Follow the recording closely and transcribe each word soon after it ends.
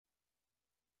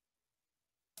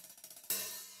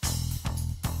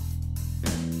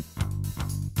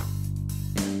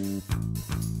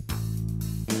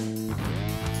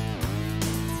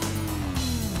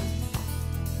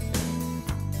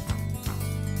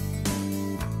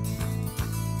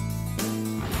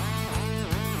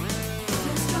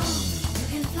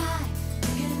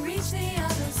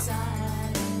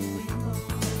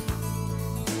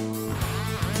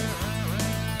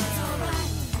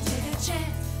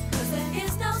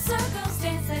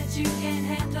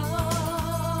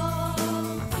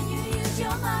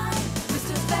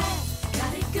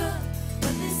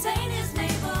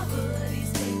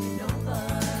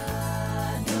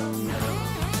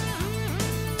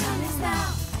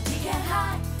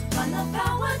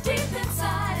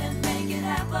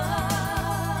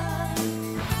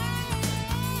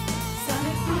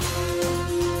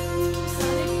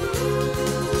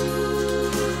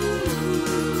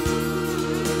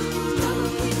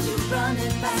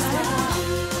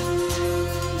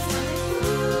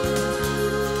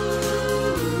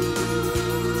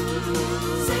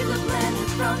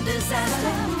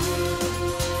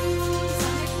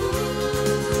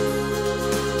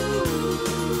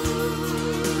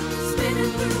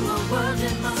through a world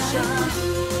in motion.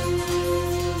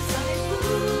 Sonic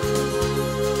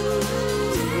boom,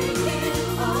 take it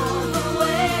all the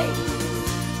way.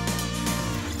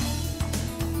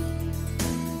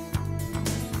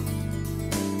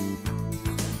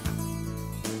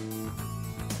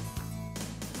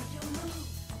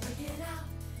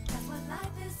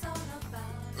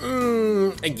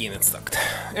 Again it sucked.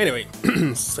 Anyway,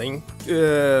 saying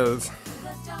I'm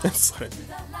sorry.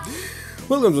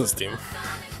 Welcome to the stream.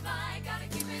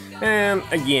 And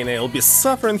again I'll be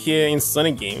suffering here in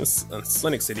Sonic games and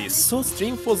Sonic City. So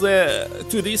stream for the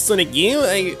 2D Sonic game,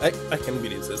 I can't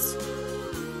believe this.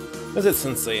 That's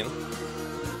insane.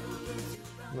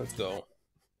 Let's go.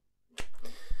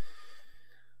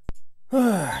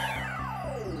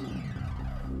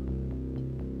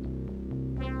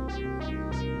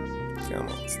 Come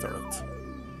on, start.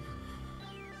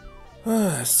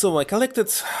 So I collected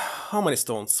how many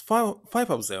stones? Five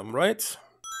of them, right?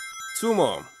 Two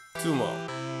more.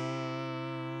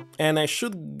 And I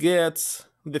should get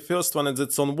the first one at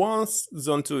Zone 1,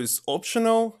 Zone 2 is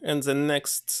optional, and the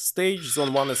next stage,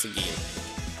 Zone 1 is again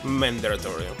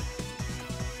mandatory.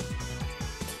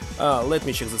 Let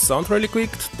me check the sound really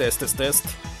quick. Test.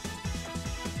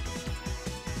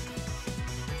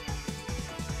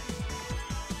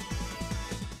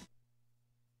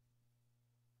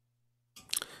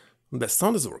 The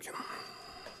sound is working.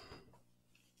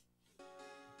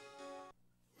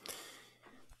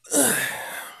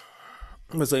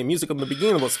 The music at the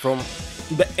beginning was from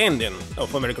the ending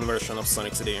of American version of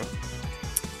Sonic CD.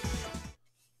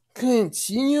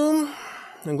 Continue.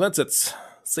 I'm glad that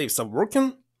saves are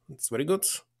working. It's very good.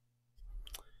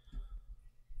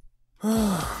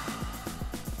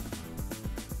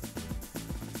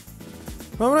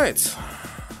 Alright.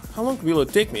 How long will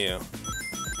it take me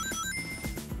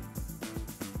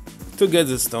to get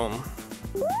this stone?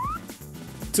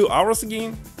 2 hours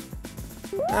again?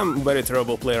 I'm a very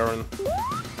terrible player in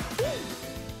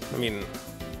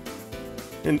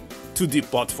 2D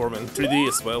platforming, 3D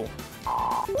as well.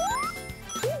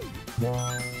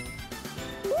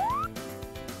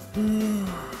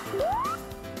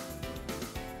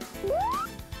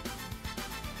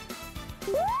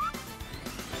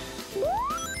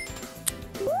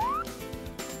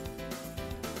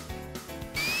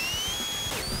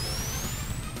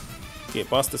 Okay,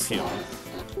 past is here.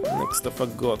 Next I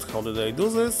forgot how did I do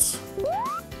this.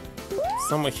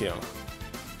 Somewhere here.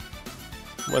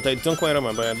 But I don't quite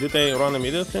remember. Did I run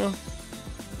immediately?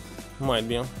 Might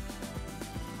be.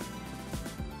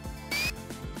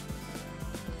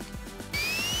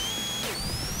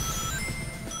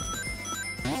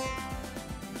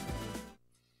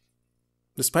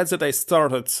 Despite that I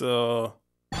started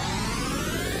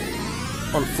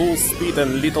on full speed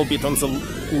and little bit on the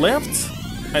left,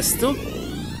 I still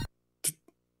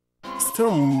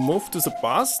move to the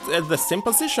past at the same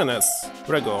position as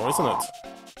Rego, isn't it?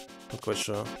 Not quite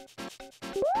sure.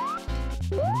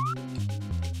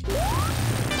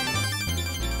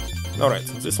 Alright,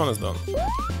 this one is done.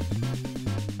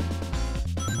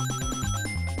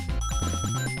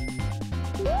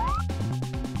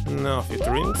 Now a few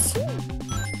rings.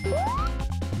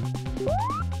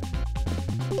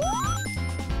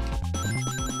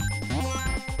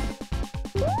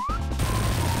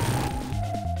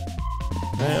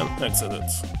 And exit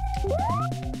it.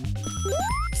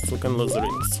 Still can lose the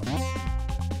rings.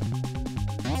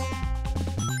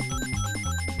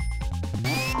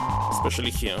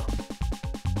 Especially here.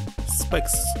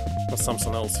 Specs or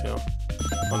something else here.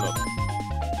 Or not.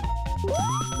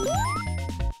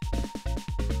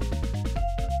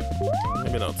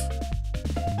 Maybe not.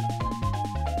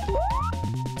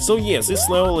 So yes, this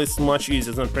level is much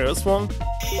easier than the previous one.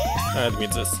 I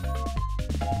admit this.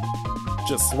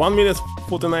 Just 1 minute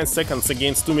 49 seconds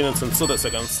against 2 minutes and 30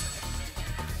 seconds.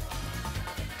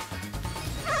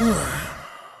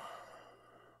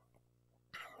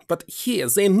 But here,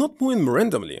 they're not moving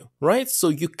randomly, right? So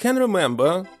you can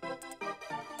remember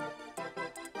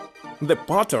the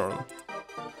pattern.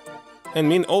 I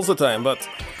mean, all the time, but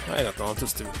I don't know how to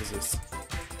stick with this.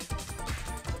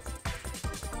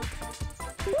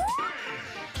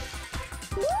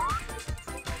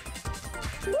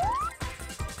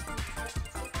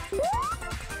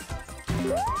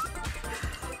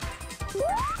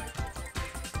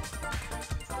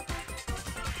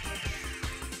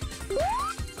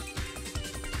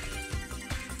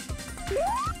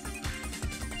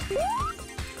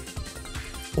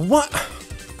 What?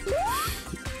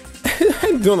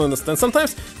 I don't understand.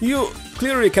 Sometimes you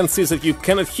clearly can see that you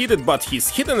cannot hit it, but he's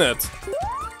hitting it.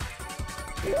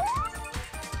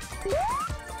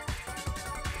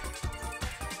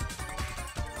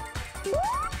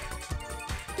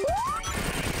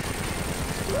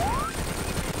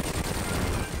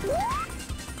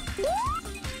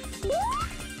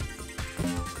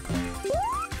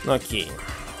 Okay.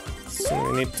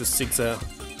 So we need to seek the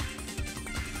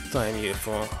time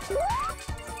UFO.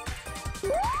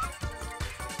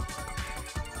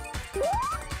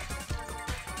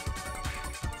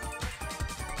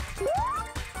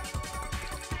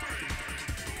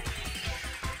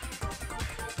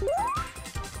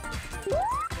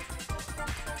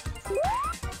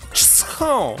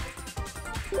 How?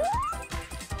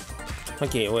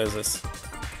 Okay, where is this?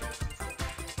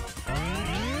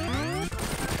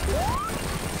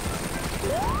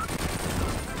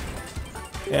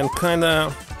 And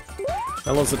kinda...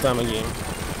 I lost the time again.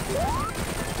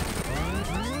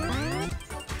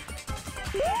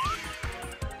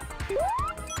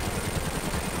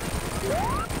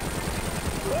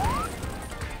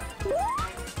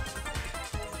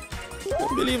 I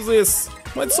can't believe this!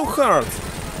 Why it's so hard?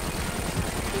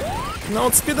 Now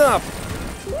it's speed up!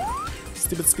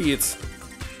 Stupid speed.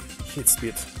 Hit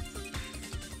speed.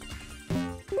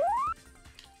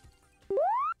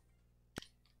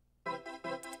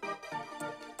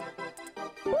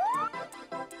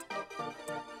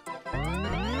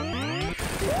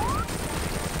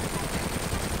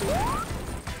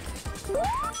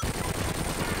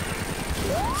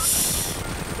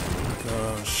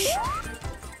 Gosh.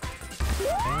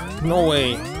 No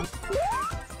way.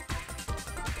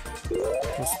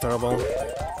 That's terrible.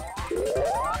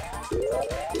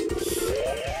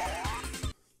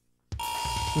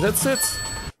 That's it.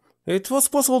 It was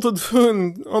possible to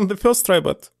do on the first try,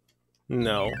 but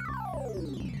no.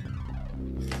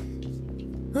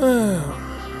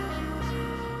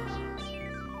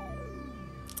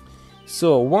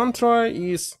 So one try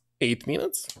is 8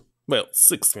 minutes? Well,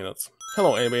 6 minutes.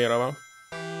 Hello, Ebeirava.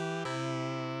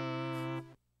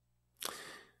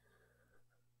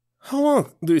 How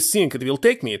long do you think it will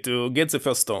take me to get the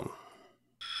first stone?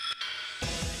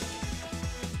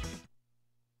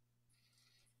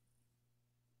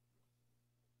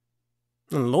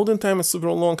 And loading time is super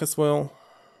long as well.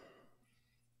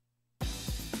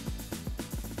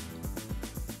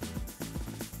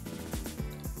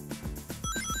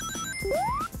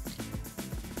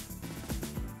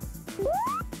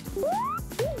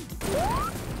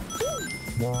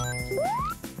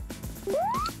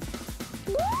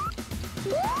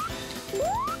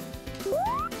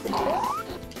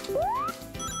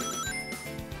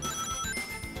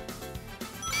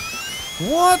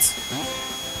 What?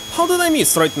 How did I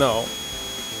miss right now?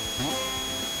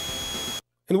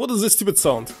 And what is this stupid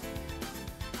sound?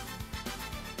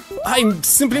 I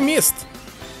simply missed!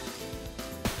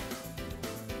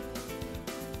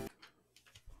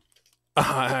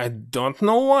 I don't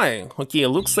know why. Okay,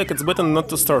 looks like it's better not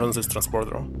to start on this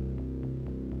transporter.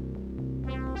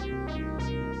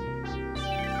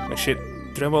 I should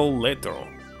travel later.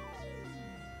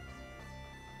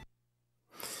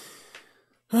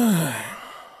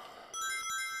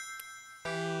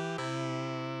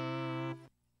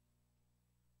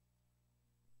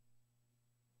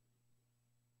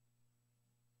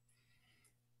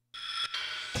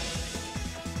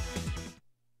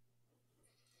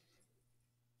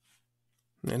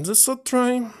 And the third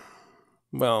try?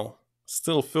 Well,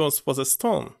 still first for the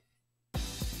stone.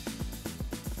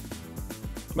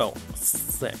 Well,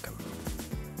 second.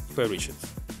 If I reach it.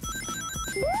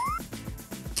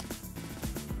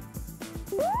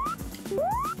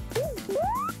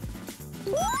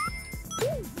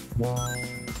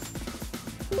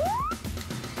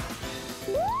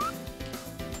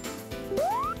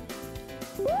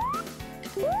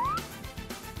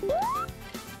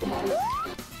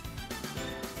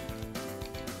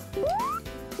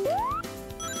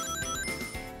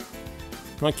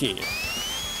 Okay.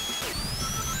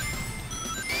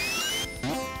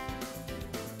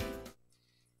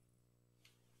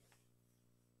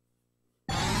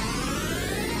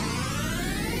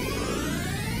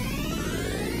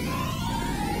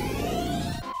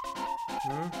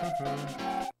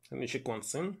 Let me check one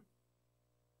thing.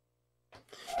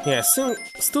 Yeah, I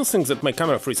still think that my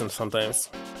camera freezes sometimes.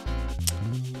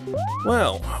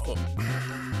 Well,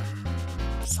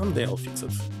 someday I'll fix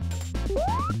it.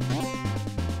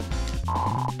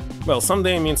 Well,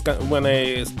 someday means when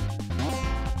I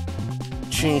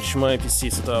change my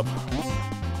PC setup.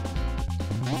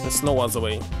 There's no other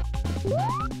way.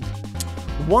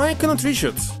 Why I cannot reach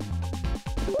it?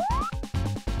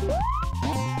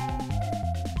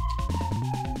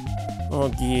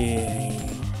 Okay.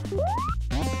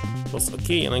 It was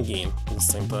okay and again at the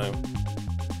same time.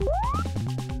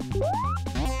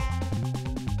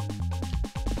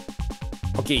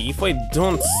 Okay, if I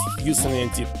don't use any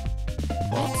deep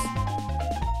pot,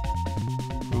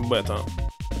 better.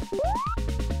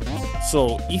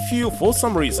 So, if you for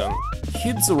some reason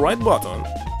hit the right button.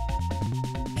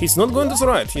 He's not going to the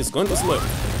right, he's going to the left.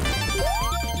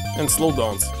 And slow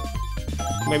downs.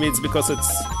 Maybe it's because it's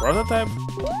prototype?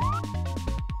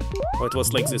 Or it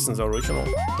was like this in the original?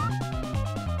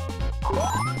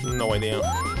 No idea.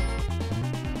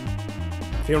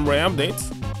 Firmware updates?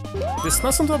 There's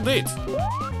nothing to update.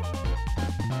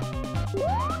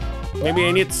 Maybe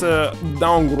I need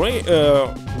downgrade.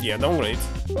 Yeah, downgrade.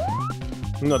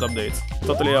 Not update.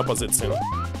 Totally opposite thing.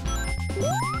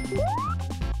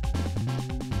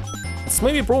 It's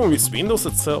maybe a problem with Windows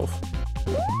itself.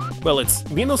 Well, it's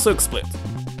Windows or XSplit.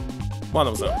 One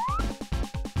of them.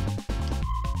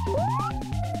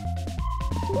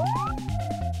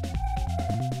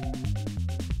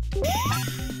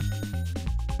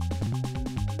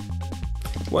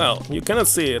 Well, you cannot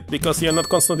see it because you're not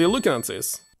constantly looking at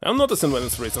this. I'm noticing when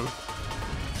it's written.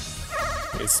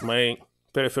 It's my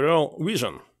peripheral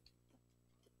vision.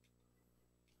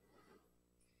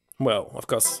 Well, of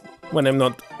course, when I'm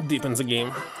not deep in the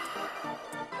game.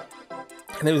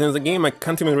 And even in the game, I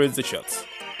can't even read the shots.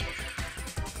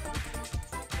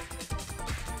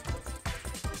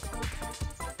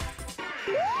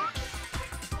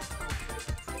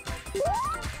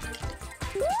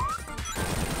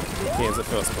 Here's the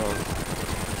first one.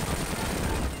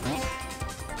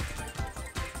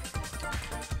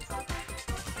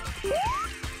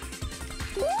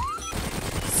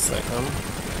 Second.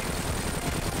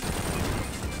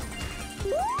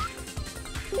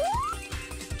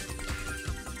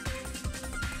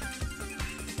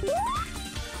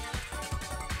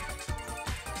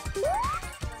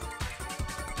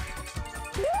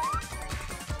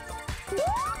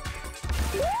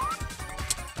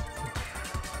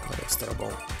 That was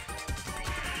terrible.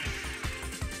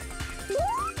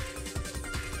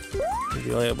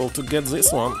 Be able to get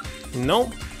this one?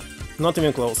 No, not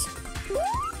even close.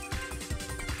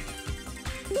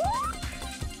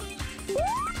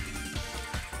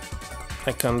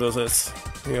 I can't do this.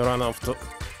 We run out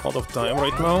of time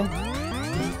right now.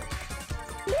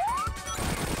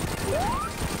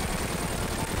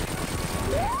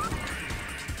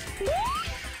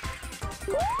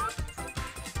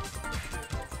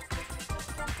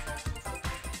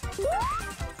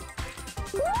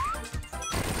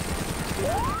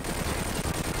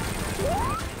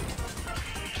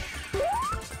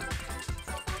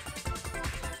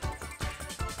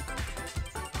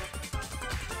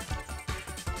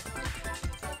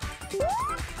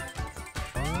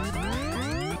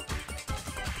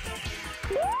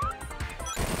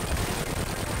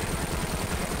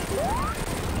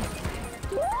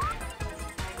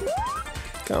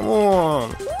 Come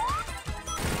on!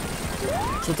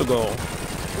 Should to go.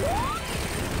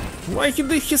 Why did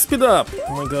he speed up?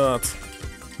 Oh my god.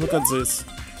 Look at this.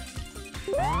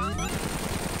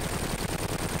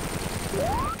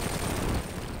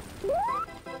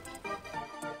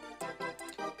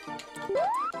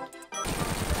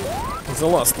 The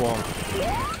last one.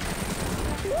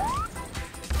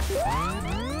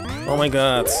 Oh my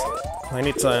god. I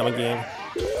need time again.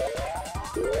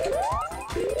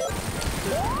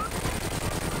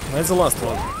 Where's the last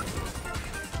one?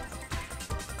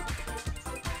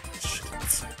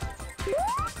 Shit.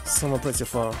 Somewhere pretty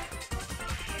far.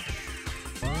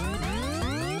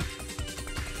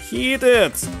 Hit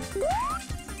it!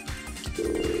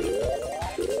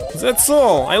 That's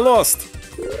all! I lost!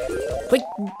 Like,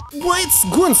 why it's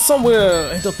going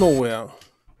somewhere? I don't know where.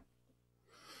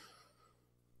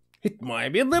 It might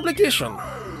be the application.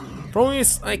 Problem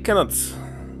is, I cannot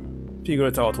figure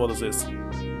it out. What is this?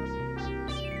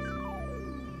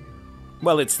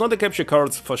 Well, it's not a capture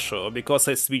card for sure, because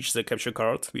I switched the capture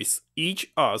card with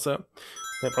each other.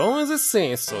 The problem is the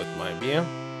same, so it might be a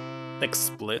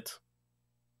XSplit.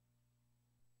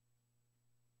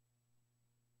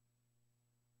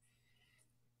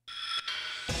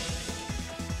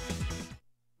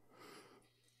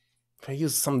 I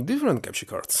use some different capture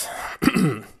cards.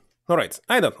 Alright,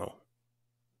 I don't know.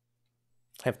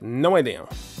 I have no idea.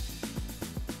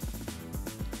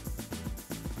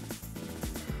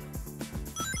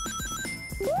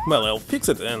 Well, I'll fix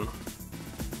it in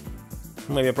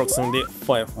maybe approximately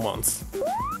 5 months.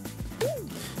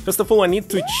 First of all, I need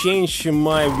to change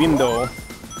my window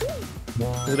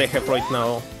that I have right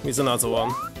now with another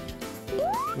one.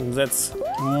 That's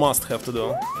must have to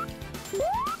do.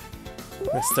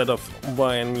 Instead of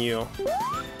buying new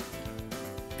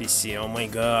PC. Oh my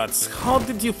god, how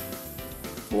did you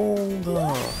fall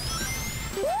down?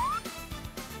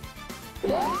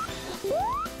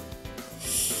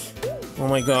 Oh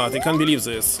my god, I can't believe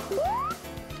this.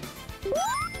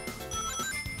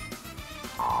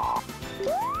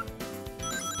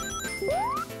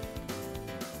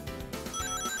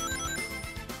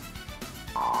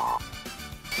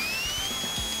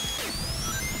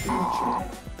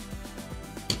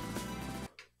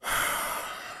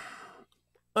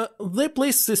 They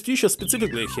placed this future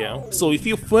specifically here, so if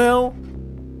you fail,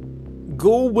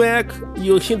 go back,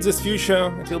 you'll hit this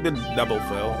future, it will be double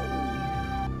fail.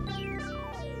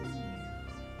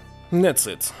 And that's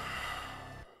it.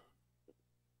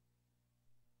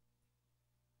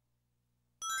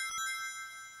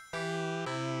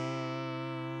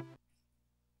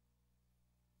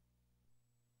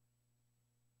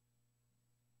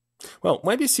 Well,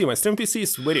 my PC, my stream PC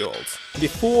is very old.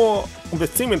 Before the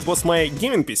stream it was my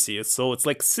gaming PC, so it's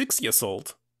like 6 years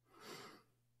old.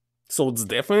 So it's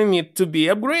definitely need to be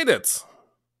upgraded.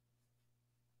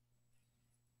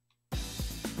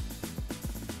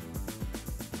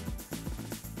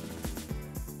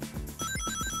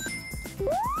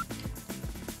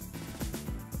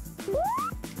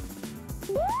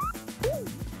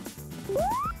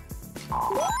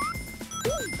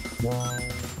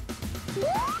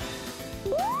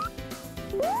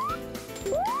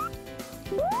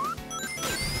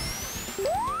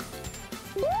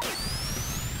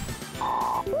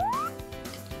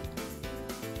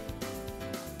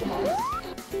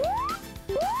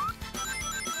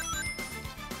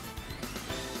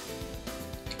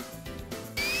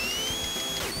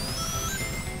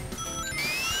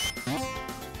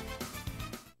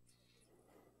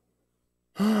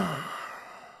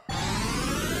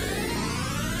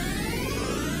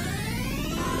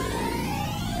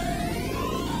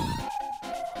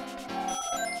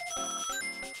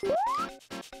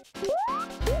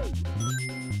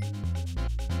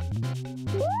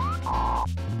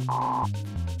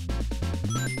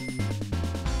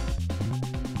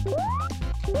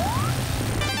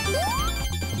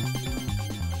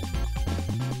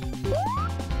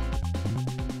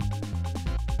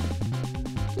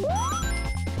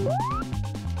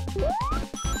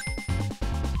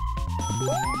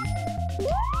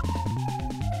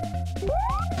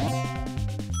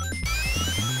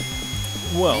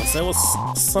 Well, there was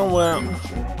somewhere...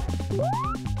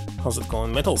 How's it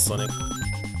called? Metal Sonic.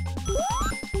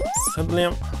 Sadly,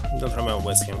 don't remember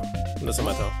with him. Doesn't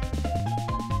matter.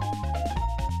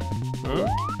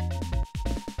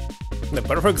 The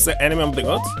perfect the enemy of the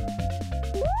god?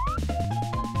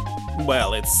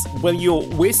 Well, it's when you're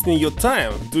wasting your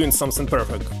time doing something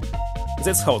perfect.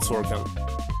 That's how it's working.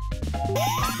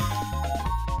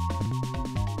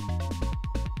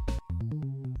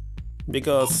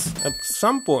 Because at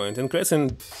some point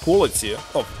increasing quality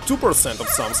of 2% of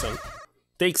something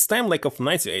takes time like of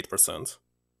 98%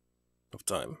 of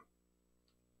time.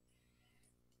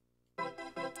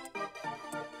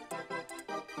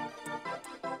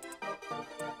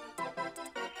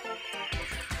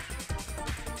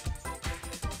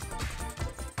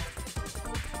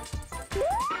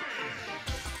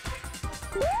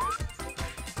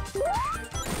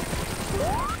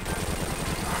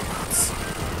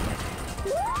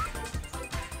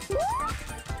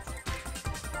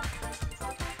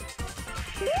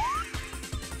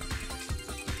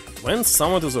 When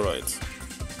someone to the right.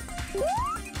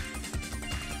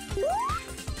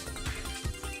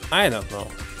 I don't know.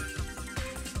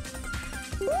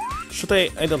 Should I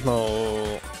don't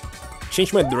know,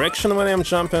 change my direction when I'm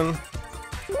jumping?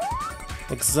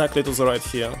 Exactly to the right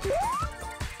here.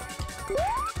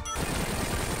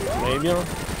 Maybe?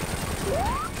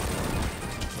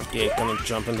 Okay, I cannot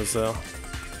jump into the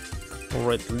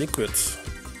red liquid.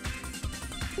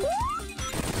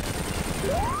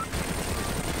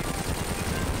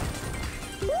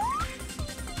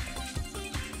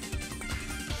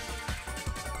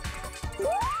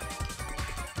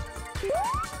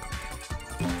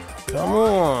 Come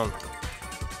on!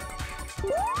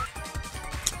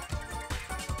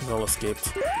 Goal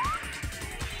escaped.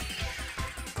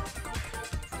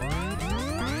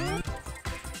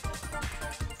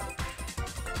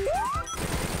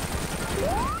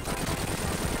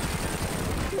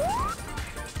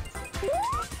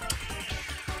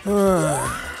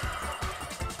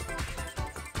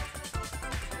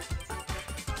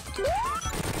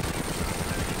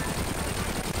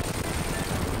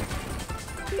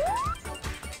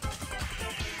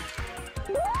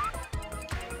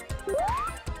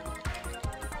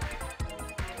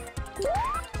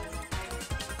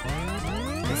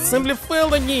 Simply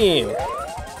failed again!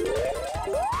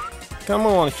 Come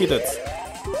on, hit it!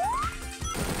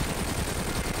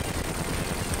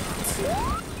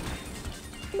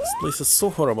 This place is so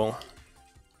horrible.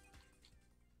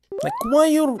 Like, why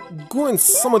you're going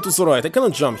somewhere to the right? I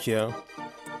cannot jump here.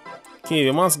 Okay,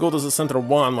 we must go to the center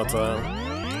one more time.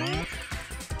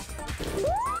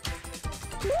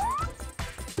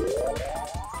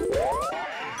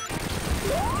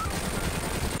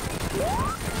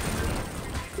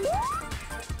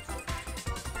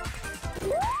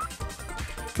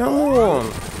 Come on!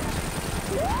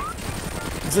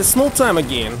 There's no time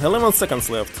again. 11 seconds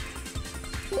left.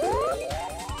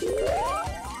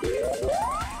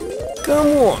 Come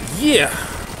on! Yeah!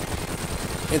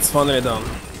 It's finally done.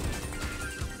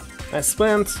 I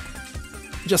spent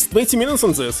just 20 minutes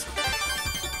on this.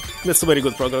 That's a very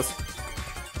good progress.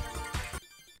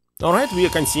 Alright, we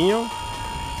continue.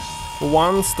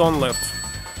 1 stone left.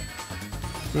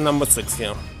 Number 6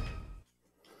 here.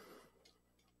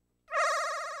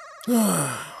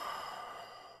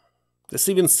 There's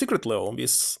even secret level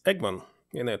with Eggman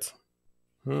in it.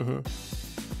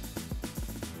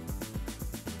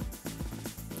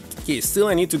 Okay, still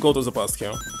I need to go to the past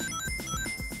here.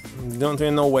 Don't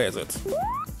even know where is it.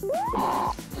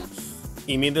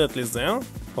 Immediately there?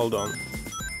 Hold on.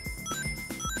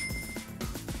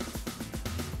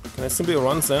 Can I simply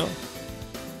run there?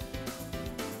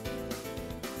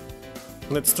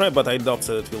 Let's try, but I doubt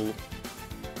that it will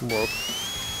work.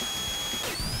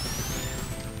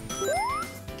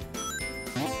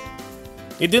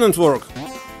 It didn't work.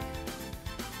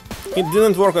 It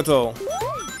didn't work at all.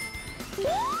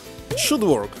 It should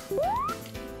work.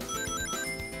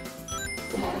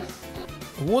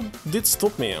 What did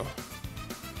stop me?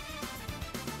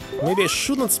 Maybe I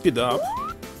shouldn't speed up.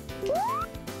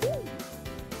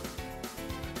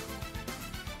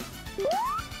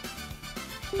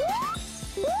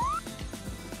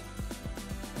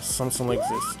 Something like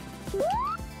this.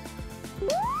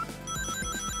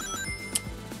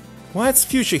 Why it's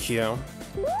future here?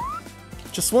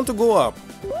 Just want to go up.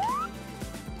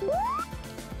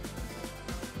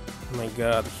 Oh my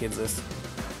god, hit this.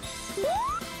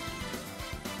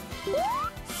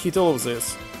 Hit all of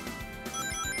this.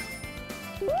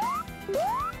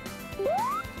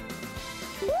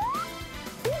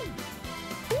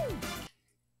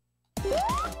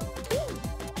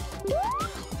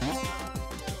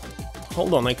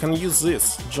 Hold on, I can use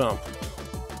this jump.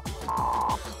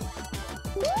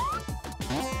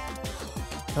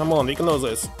 Come on, we can know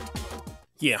this.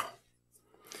 Yeah.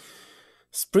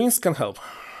 Springs can help.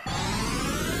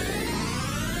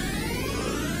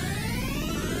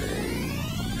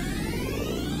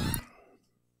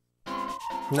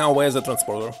 Now where's the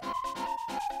transporter?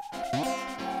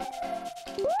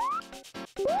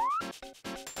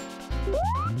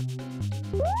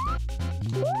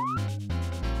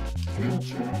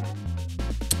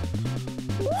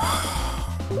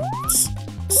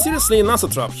 It's seriously another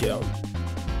trap here.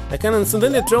 I can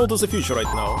incidentally travel to the future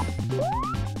right now.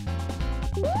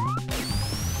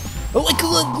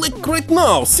 Like right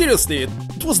now, seriously,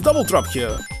 it was double trap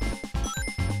here.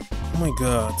 Oh my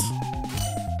god.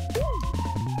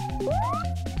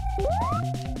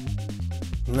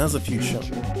 Another future.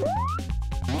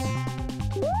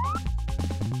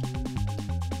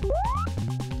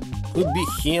 Could be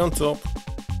here on top.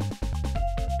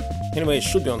 Anyway, it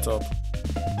should be on top.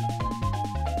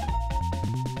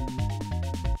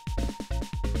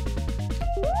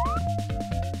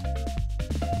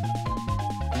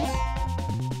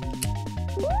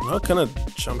 How can I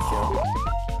jump here?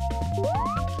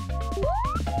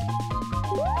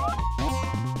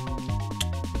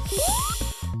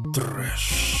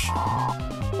 Trash.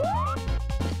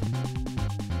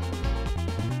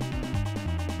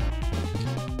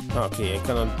 Okay, I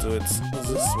cannot do it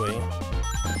this way.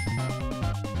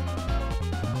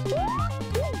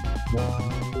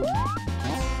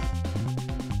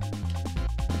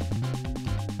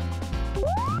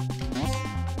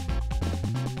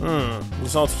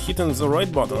 Without hitting the right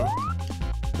button.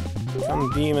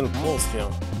 Can't be even close here.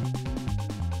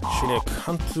 Actually, I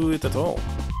can't do it at all.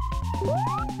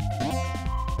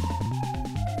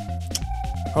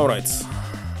 Alright.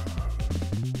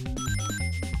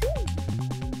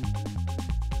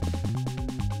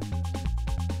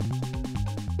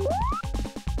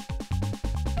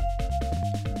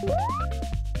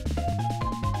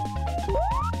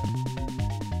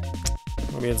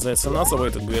 Maybe there's another way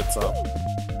to get up.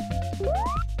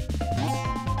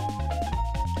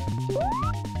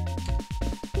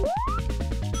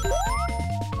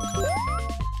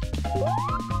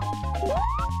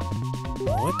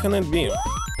 What can it be?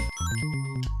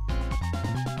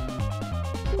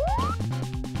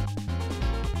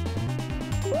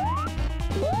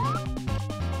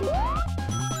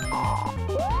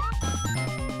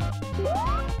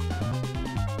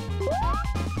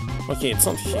 Okay, it's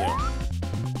not here.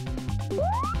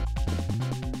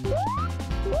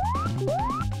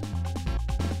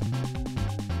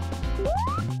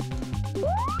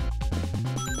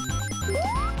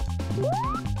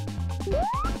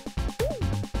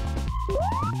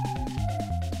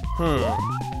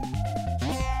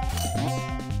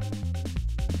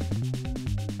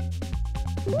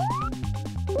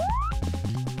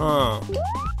 Ah.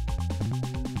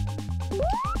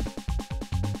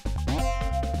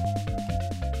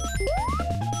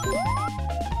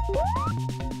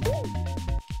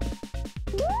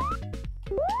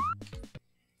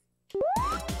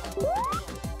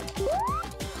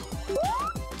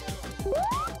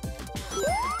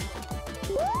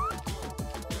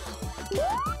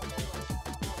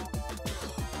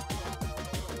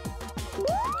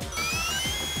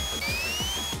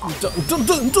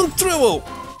 Don't travel!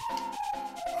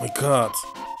 My god.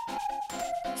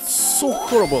 So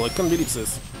horrible, I can't believe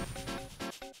this.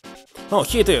 Oh,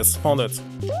 here it is, found it.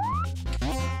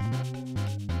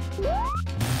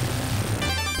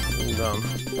 Done.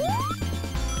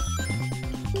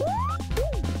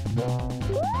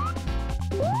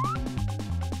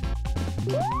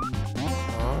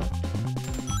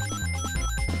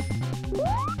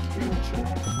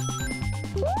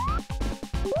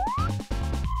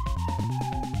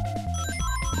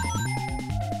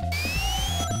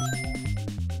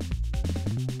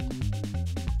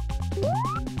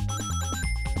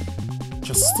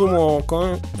 Just 2 more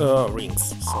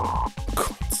rings. Sorry.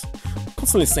 Coins.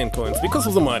 Constantly saying coins because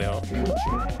of the Mario.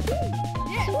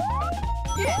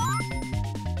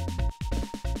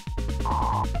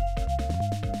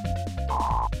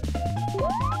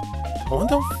 I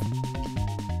wonder if...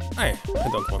 I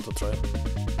don't want to try.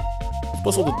 It's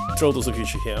possible to throw to the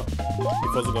future here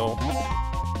before the goal.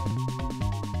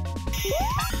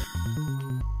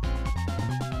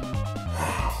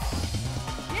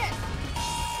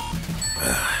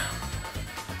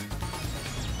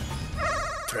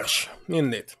 Trash,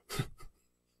 indeed.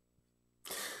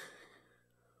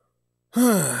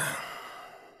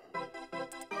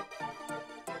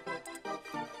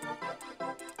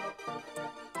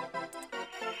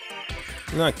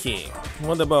 Okay,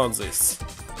 what about this?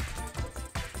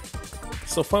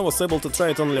 So far I was able to try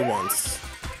it only once.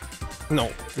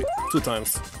 No, 2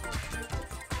 times.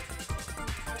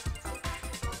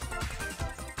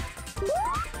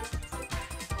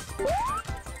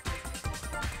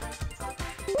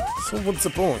 So what's the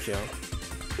point here?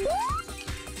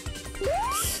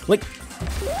 Like...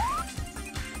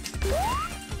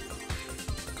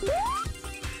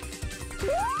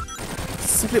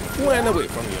 simply flying away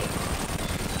from you.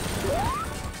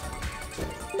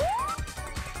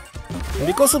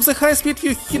 Because of the high speed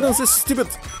you hidden this stupid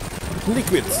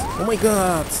liquid. Oh my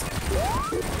god.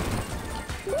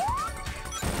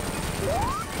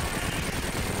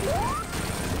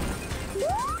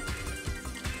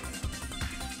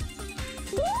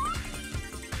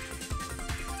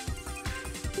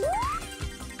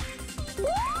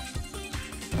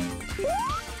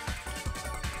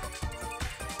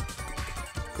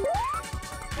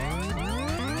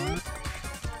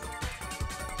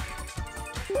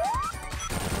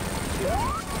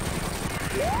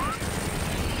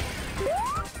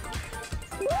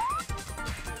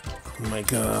 Oh my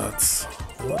god,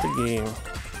 what a game.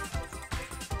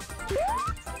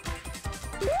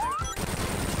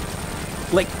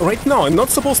 Like, right now I'm not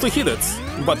supposed to hit it,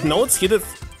 but now it's hit it.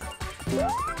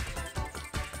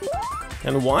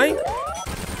 And why?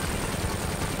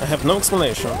 I have no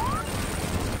explanation.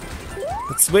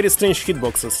 It's very strange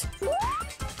hitboxes.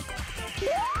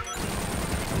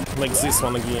 Like this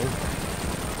one again.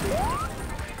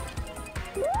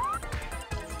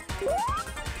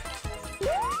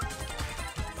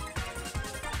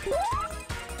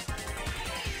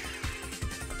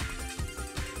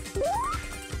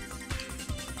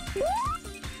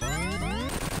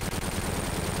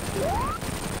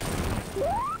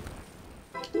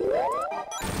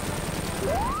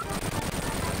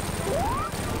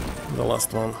 The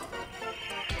last one.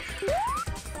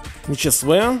 Which is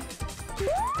where?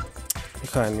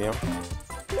 Behind me.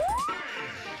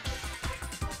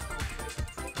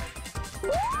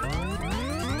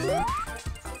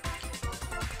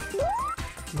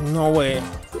 No way.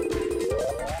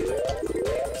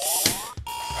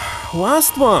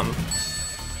 Last one!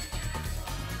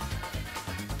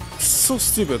 So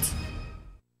stupid.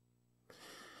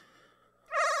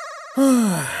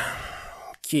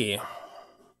 Okay.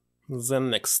 The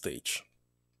next stage.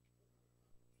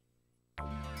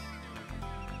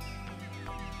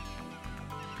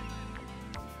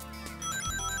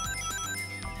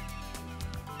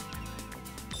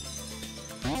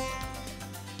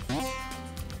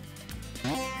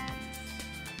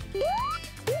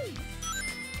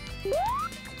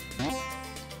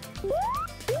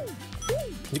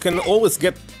 You can always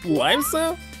get lives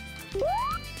there?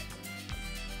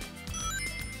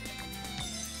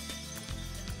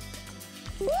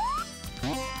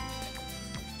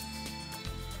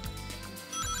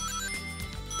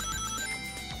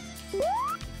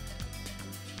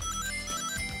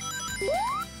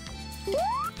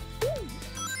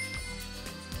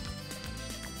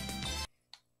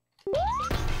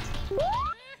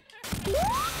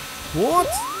 What?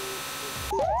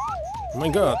 Oh my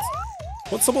god.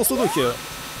 What's supposed to do here?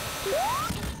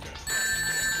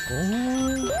 Oh.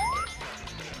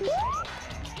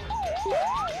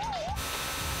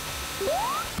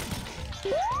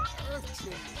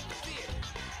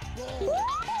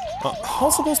 How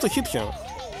supposed to hit him?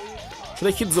 Should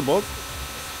I hit the bot?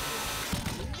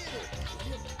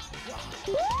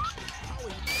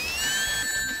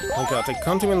 Oh my god, I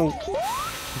can't even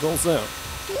go there.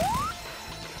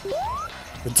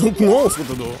 I don't know what to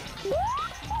do.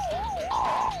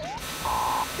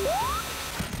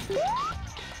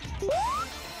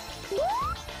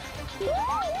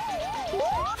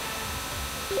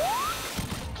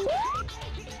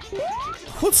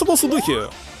 What's supposed to do here?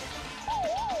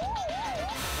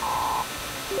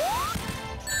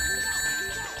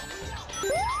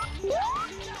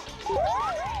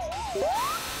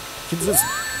 Hit this.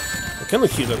 I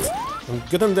cannot hit it. I'm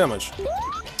getting damage.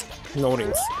 No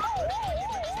rings.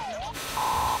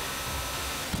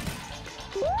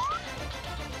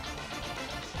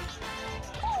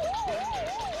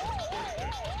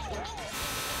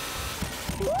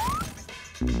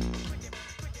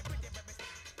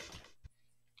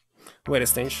 Wait a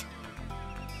stage.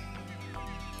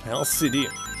 LCD.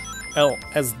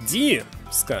 LSD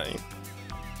Sky.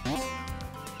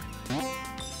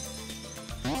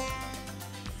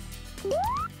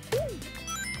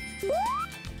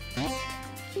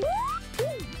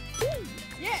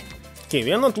 Okay,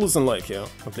 we are not losing life here,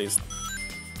 at least.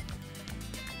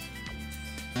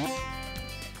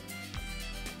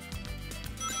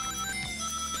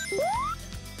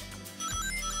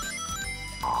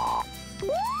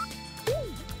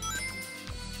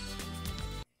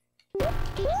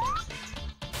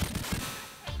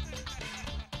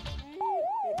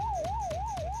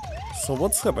 So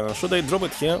what's happening? Should I drop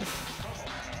it here?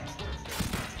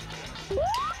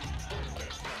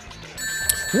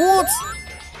 What?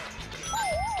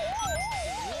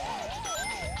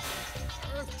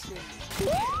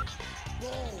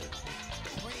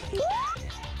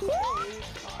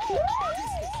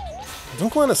 I don't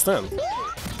quite understand.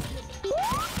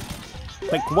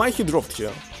 Like, why he dropped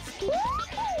here?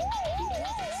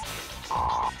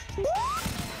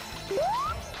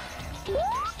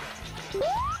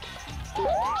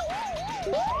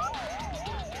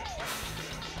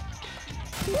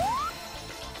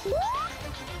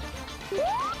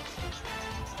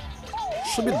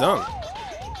 Should be done.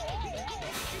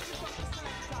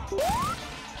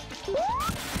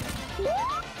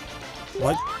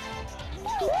 What?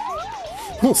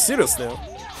 Oh, seriously?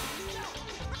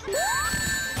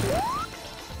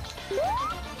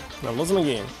 I'm losing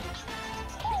again.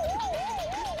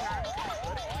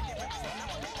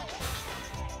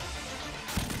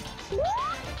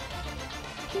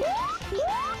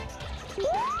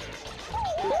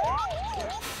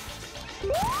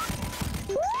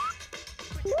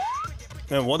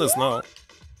 And what is now?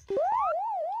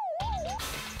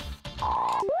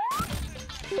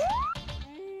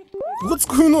 What's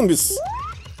going on with...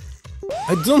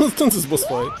 I don't understand this boss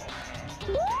fight.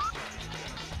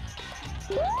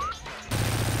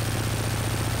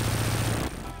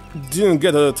 Didn't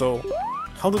get it at all.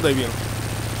 How did I win?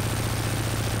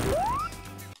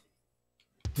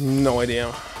 No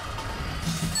idea.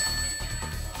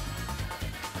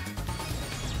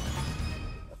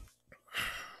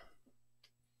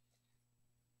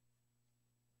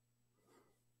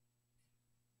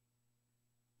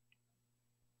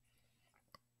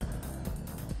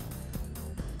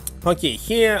 Okay,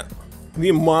 here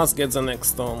we must get the next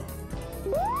stone.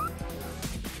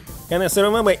 And as I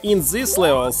remember, in this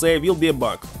level there will be a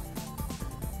bug.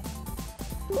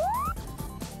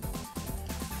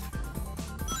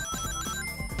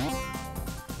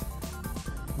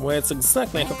 Where it's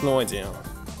exactly, I have no idea.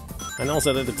 I know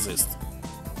that it exists.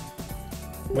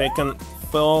 Where I can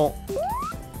fall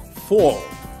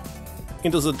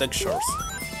into the textures.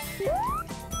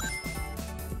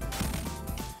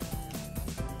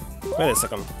 Wait a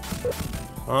second.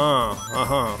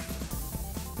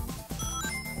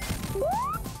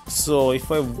 So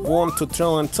if I want to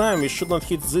travel in time, we should not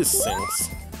hit these things.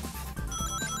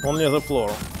 Only the floor.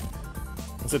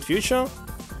 Is it future?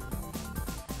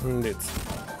 Indeed.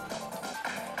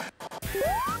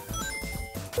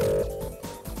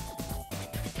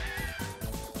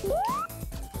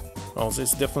 Oh,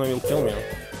 this definitely will kill me.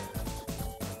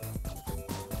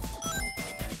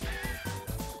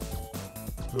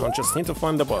 I just need to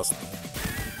find the boss.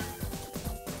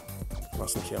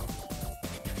 Nothing here.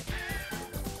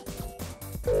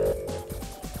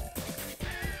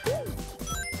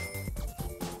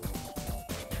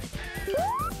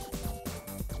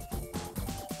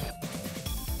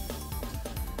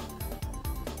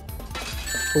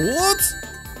 What?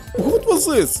 What was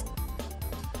this?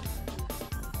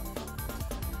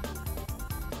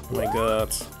 Oh my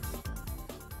god.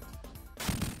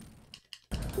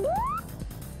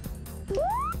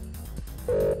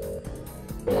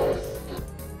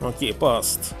 Okay,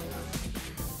 passed.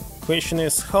 Question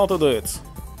is how to do it.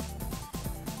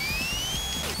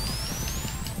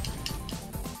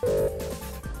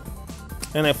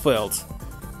 And I failed.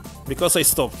 Because I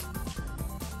stopped.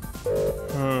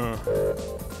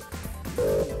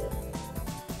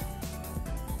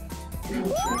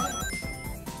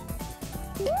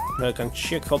 I can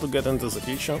check how to get into the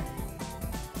future.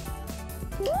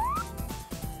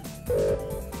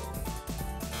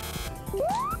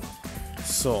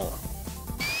 So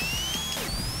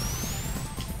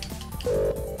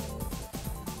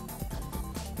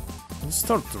let's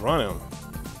start running.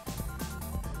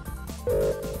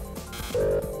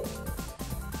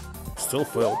 Still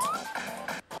failed.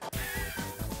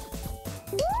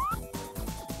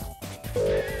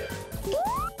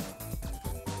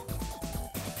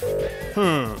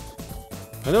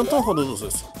 I don't know how to do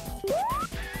this.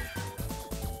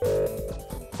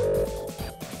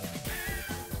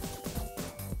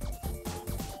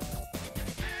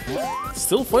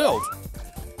 Still failed.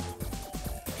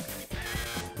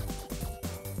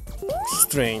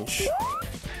 Strange.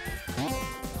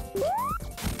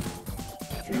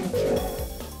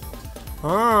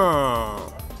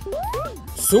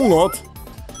 Still not.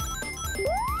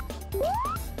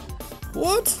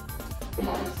 What?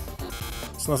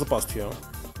 It's not past here.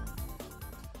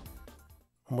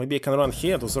 Maybe I can run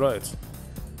here to the right.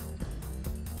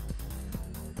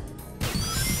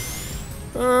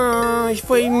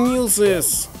 If I knew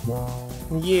this.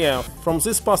 Yeah, from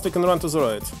this path we can run to the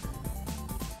right.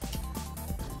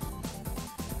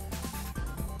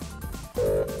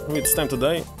 Maybe it's time to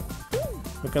die.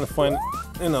 We can find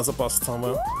another path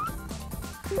somewhere.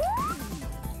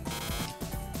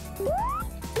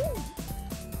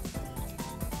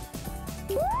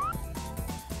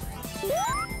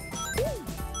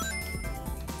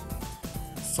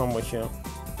 Somewhere here.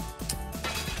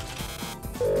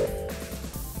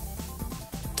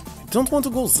 I don't want to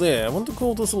go there, I want to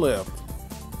go to the left.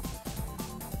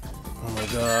 Oh my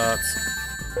god.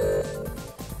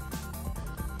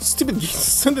 Stupid game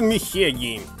sending me here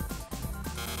again.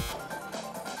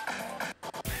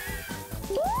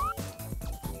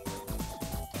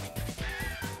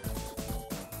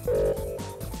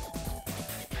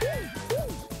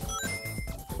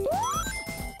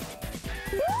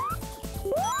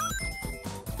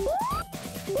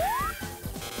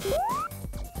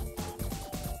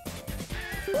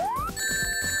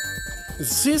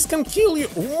 This can kill you!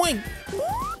 Oh my...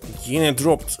 Again I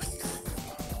dropped...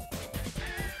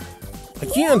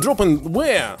 Again I dropped and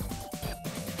where?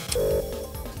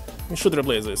 I should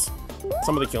replay this.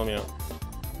 Somebody kill me.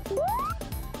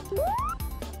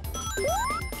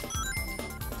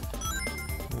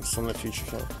 It's on the future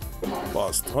here.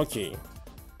 Past, okay.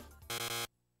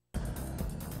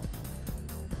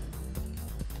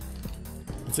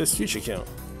 It says future here.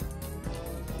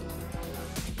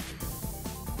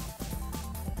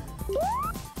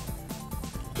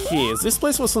 Okay, this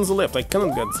place was on the left, I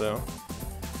cannot get there.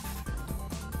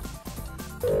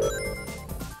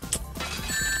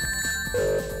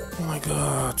 Oh my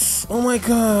god, oh my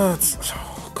god!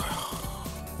 Oh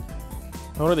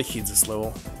god. I already hit this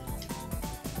level.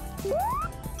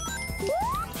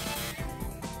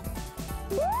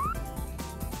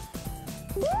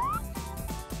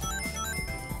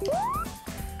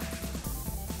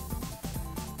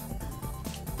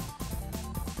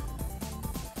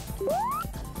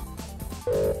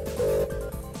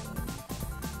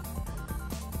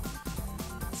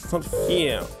 It's not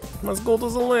here. Must go to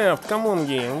the left. Come on,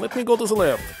 game. Let me go to the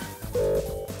left.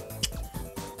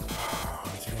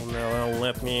 You'll never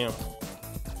let me.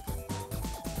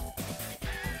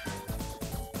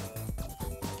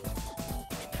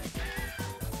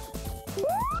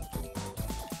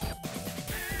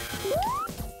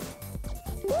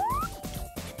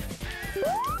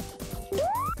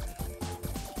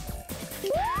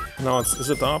 Now is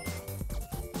it up?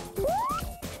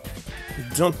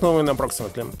 Don't know in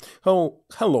approximately. Oh,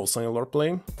 hello, Sailor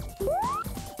Plane.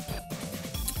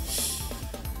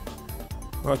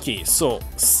 Okay, so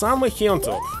somewhere here on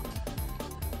top,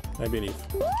 I believe.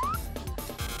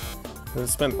 We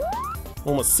spent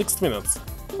almost 6 minutes.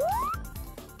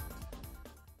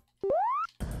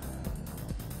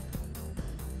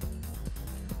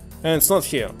 And it's not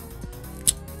here.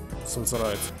 So it's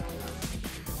alright.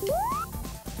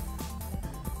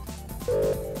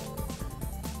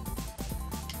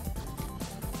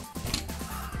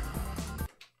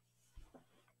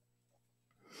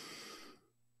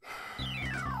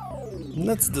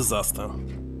 That's disaster.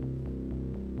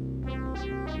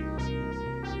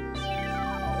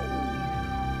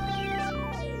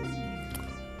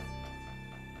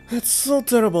 It's so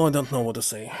terrible, I don't know what to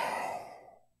say.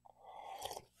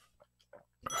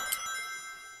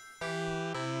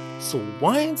 So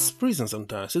why it's freezing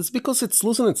sometimes? It's because it's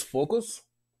losing its focus?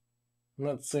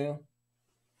 Let's see.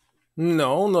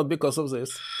 No, not because of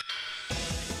this.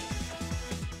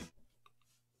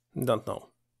 Don't know.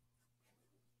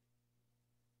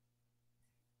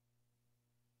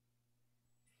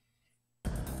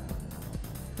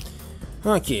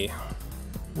 Okay.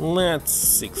 Let's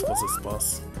 6 for this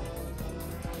pass.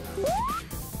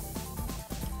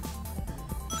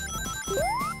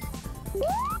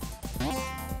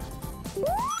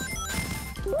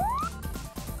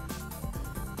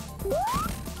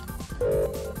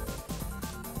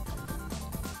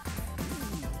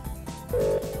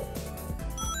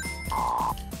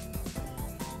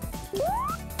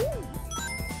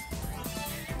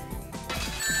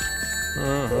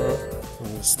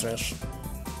 This trash.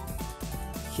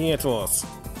 Here it was.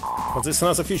 But there's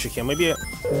another future here. Maybe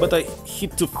better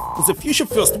hit to the future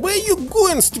first. Where are you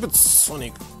going, stupid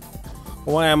Sonic?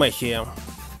 Why am I here?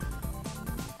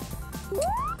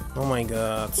 Oh my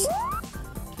god.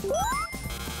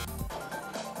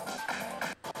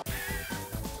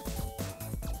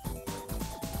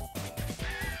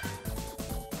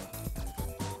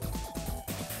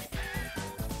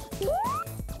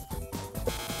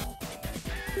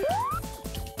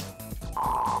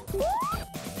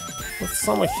 What's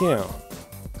somewhere here?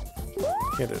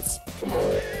 Here it is.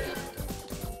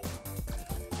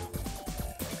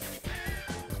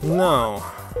 No.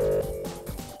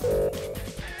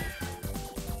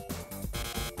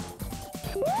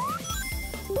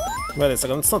 Wait a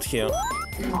second, it's not here.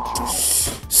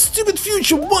 Stupid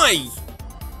future, why?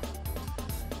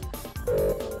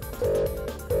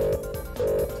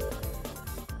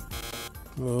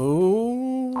 Oh.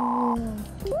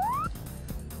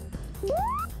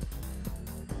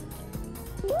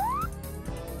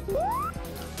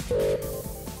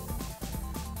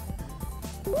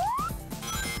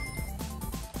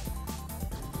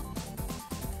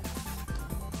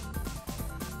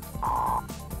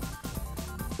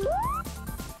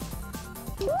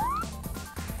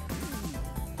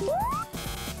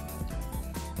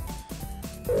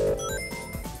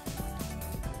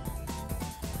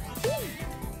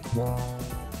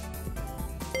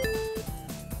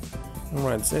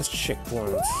 Alright, there's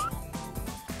checkpoints.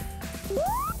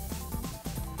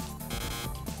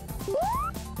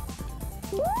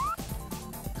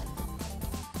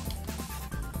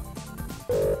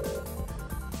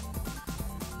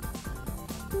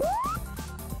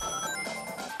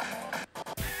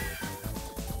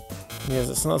 Yes,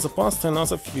 there's another past and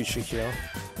another future here.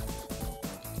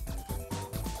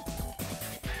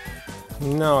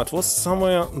 No, it was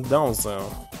somewhere down there.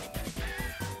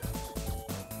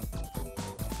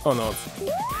 Oh no.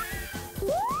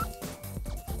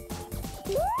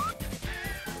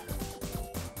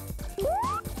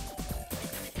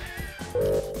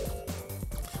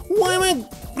 Why am I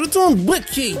return back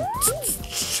here?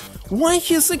 Why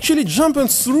he's actually jumping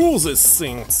through these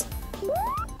things?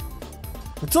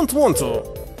 I don't want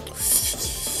to.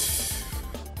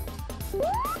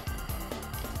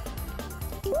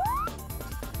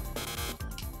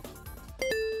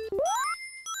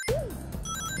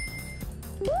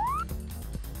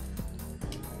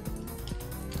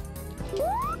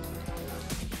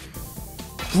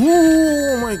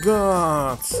 Oh my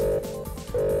god!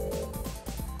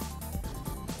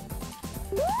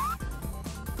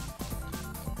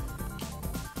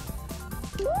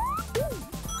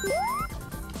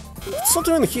 It's not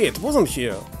even here, it wasn't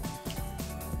here.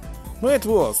 Where it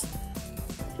was?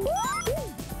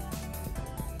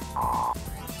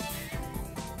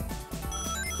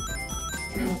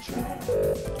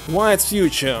 Why it's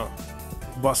future?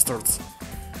 Bastards.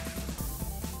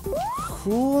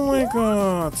 Oh my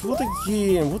god, what a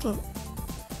game, what the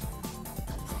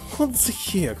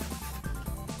heck?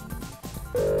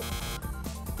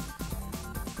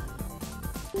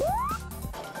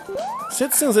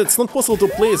 It seems that it's not possible to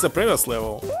play the previous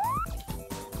level.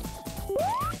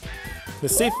 The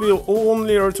save will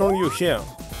only return you here.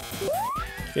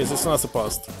 Okay, this is not the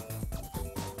past.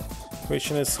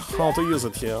 Question is how to use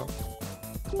it here.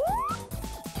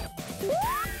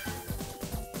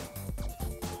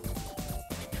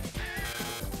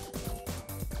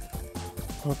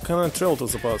 How can I travel to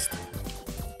the past?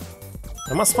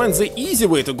 I must find the easy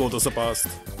way to go to the past.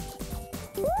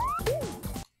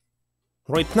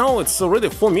 Right now it's already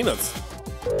 4 minutes.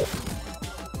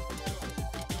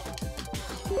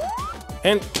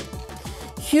 And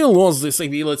He lost this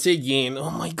ability again. Oh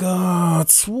my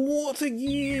god, what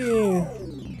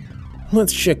again?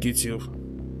 Let's check YouTube.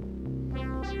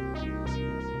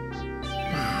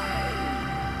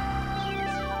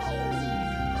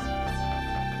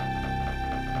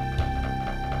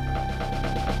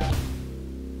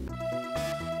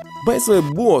 By the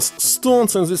way, boss,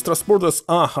 stones in these transporters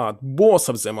are hard. Both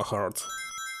of them are hard.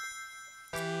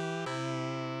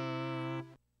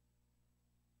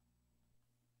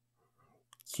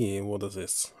 Okay, what is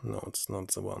this? No, it's not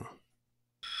the one.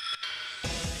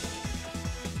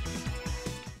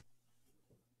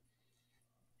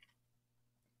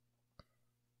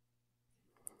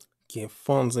 Okay,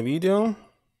 found the video.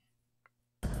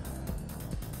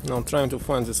 Now I'm trying to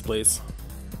find this place.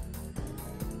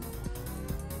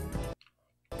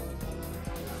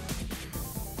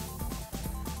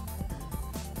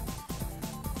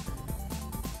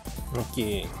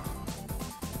 Okay.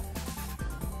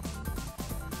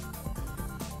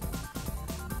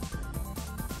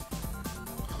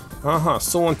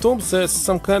 So on top there's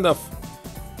some kind of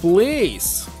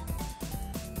place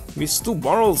with two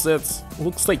barrels that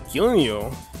looks like killing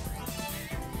you.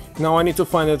 Now I need to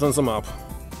find it on the map.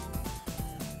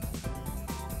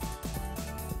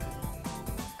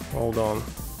 Hold on.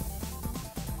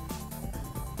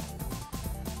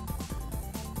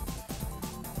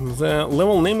 The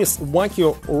level name is Wacky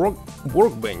Rock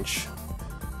Workbench.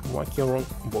 Wacky Rock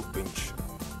Workbench.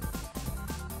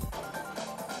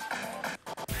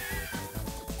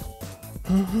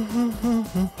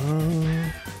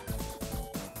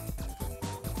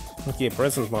 Okay,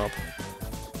 present map.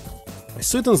 I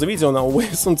saw it on the video, now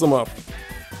where's on the map?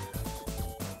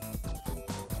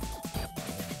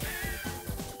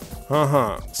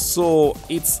 So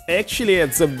it's actually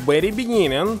at the very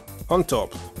beginning on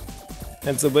top.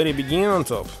 At the very beginning on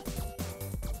top.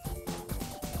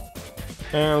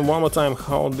 And one more time,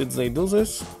 how did they do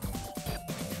this?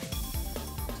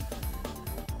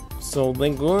 So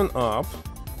they're going up.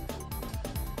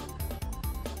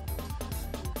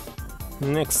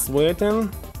 Next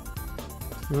waiting.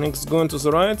 Next going to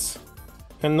the right.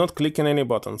 And not clicking any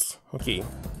buttons. Okay.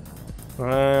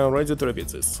 I'm ready to repeat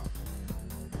this.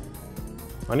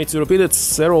 I need to repeat it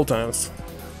several times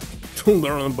to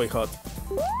learn it by heart.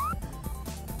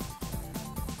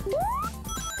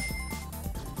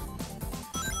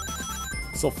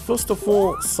 So first of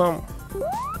all, some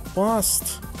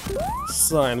past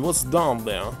sign. What's down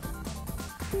there?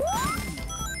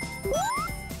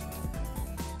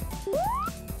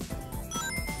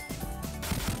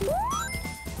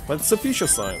 But it's a future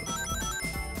sign.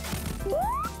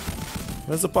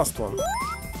 Where's the past one?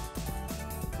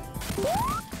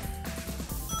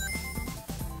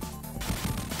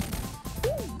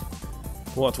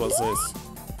 What was this?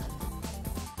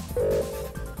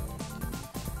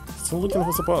 Still looking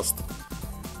for the past.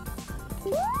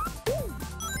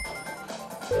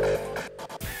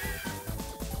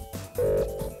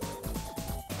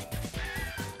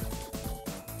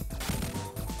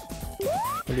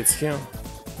 Maybe it's here.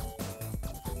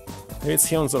 Maybe it's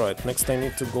here on the right. Next I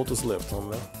need to go to the left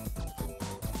on there.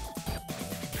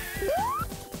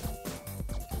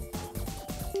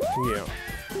 Yeah.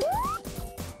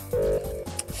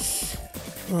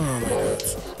 Oh my god.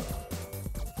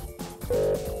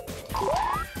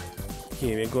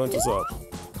 Okay, we're going to the up.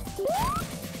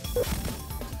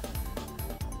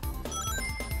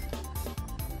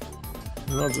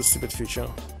 Not the stupid feature.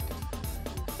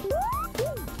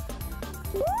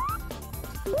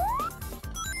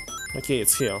 Okay,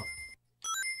 it's here.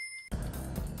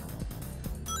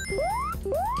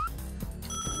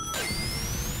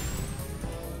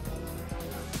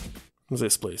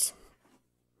 This place.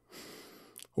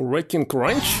 Wrecking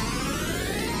Crunch?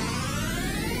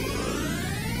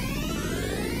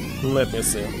 Let me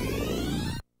see.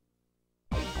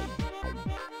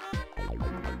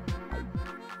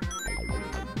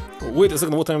 Wait a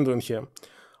second, what I'm doing here?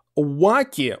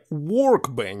 Wacky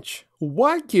Workbench.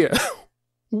 Wacky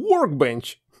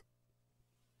Workbench.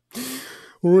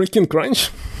 Wrecking Crunch?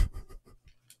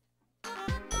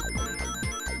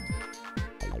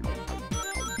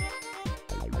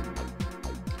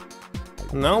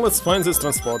 Now let's find this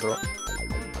transporter.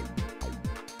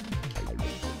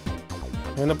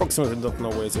 I approximately don't know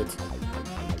where is it.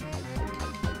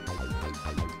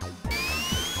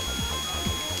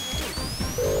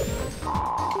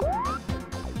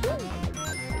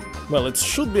 Well, it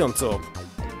should be on top.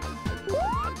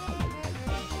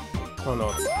 Or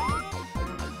not.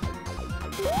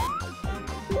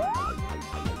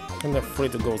 And I'm free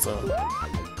to go there.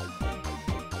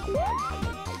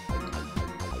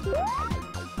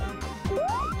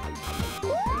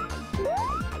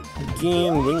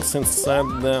 again, rings inside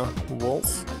the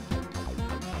walls.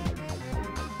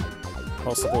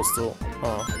 How supposed to?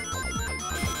 Oh.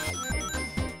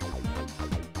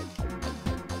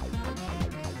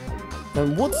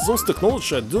 And what those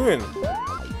technology are doing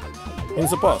in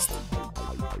the past?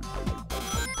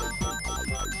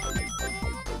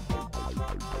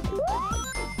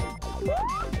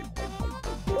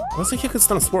 What the heck is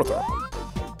transporter?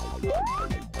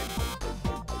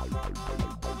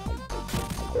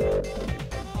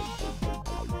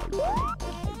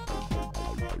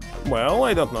 Well,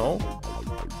 I don't know.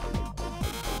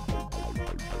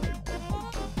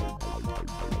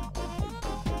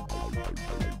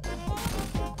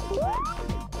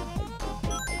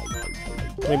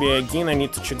 Maybe again I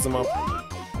need to check them up.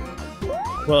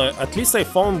 Well, at least I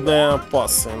found the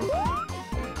pass in.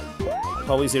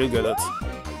 How easy to get it.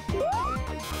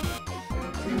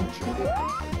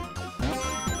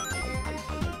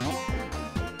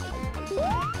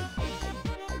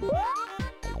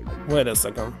 Wait a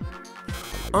second.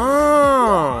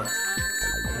 Ah!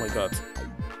 Oh my god.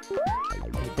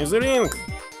 Give me the ring!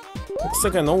 Looks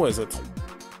like I know where is it.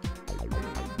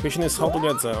 Question is how to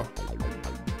get there.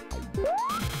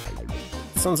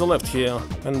 It's on the left here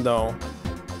and down.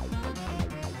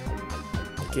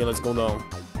 Okay, let's go down.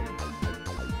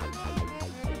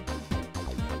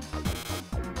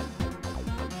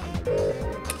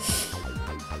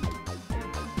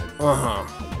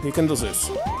 You can do this.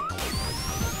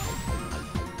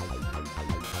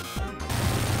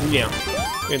 Yeah,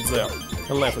 it's there.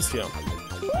 And life is here.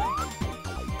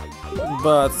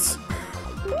 But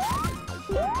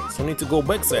so I need to go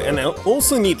back there, and I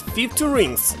also need 50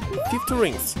 rings. 50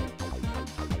 rings.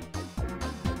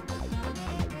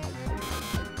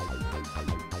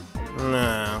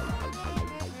 Nah.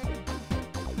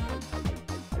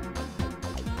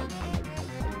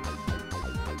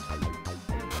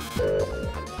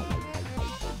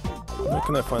 Where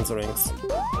can I find the rings?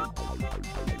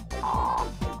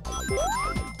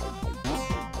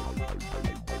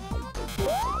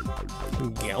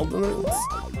 Golden rings?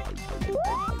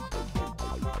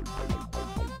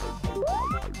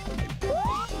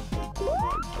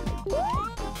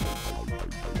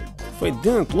 If I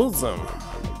didn't lose them.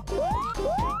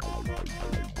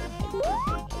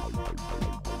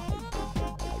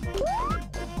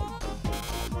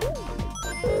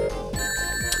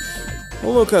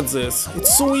 Look at this.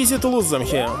 It's so easy to lose them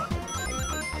here.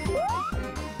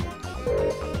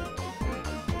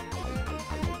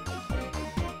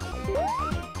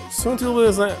 So until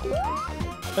we're the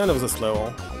end of this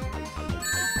level.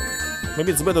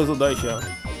 Maybe it's better to die here.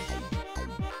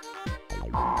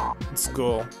 Let's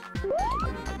go.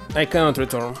 I cannot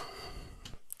return.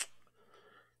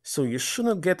 So you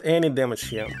shouldn't get any damage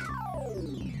here.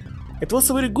 It was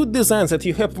a very good design that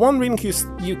you have one ring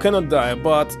you cannot die,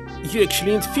 but you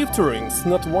actually need 50 rings,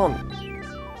 not one.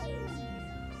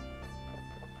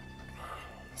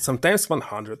 Sometimes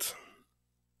 100.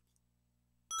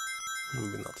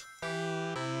 Maybe not.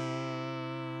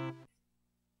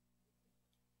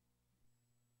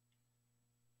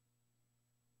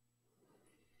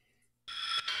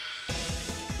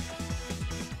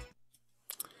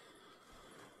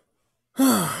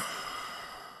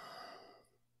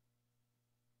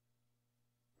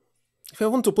 If I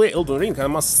want to play Elden Ring, I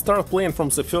must start playing from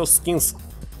the first skins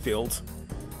field.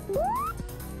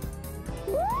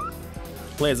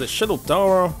 Play the Shadow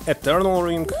Tower, Eternal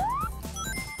Ring,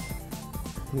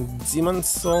 Demon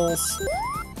Souls.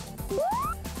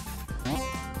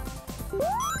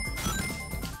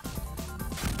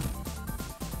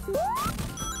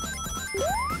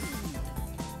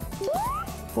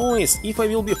 Problem is, if I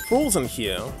will be frozen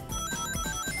here,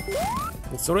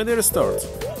 it's already a restart.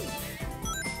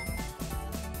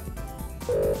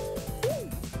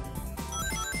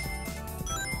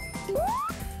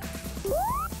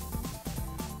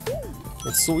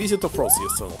 It's so easy to froze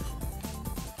yourself.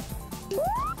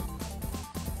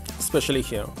 Especially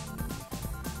here.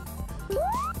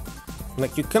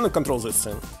 Like, you cannot control this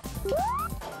thing.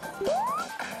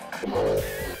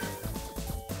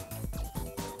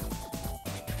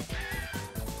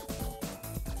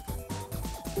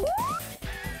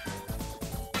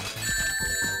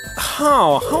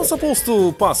 How? How am I supposed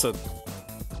to pass it?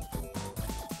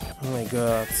 Oh my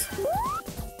god.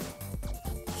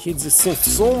 Hit this thing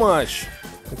so much.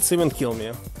 It's even kill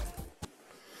me.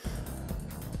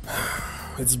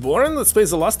 It's boring? Let's play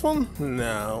the last one?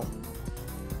 No.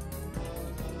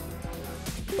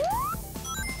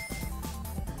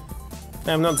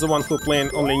 I'm not the one who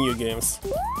playing only new games.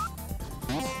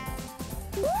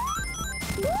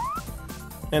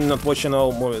 And not watching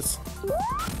all movies.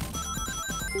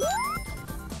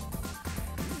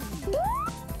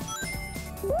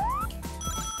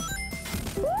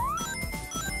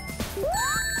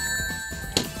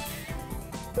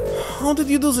 How did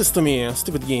you do this to me,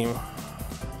 stupid game?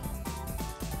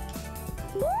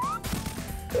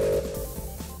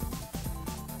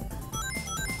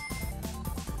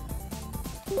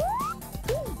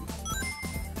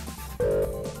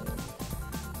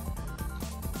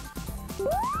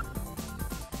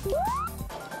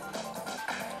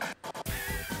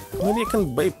 Maybe I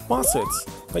can bypass it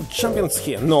by jumping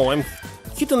here. No, I'm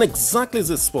hitting exactly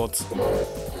this spot.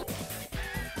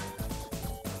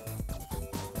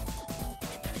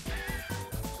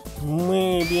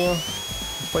 Maybe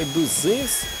if I do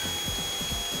this.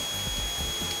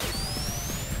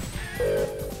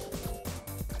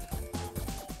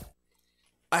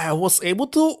 I was able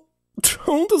to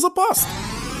turn to the past.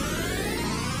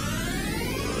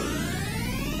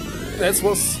 That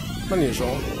was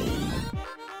unusual.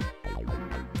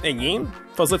 Again?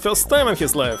 For the first time in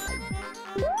his life.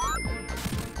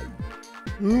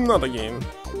 Not again.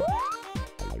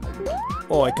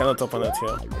 Oh, I cannot open it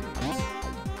here.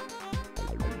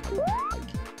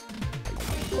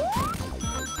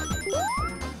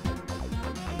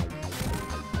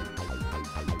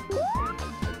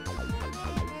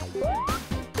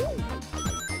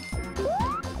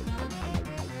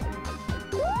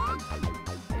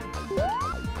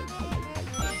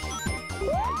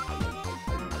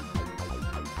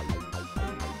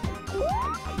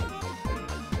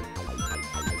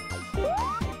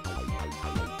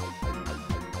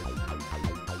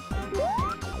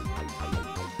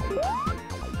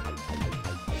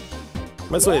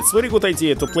 By the way, it's a very good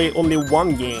idea to play only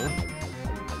one game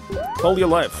all your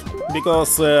life,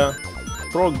 because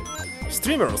pro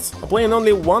streamers are playing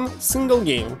only one single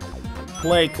game,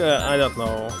 like, I don't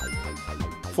know,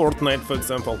 Fortnite for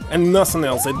example, and nothing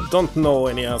else. I don't know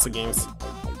any other games.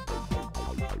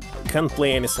 Can't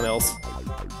play anything else.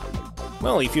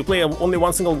 Well, if you play only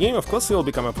one single game, of course you'll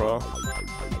become a pro.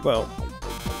 Well,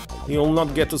 you'll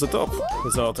not get to the top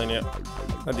without any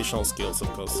additional skills, of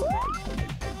course.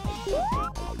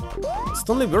 It's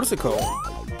only vertical.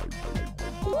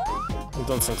 I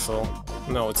don't think so.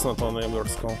 No, it's not only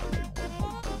vertical.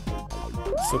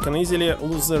 So you can easily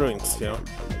lose the rings here.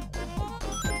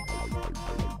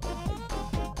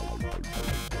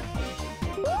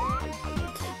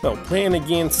 Well, playing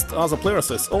against other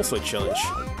players is also a challenge.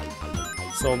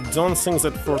 So don't think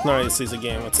that Fortnite is easy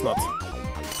game, it's not.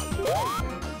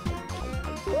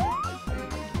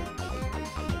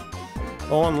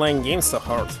 All online games are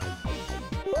hard.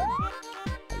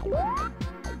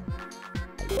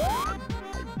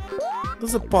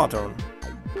 There's a pattern.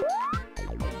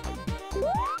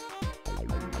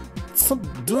 It's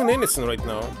not doing anything right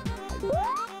now.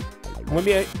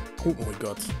 Maybe I... Oh my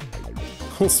god.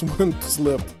 Also went to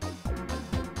the left.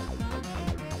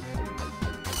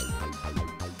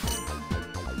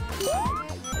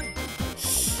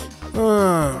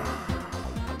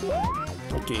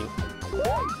 Okay.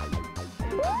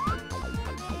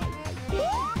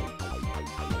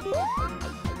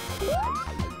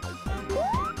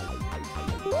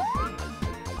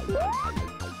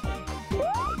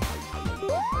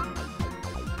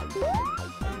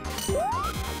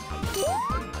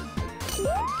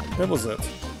 Where was it?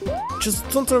 Just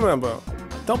don't remember.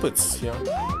 Top it's here.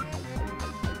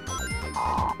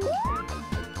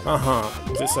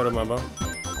 This I remember.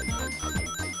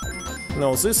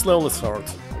 No, this level is hard.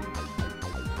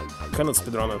 Cannot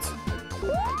speedrun it.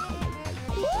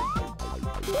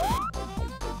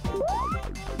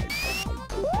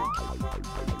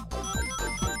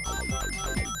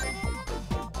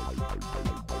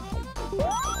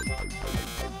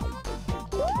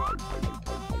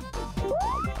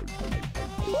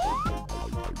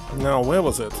 Now, where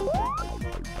was it?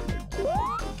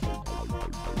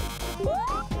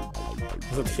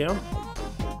 Is it here?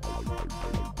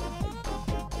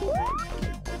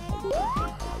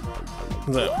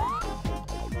 There.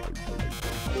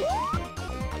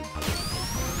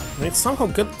 It somehow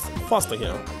gets faster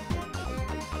here.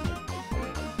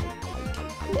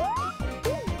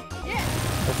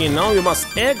 Okay, now you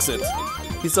must exit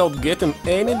without getting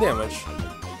any damage.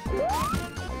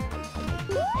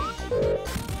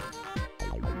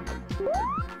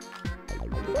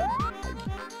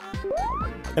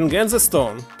 And get the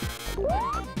stone.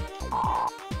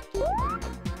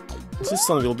 This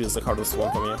one will be the hardest one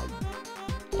for me.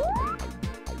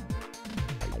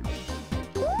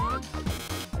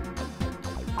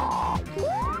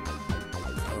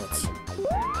 God.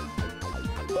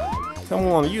 Come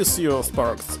on, use your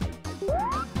sparks.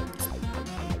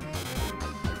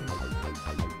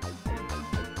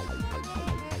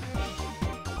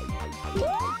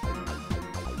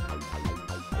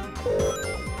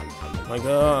 Oh my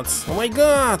god! Oh my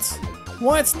god!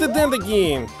 Why it's the end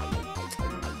again?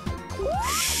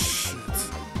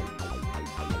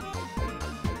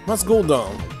 Let's go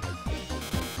down.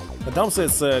 I doubt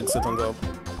it's exit on top.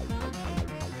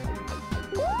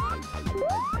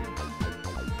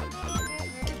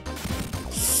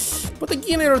 But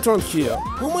again I returned here.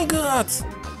 Oh my god!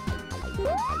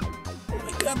 Oh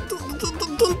my god,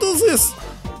 don't do this!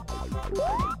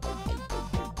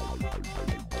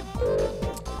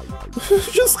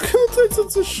 Just can't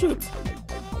exit this shit.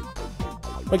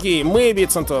 Okay, maybe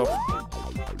it's on top.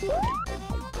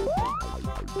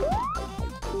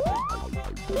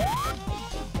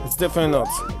 It's definitely not.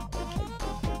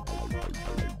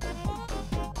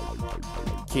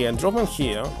 Okay, I drop in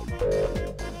here.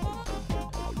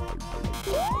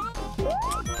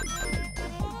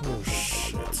 Oh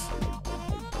shit.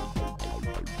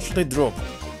 Should I drop?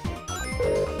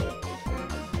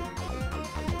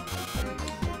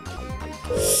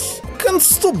 Can't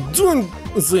stop doing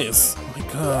this. Oh my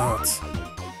god.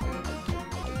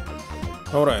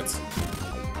 Alright.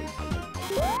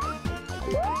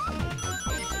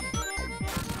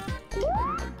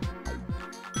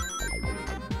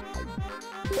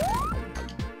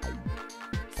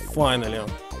 Finally.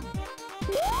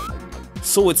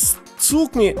 So it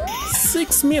took me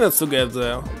 6 minutes to get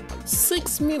there.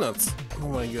 6 minutes. Oh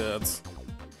my god.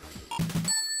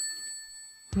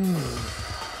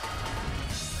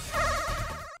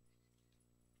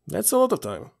 That's a lot of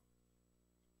time.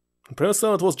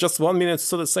 Previously it was just 1 minute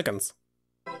 30 seconds.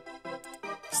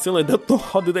 Still I don't know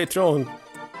how did I throw him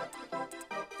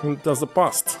into the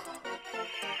past.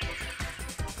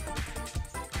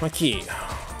 Okay.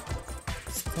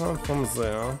 Start from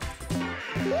there.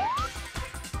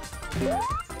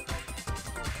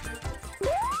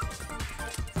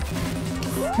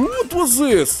 What was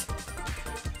this?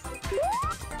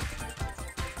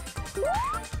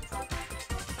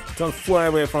 Don't fly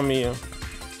away from me. It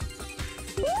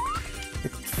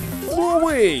flew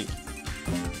away!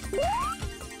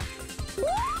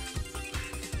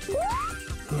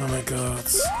 Oh my god.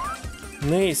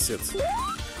 Nice it.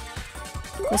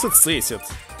 What's it says it?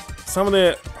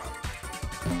 Somebody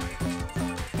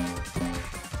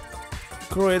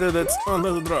created it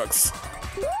under the drugs.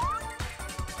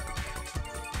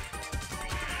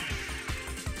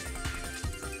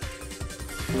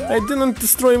 I didn't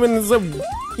destroy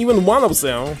even one of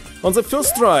them. On the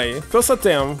first try, first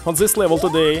attempt on this level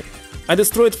today, I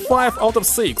destroyed 5 out of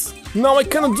 6. Now I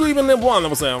cannot do even one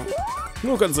of them.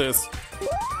 Look at this.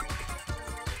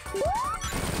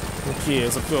 Okay,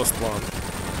 the first one.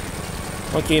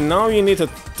 Okay, now you need a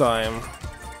time.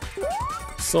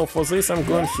 So for this I'm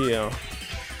going here.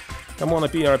 Come on,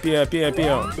 appear, appear, appear,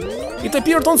 appear. It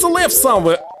appeared on the left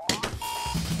somewhere.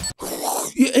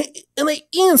 And I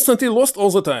instantly lost all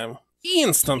the time.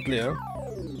 Instantly.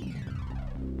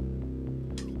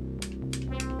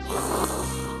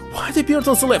 Why it appeared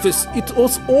on the left? It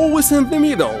was always in the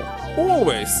middle.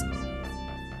 Always.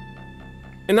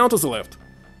 And now to the left.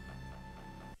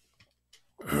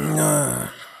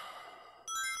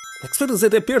 Expected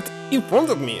that it appeared in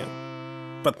front of me.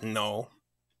 But no.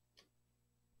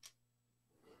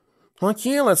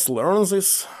 Okay, let's learn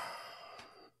this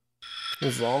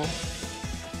zone.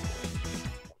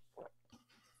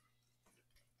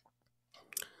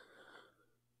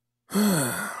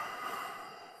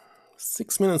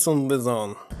 Six minutes on the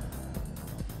zone.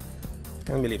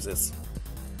 Can't believe this.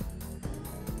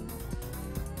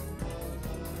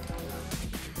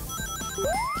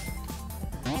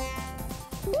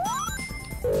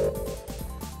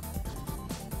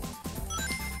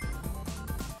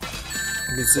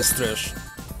 It's this trash.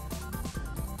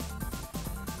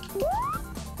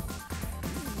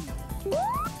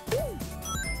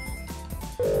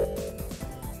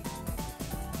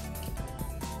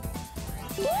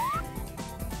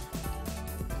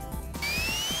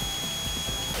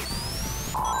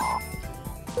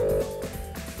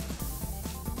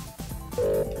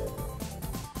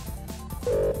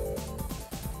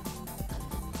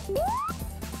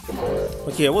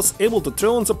 Okay, I was able to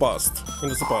throw into the past.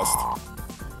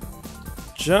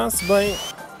 Just by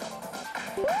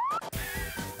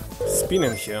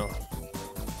spinning here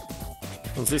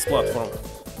on this platform.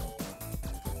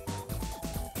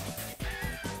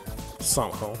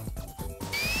 Somehow.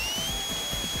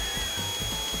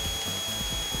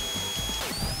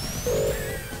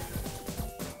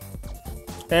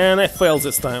 And I failed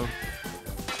this time.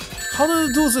 How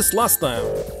did I do this last time?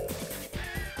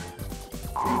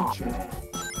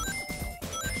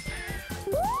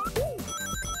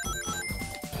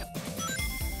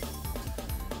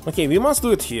 Okay, we must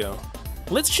do it here.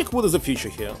 Let's check what is the future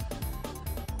here.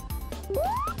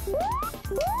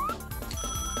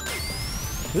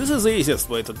 This is the easiest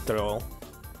way to travel.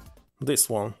 This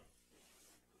one.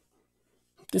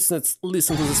 Let's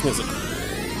listen to this music.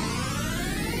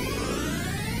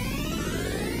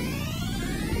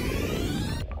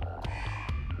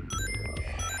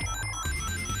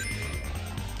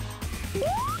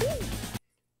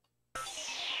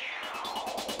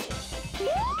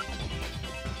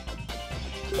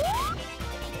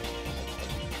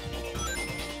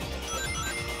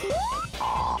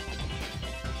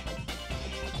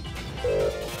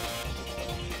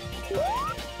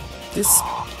 This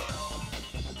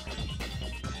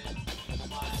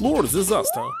floor is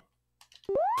disaster.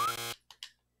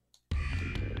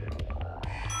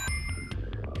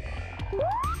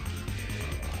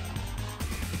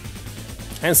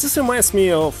 And this reminds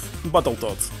me of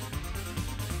Battletoads.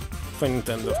 For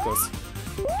Nintendo, of course.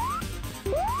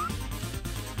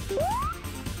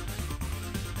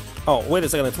 Oh, wait a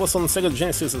second, it was on Sega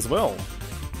Genesis as well.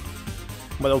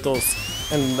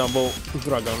 Battletoads and Double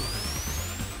Dragon.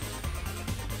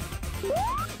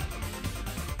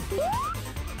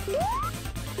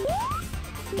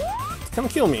 It can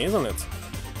kill me, isn't it?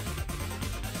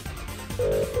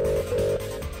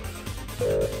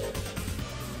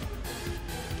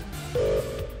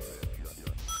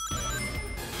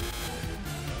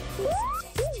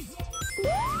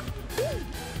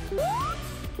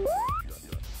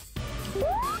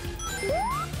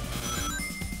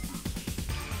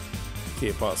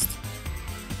 Okay, passed.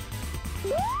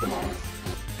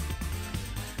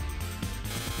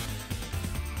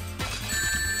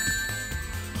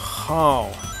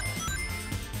 How?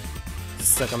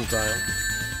 Second time.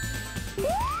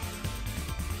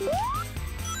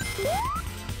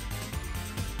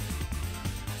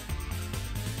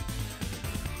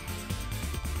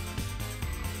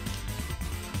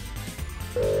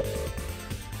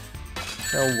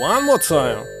 And one more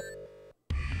time.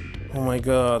 Oh my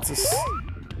god, this is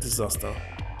disaster.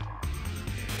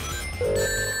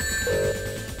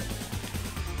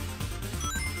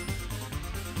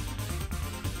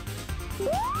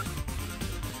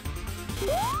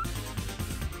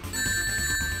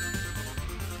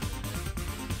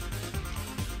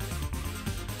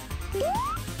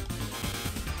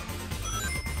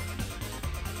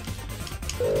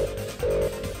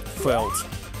 Failed.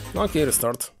 Okay,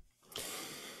 restart.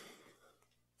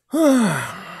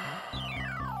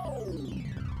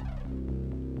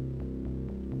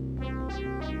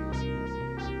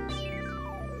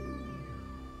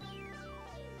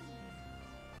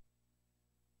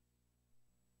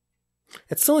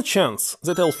 It's still a chance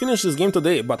that I'll finish this game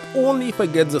today, but only if I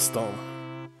get the stone.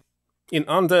 In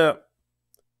under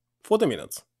 40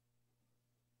 minutes.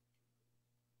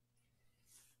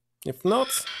 If not,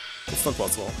 it's not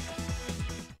possible.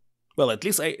 Well, at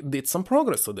least I did some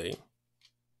progress today.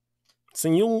 It's a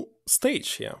new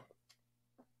stage here.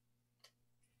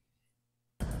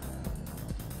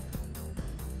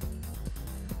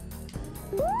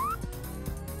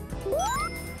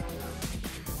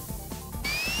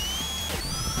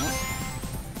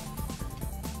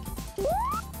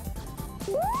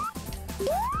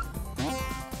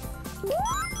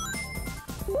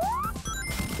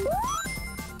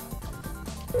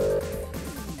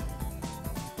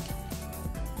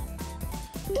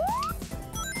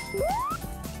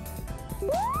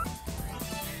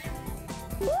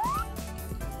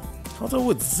 How do I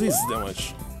with this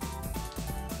damage?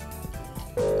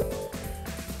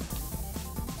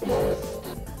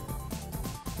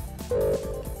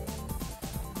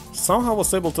 Somehow I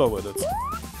was able to avoid it.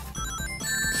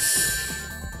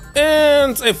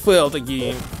 And I failed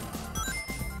again.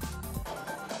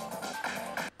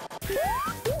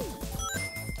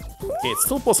 Okay, it's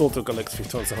still possible to collect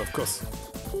 50,000, of course.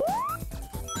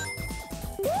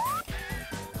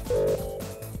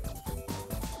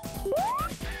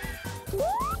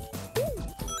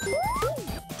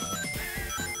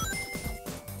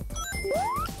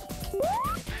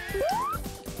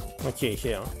 Okay,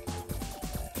 here.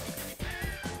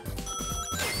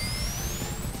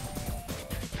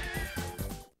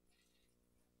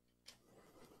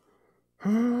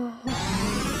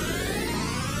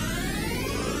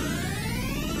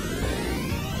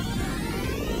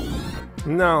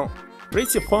 Now,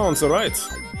 rate your paw on the right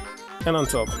and on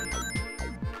top.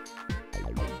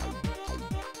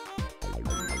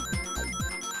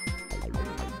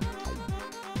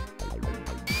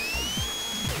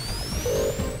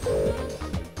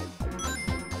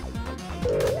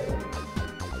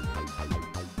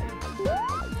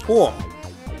 Oh,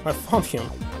 I found him.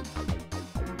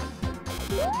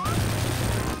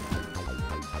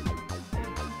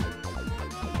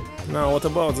 Now, what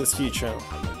about this feature?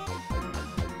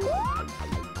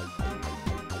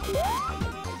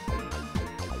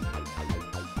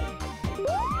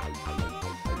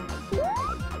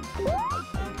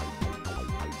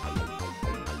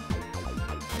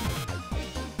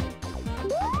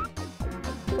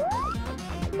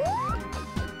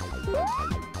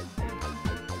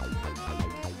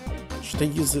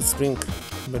 Should I use this spring?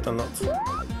 Better not.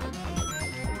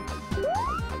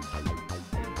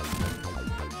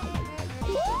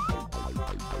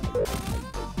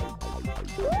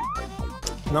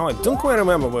 Now I don't quite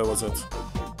remember where was it.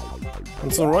 On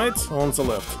the right or on the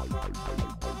left?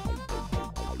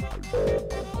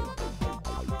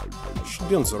 Should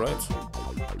be on the right.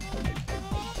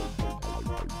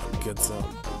 Get there.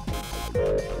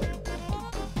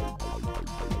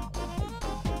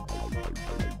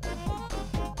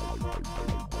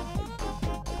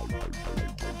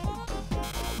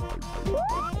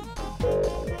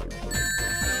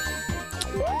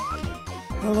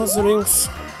 I lost the rings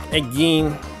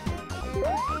again.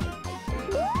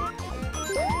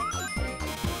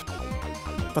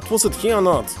 But was it here or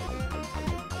not?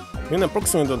 Even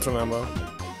approximately don't remember.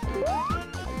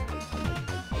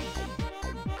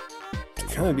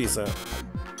 Can it be there?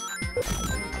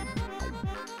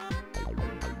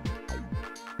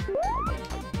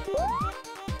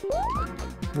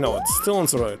 No, it's still on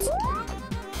the right.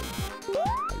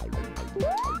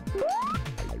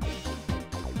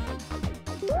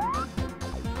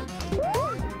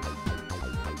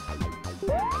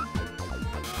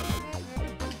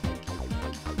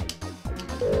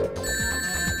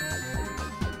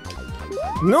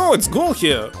 No, it's gold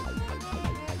here!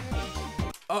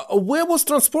 Where was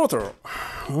transporter?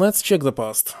 Let's check the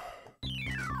past.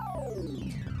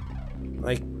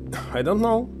 I don't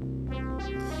know.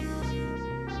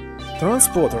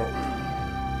 Transporter.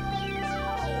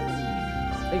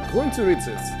 I'm going to read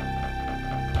this.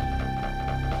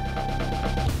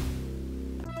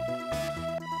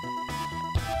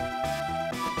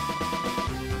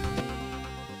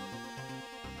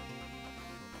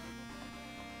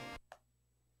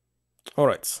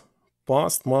 Alright,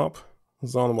 past map,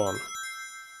 zone 1.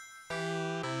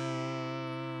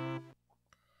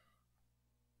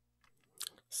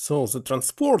 So the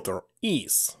transporter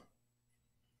is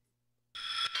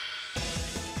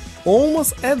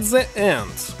almost at the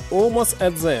end. Almost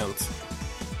at the end.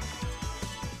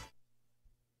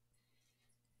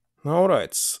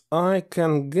 Alright, I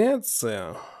can get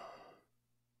there.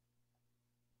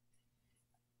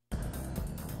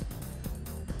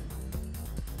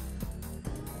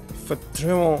 If I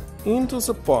travel into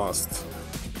the past.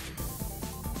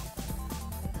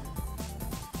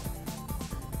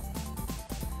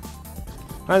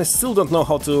 I still don't know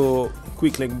how to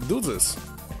quickly do this.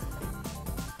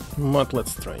 But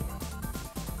let's try.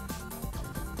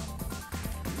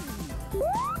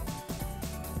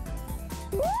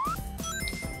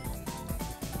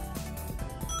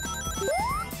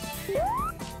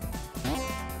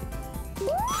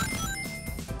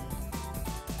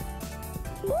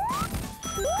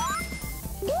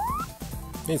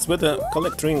 It's better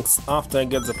collect rings after I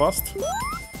get the past.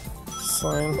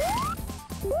 Sign.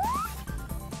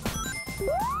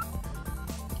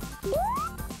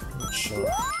 Not sure.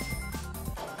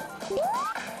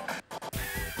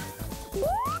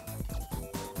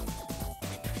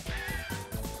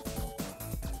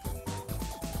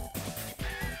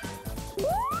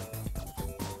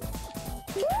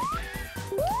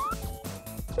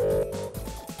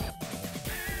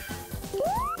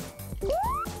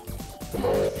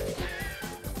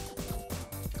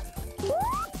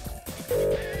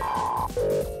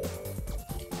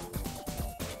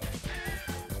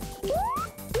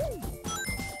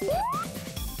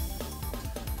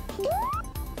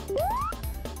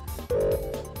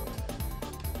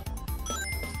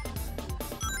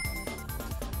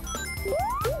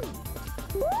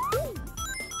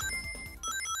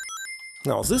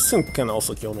 Now this thing can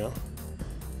also kill me.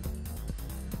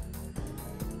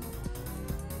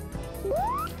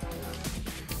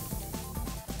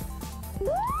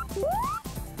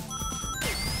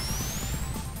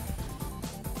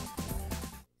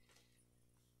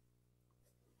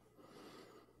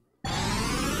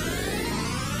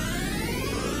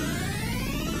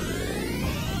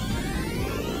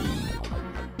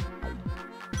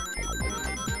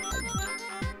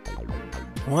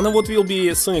 Wonder what will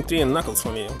be Sonic 3 and Knuckles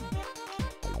for me.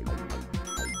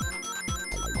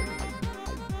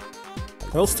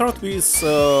 I'll start with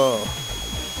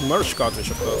merge cartridge,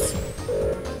 of course.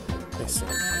 I see.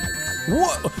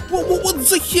 What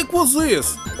the heck was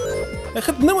this? I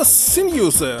had never seen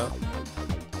you there.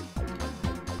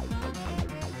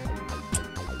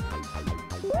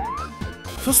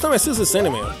 First time I see this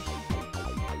enemy.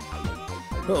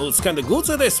 Well, it's kinda good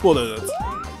that I spotted it.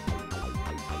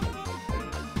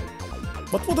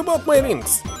 But what about my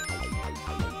rings?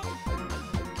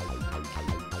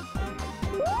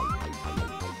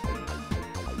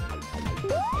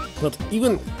 But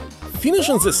even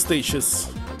finishing this stage is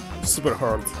super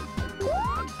hard.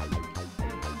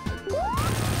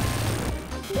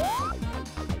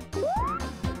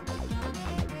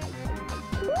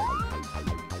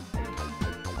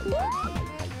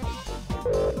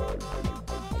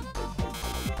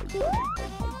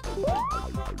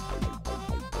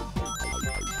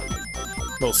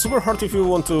 Well, super hard if you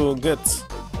want to get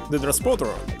the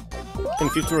transporter in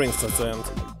 50 rings at the end.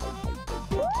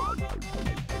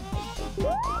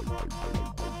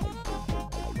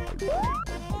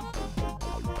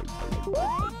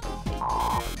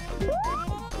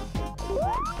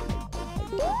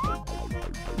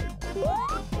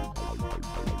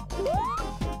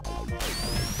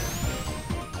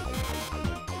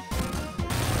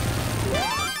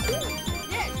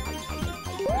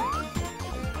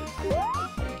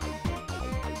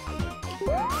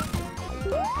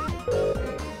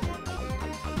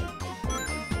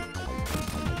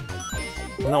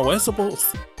 Now we're supposed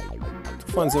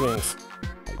to find the rings.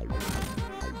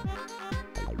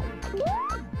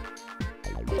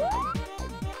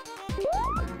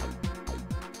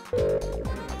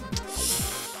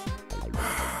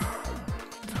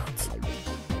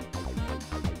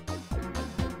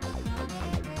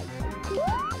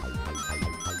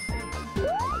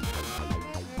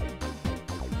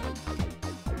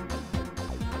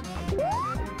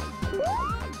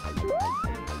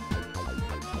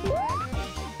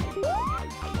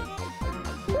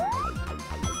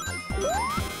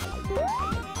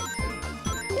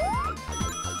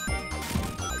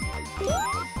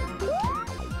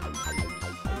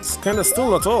 It's kinda still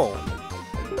not all.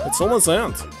 It's almost the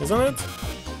end, isn't it?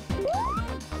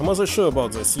 I'm not so sure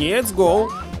about this. Yeah, it's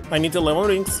goal. I need 11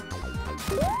 rings.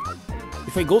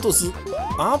 If I go to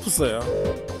up there,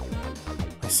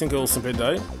 I think I will simply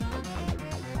die.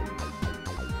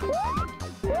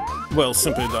 Well,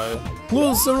 simply die.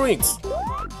 Lose the rings!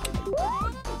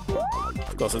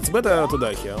 Of course, it's better to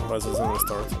die here rather than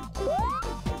restart.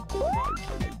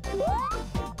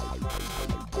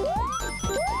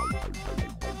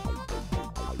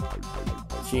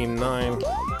 Team 9.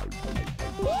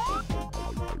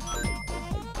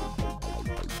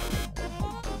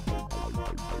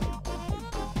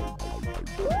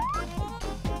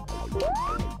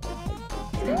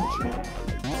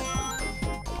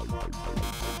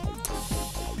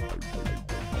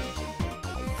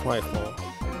 Five more.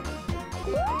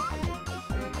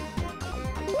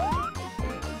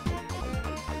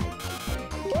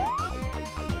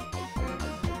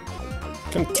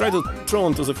 Can try to throw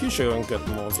into the future and get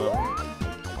more though.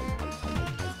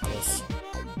 Yes.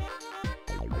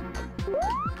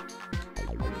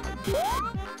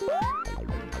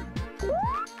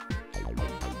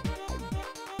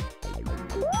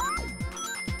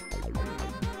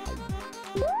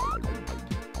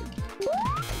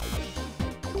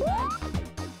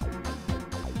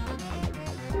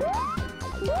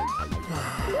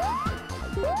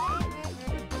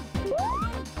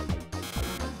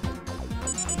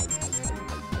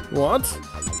 What?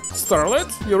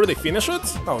 Starlight? You already finished it?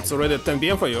 Oh, it's already at 10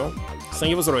 PM for you. Thank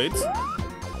you for the raid.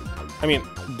 I mean,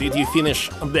 did you finish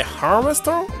the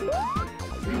Harvester?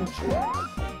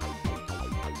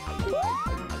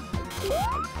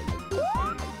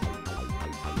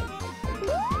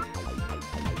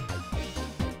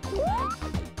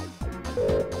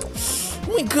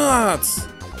 Oh my god!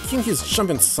 I think he's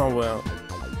jumping somewhere.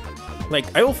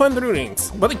 Like, I will find the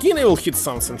rings, but again I will hit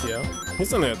something here,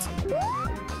 isn't it?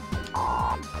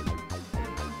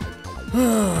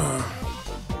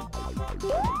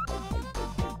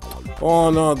 Oh,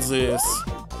 not this.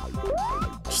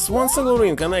 Just one single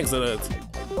ring can exit it.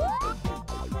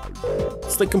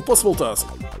 It's like impossible task.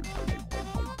 Oh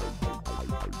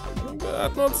my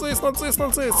god, not this, not this,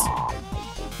 not this.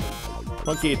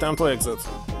 Okay, time to exit.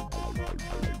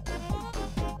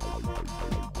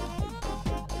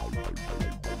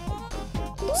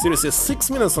 Seriously, 6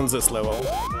 minutes on this level.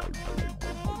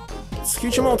 It's a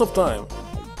huge amount of time.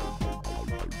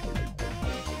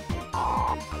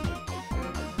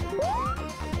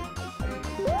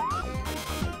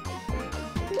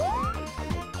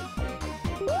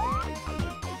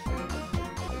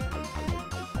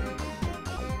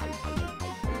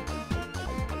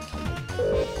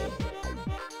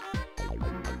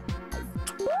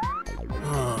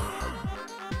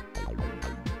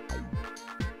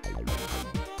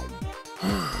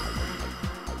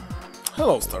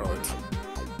 Hello, Starlight.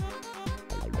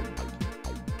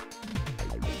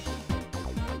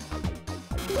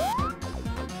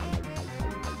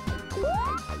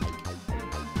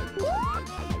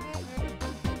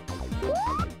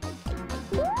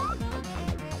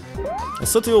 I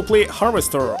thought you will play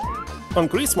Harvester on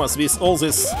Christmas with all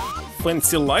these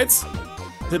fancy lights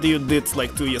that you did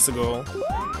like 2 years ago.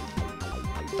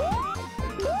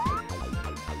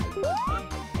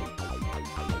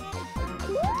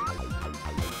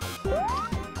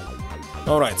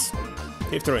 Alright,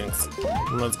 50 rings.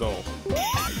 Let's go.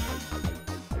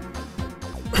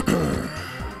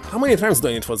 How many times do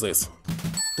I need for this?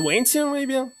 20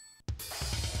 maybe?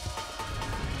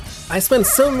 I spent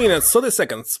 7 minutes, 30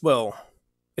 seconds. Well,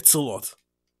 it's a lot.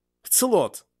 It's a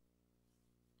lot.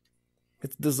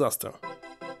 It's a disaster.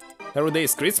 Every day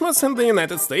is Christmas in the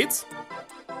United States?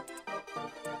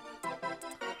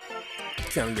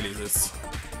 Can't believe this.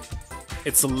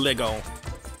 It's illegal.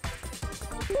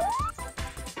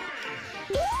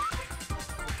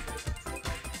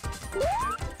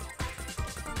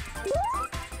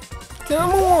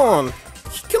 Come on!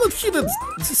 He cannot hit it!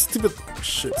 This stupid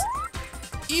shit.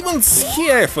 Even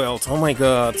here I failed! Oh my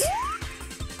god.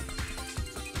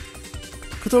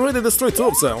 Could already destroy 2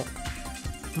 of them.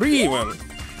 3 even.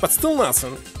 But still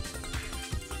nothing.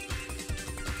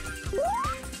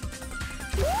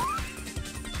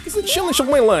 It's the challenge of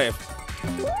my life.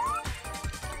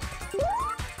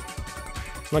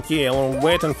 Okay, I'm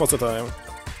waiting for the time.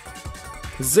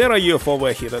 0 UFO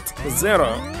overheated.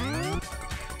 0.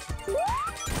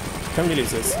 Can't believe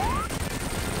this.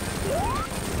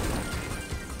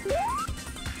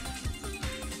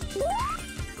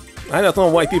 I don't know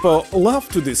why people love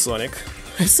to do Sonic.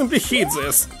 I simply hate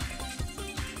this.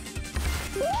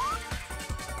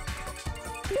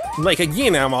 Like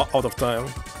again, I'm out of time.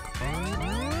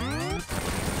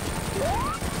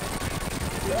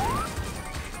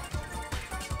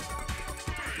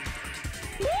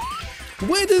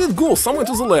 Where did it go? Somewhere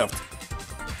to the left.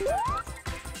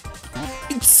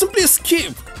 It simply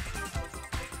escaped.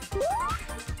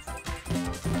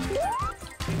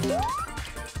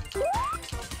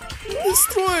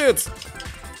 Destroy it.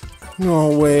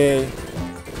 No way.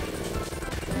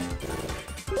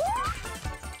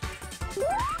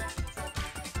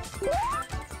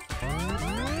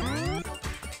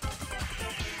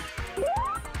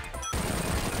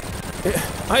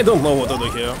 I don't know what to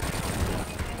do here.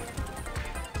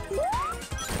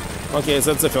 Okay,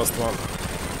 that's the first one.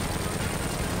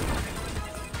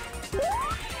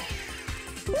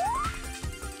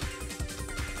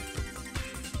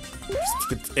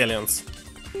 Stupid aliens.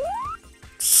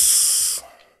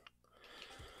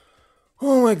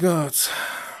 Oh my god.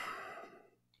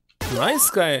 Nice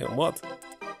guy, what?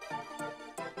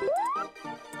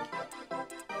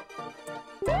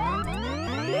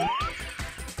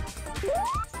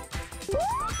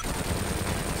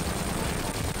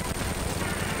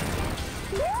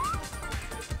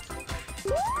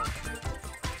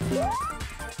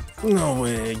 No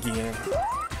way again.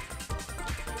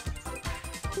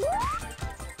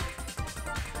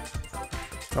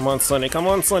 Come on, Sonic, come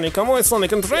on, Sonic, come on,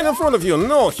 Sonic, and right in front of you!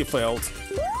 No, he failed.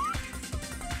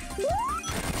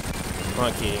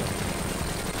 Okay.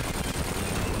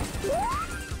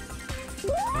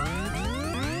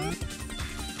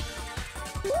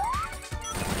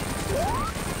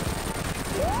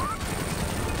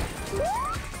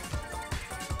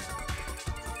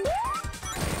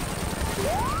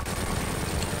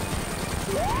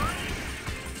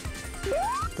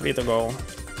 Three to go.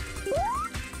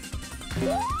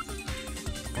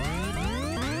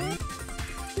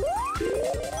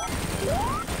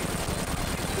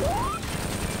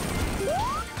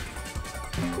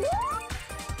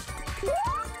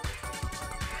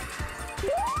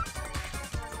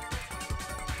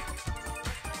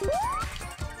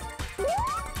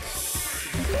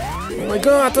 Oh my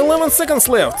god, 11 seconds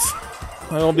left!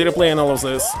 I will be replaying all of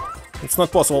this. It's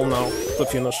not possible now to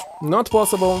finish. Not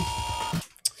possible.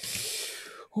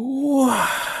 Ooh,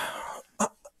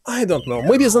 I don't know.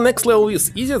 Maybe the next level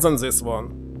is easier than this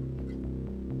one.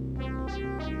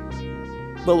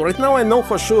 Well, right now I know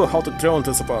for sure how to travel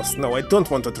into the past. No, I don't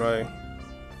want to try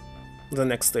the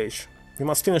next stage. We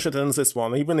must finish it in this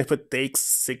one, even if it takes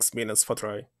 6 minutes for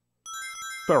try.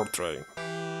 Per try.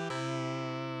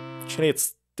 Actually,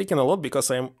 it's taking a lot because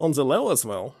I'm on the level as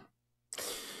well.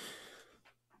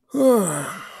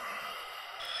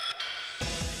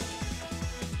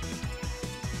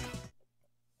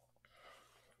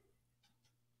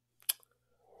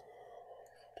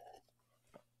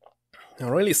 I'm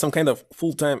really some kind of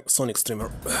full-time Sonic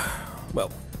streamer.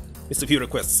 Well, it's a few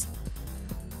requests.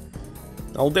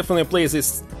 I'll definitely play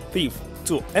this Thief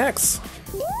 2X.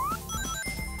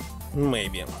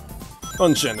 Maybe.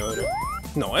 On January.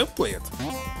 No, I'll play it.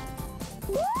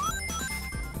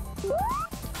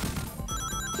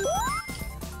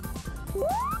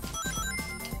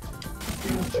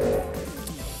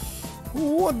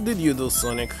 What did you do,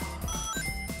 Sonic?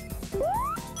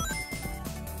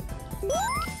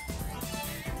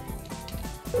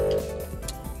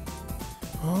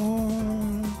 Oh.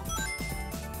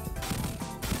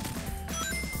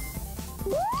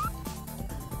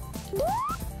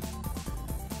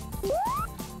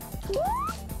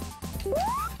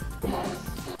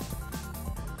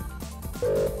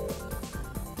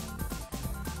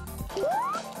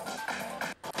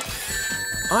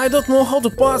 I don't know how to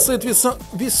pass it with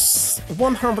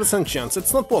 100% chance.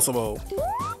 It's not possible.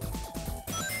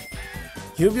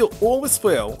 You will always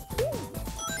fail.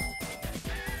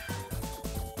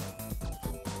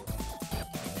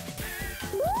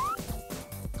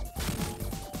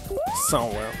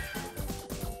 Somewhere.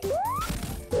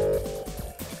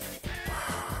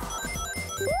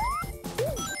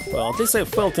 Well, at least I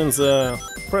felt in the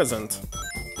present.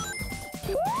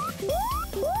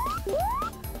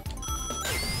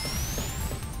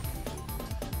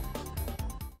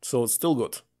 So it's still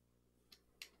good.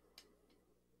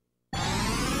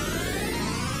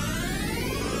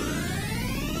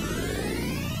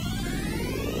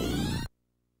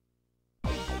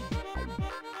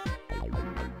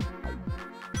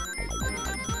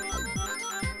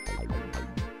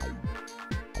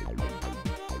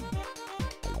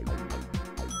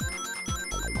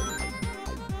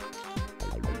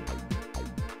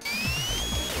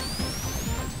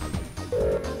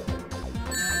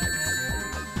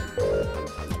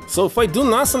 So if I do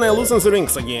nothing, I lose in the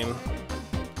rings again.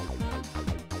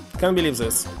 Can't believe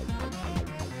this.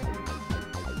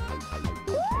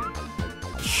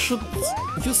 Should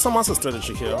use some other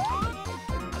strategy here.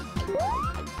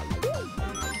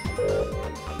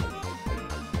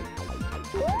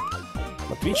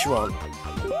 But which one?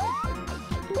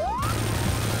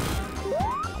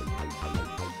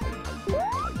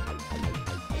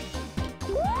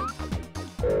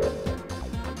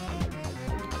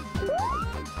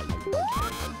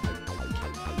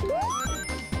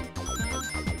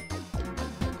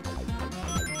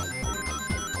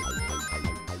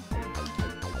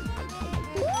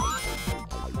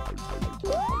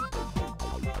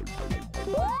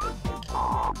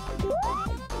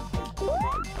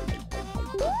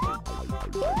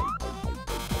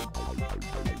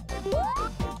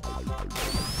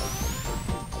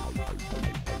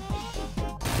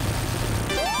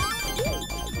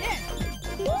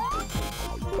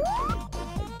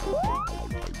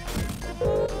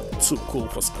 Too cool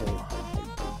for school.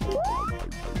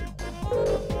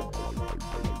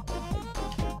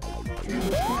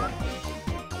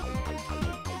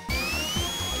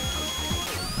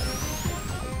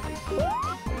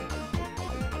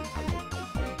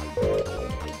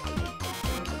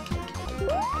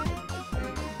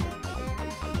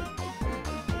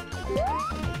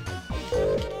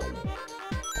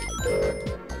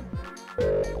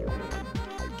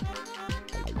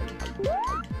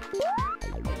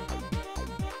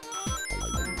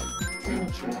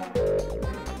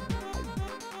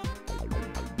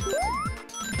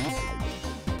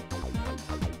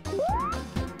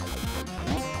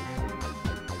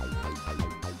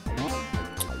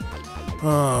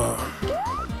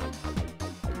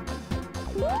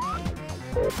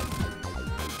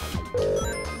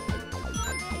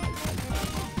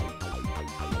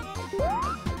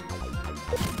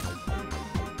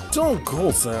 Don't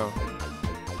go there.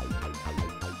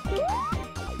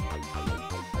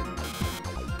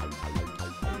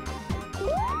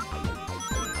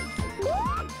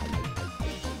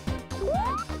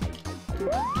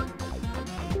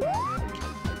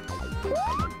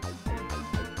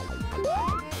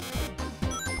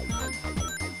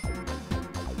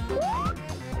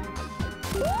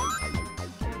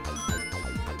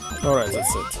 Alright,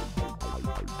 that's it.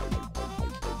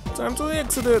 Time to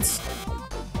exit it.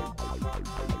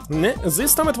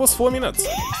 This time it was 4 minutes.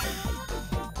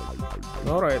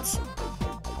 Alright.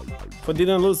 If I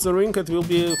didn't lose the ring, it will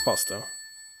be faster.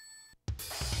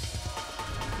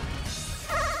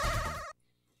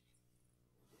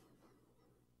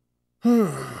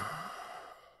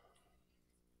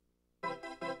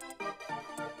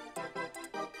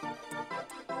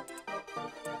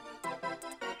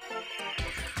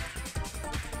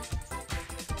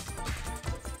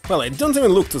 Well, I don't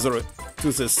even look to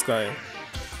the sky.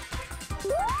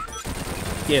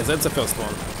 Yeah, that's the first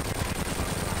one.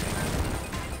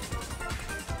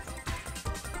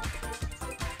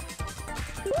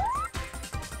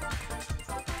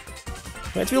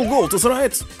 It will go to the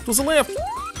right, to the left.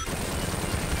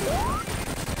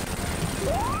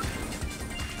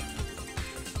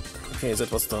 Okay, that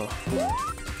was the...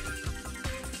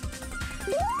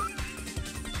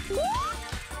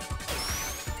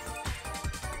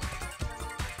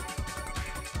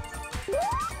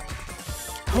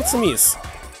 What's a miss?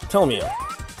 Tell me.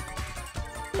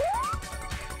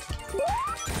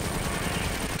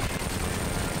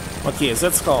 Okay,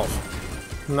 that's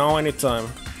half. Now I need time.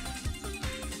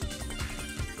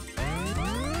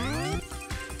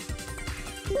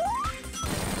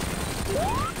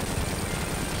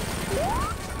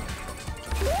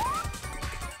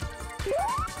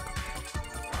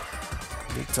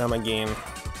 Time again.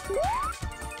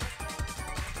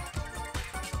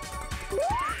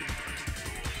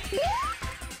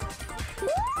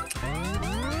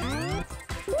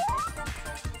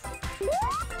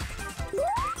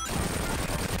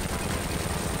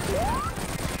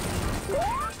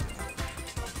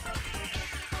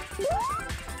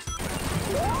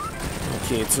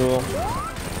 Okay, two.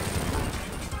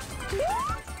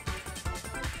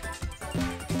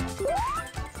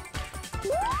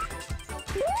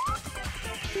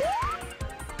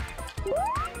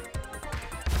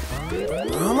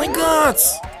 Oh my god!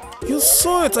 You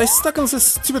saw it! I stuck in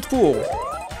this stupid pool!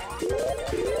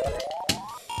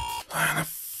 And I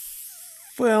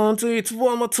fell into it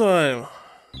one more time!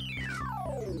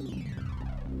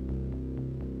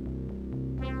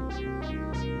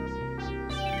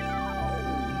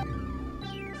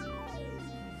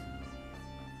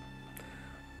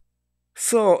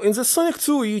 So, in the Sonic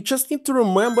 2, you just need to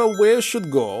remember where you should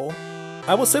go.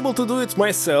 I was able to do it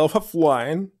myself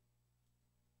offline.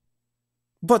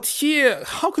 But here,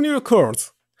 how can you record?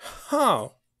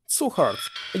 How? It's so hard.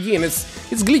 Again, it's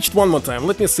glitched one more time.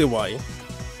 Let me see why.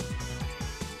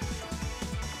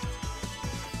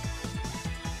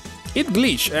 It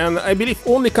glitched, and I believe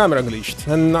only camera glitched,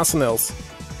 and nothing else.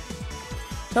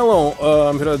 Hello,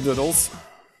 Red Doodles.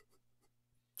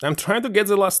 I'm trying to get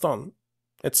the last one.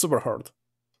 It's super hard.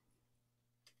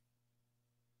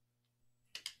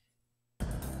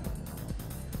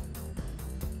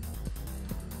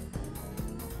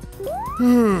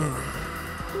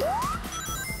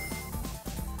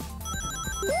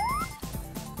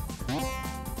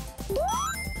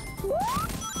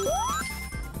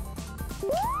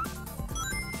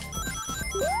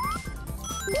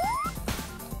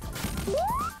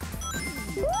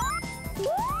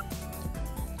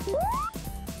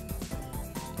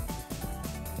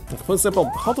 For example,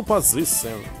 how to pass this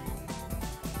thing?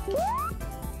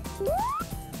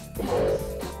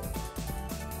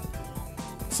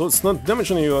 So it's not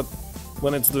damaging you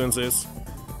when it's doing this.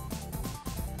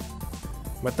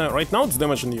 But now, right now it's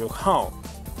damaging you. How?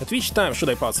 At which time should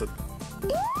I pass it?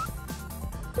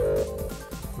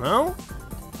 Now?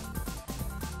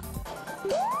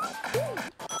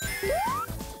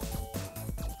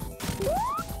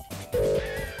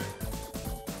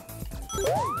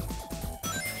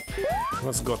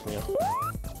 What's got me?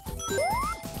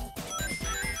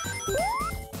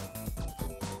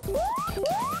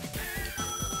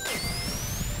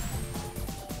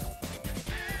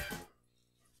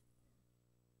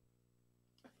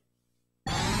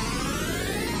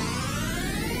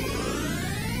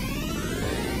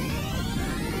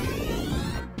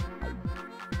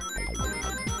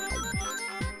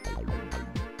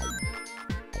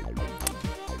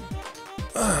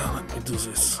 Let me do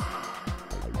this.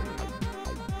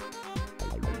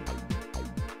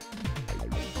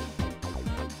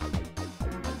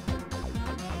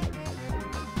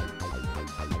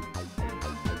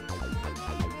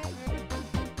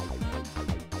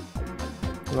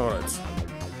 Alright.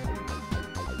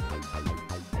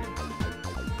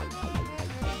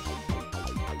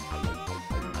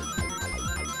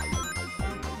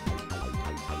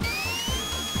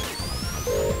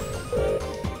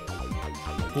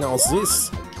 Now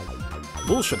this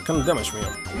bullshit can damage me.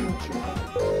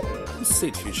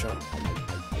 State feature.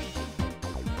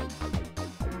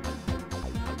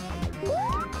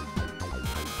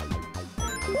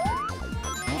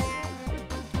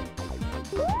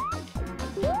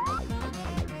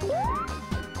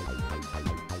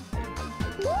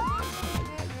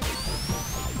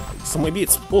 So maybe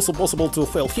it's also possible to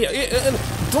fail here. And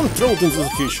don't throw it into the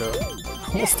future.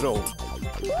 Almost throw it.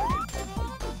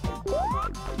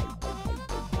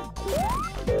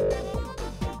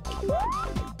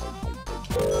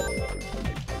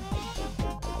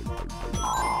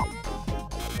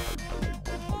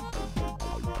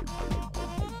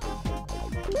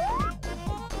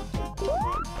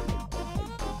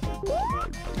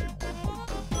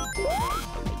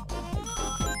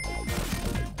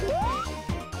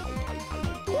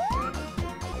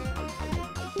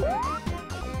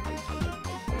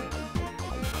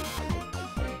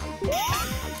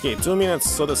 Okay, 2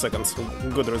 minutes, 30 seconds.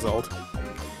 Good result.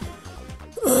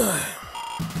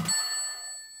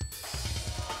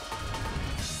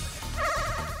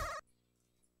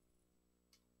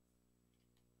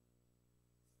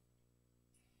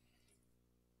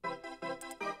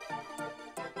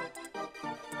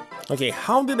 Okay,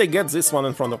 how did I get this one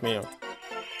in front of me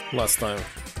last time?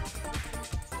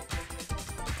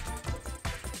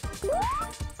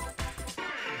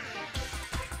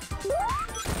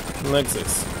 Like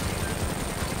this.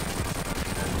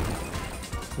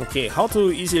 Okay, how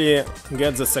to easily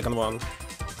get the second one?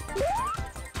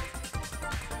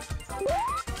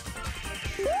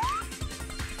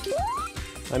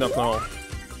 I don't know.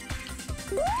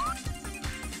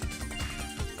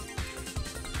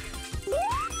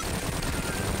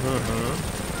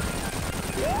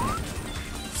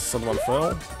 Third one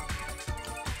fell.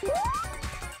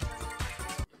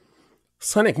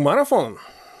 Sonic Marathon?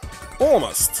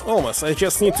 Almost, almost. I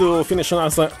just need to finish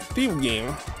another Thief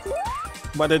game.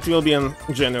 But it will be in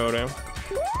January.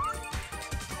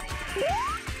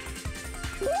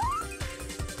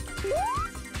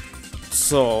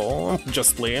 So,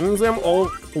 just playing them all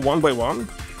one by one.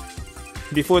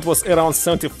 Before it was around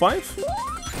 75.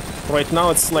 Right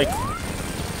now it's like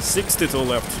 62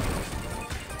 left.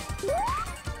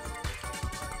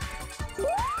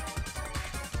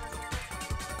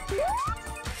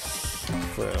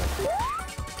 Fail.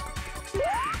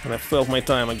 And I failed my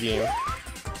time again.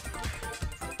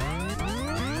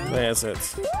 There's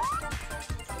it.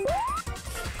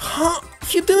 Huh?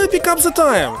 He didn't pick up the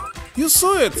time! You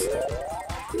saw it!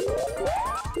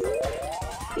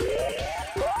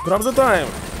 Grab the time!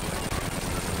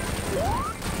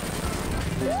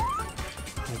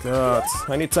 God,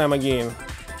 I need time again.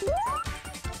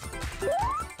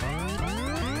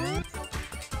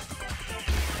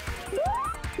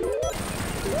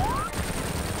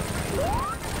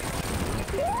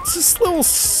 This level's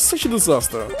such a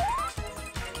disaster.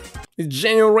 It's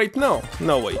January right now?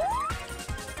 No way.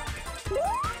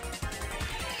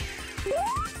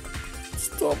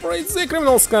 Stop right there,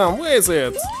 criminal scum! Where is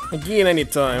it? Again, I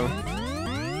need time.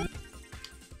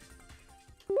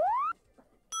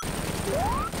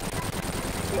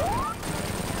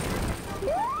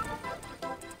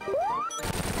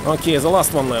 Okay, the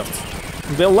last one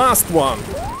left. The last one!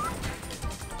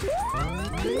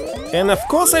 And of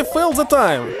course I failed the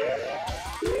time!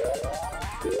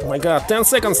 Oh my god, 10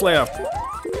 seconds left!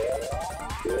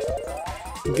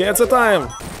 Get the time!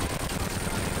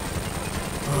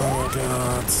 Oh my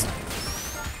god.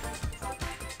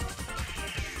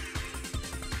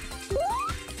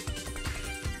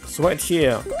 It's right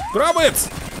here. Grab it!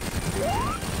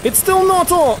 It's still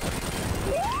not all!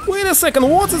 Wait a second,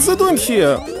 what is it doing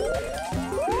here?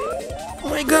 Oh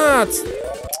my god!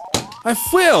 I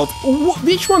failed!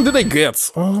 Which one did I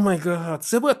get? Oh my god,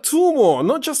 there were two more,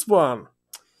 not just one.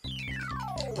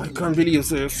 I can't believe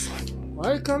this.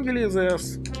 I can't believe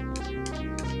this.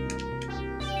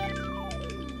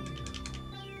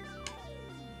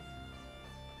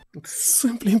 It's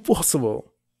simply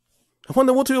impossible. I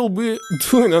wonder what we'll be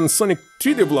doing on Sonic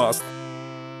 3D Blast.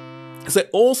 There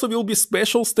also will be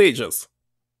special stages.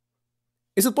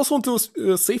 Is it possible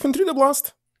to save in 3D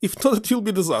Blast? If not, it will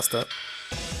be disaster.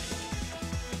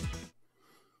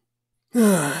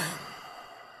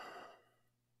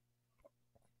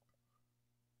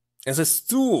 And there's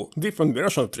two different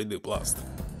versions of 3D Blast.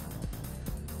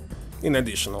 In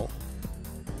additional.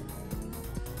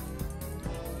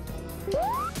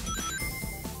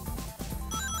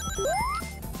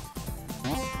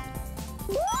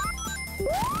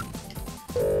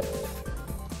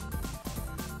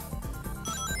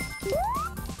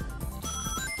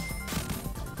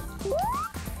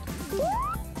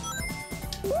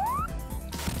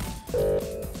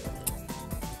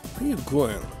 Where are you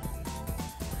going?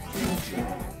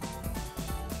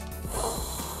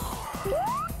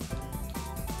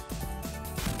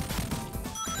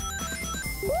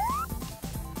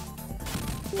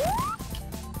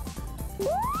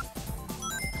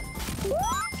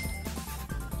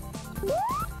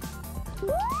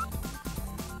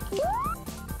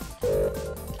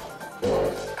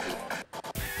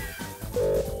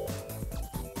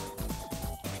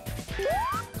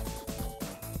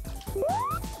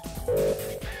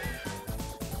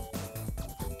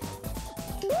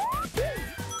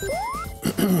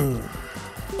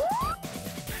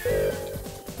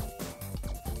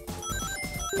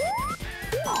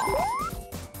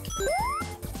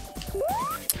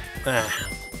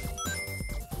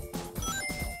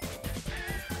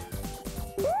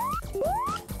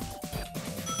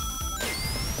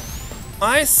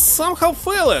 I somehow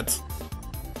fail it!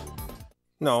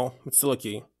 No, it's still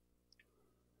okay.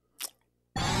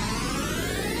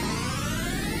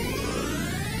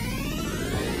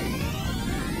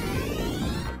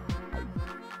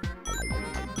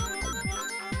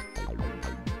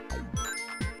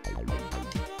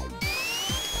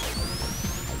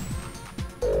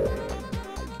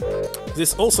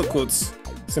 This also could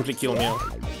simply kill me.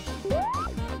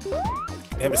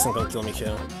 Everything can kill me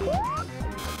here.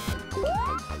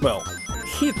 Well,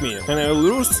 hit me and I will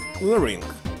lose the ring.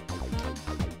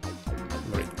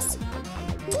 Rings.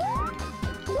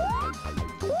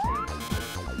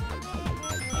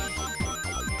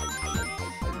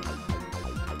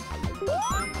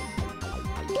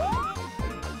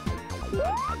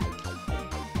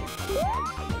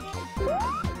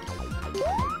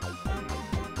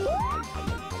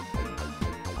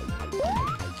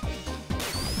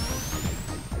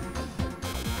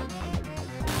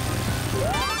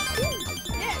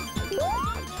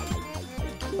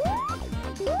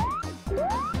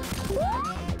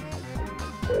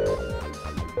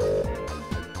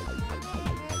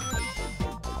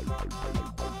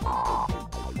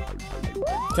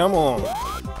 Come on.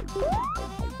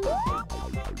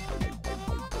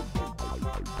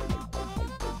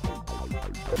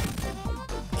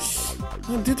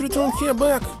 I did return here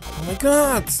back. Oh my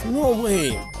god, no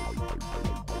way.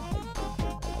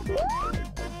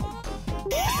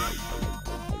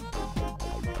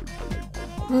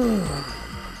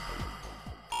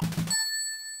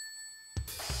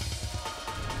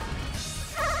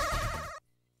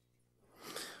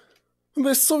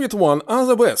 The Soviet one are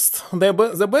the best. They're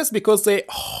the best because they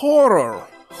horror.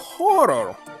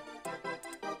 Horror.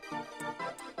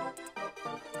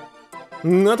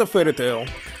 Not a fairy tale.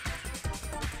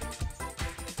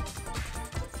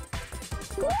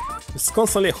 It's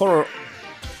constantly horror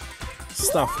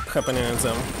stuff happening in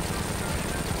them.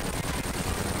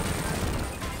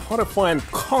 Horrifying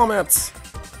comets.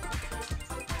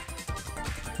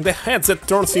 The head that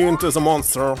turns you into the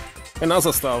monster. And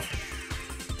other stuff.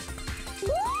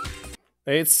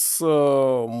 It's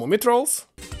Mummy Trolls.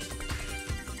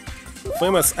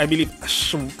 Famous, I believe,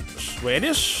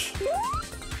 Swedish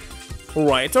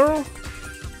writer?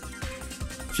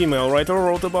 Female writer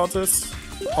wrote about this.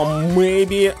 Or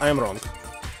maybe I'm wrong.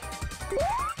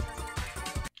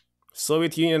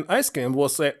 Soviet Union ice cream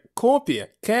was a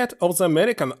copycat of the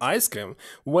American ice cream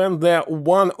when the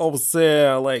one of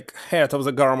the head of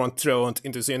the government traveled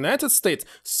into the United States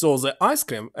saw the ice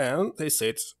cream and they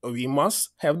said we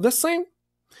must have the same.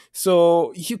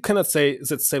 So you cannot say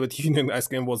that Soviet Union ice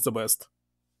cream was the best.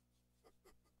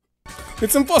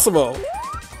 It's impossible!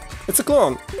 It's a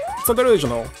clone. It's not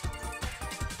original.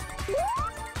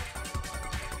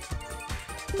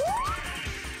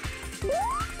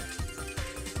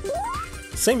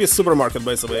 Same with supermarket,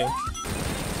 by the way.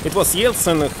 It was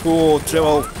Yeltsin who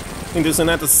traveled into the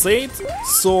United States,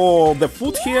 saw the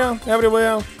food here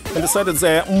everywhere, and decided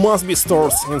there must be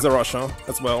stores in the Russia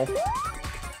as well.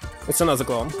 It's another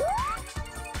clone.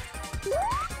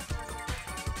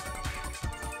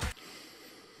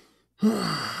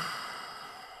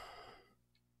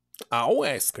 Ow,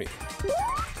 ice cream.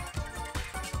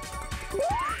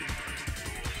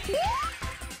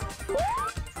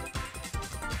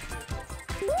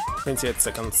 28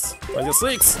 seconds.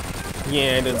 26.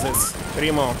 Yeah, I did this.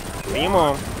 3 more. 3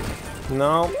 more.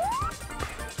 Now,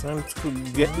 time to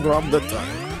grab the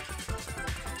time.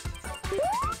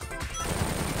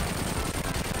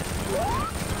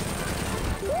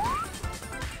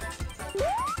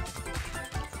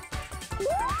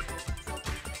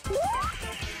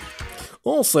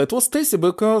 Also, it was tasty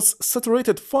because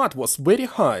saturated fat was very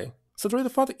high.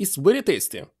 Saturated fat is very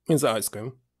tasty in the ice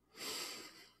cream.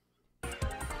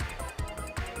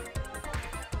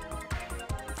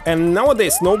 And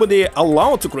nowadays nobody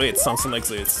allowed to create something like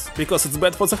this, because it's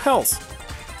bad for the health.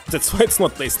 That's why it's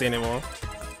not tasty anymore.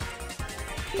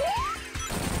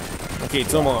 Okay,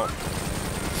 2 more.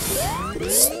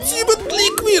 Stupid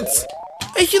liquids!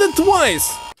 I hit it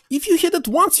twice! If you hit it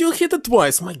once, you hit it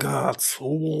twice. My god.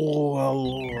 Oh.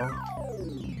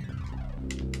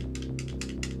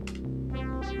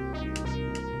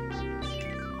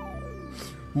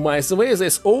 By the way,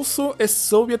 there's also a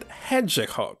Soviet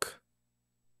hedgehog.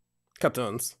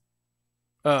 Cartoons.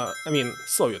 I mean,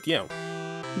 Soviet, yeah.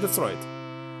 That's right.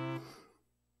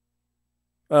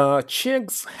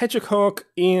 Cheg's hedgehog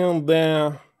in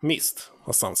the mist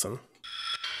or something.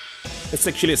 It's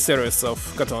actually a series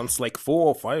of cartoons, like 4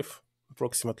 or 5,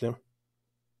 approximately.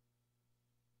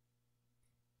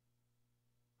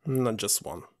 Not just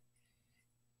one.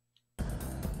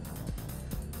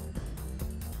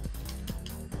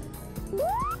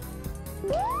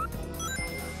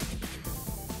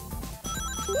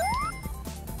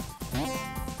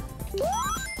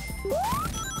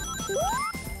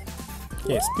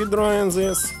 Okay, speedrunning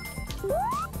this.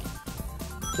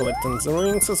 Collecting the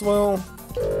rings as well.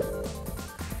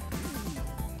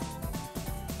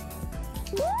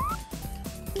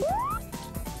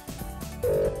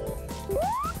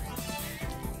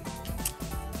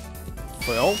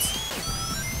 Failed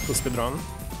to speedrun.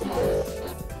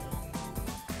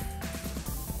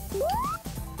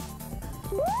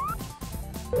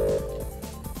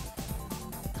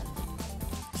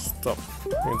 Stop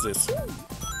with this.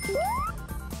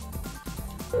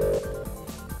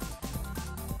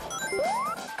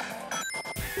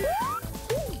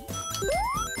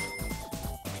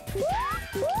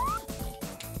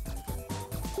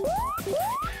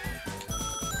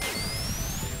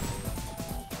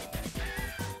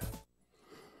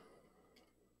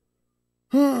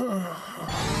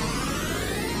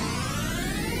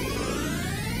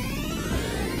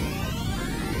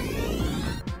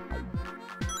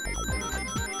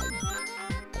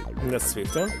 That's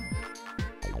 50.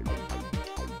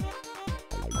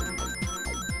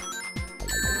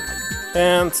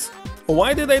 And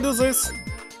why did I do this?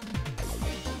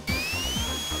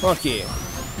 Okay,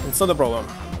 it's not a problem.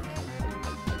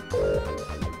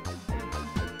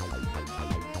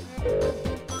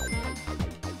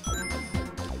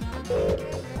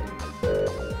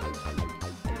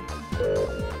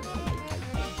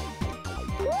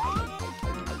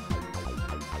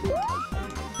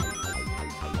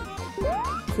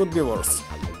 Could be worse.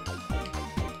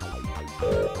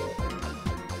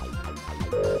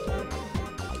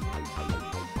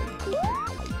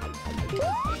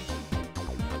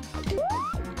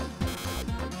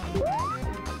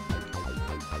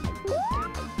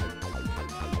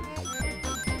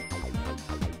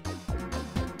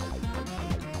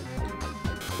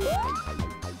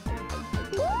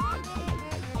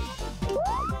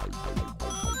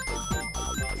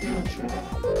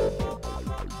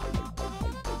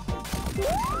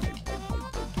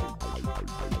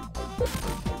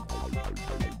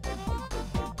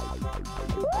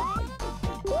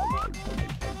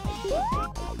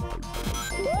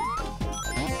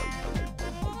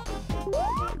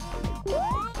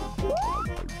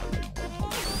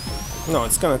 No,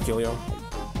 it's gonna kill you.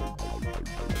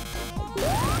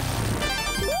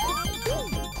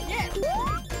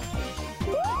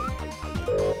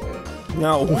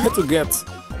 Now, where to get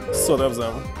sort of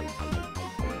them?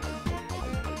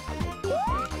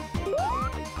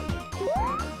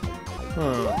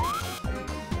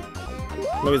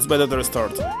 Maybe it's better to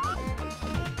restart.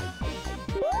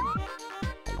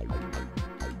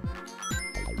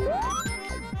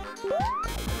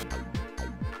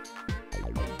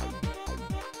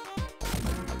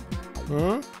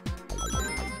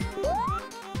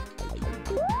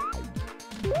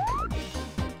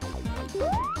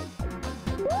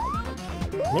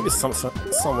 Maybe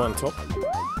someone top.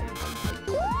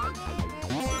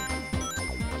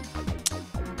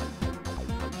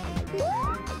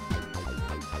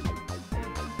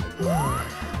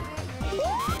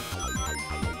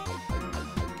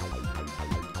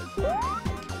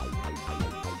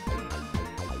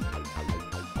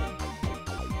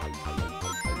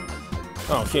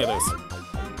 Oh, here it is.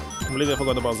 Completely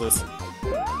forgot about this.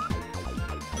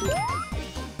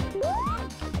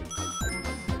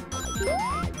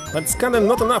 That's kinda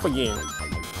not enough again.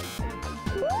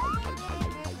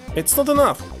 It's not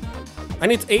enough. I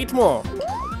need 8 more.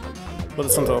 But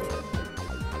it's on top.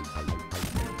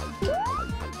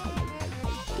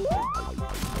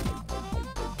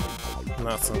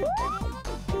 Nothing.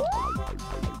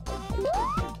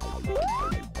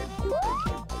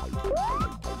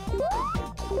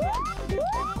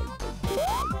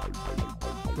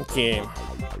 Okay,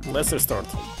 let's restart.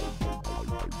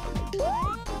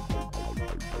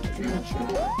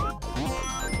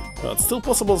 It's still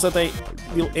possible that I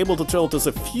will be able to travel to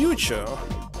the future.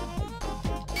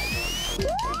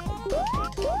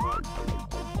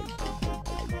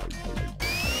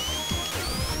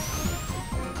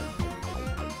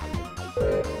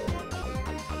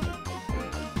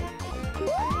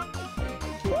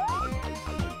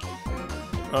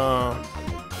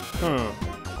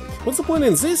 What's the point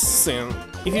in this scene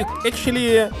if you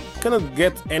actually cannot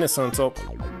get anything on top?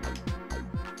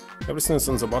 Everything is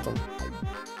on the bottom.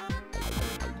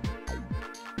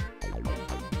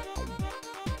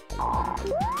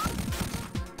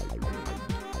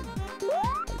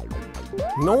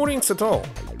 No rings at all.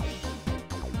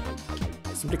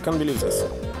 Simply can't believe this.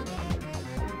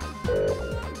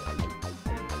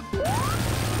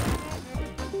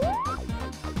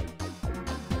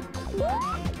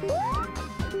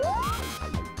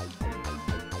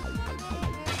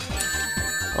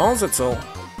 Oh, that's all.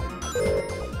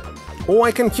 Oh,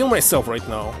 I can kill myself right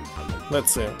now.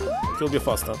 Let's see. It'll be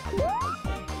faster.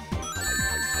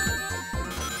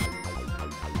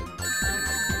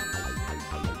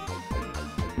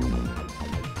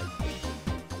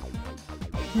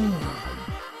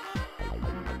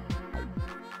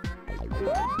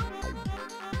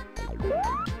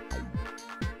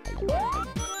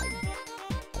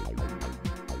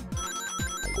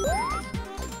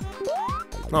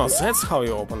 No, that's how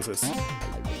you open this.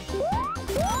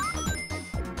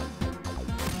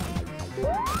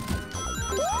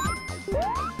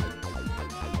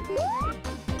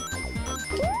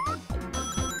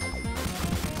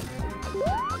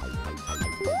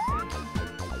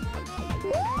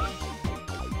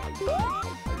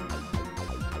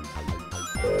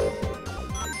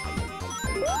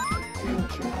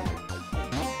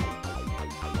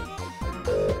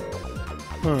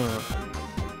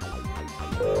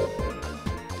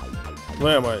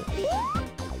 Where am I?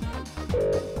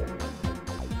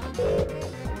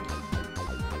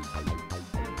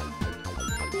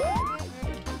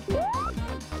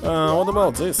 What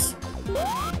about this?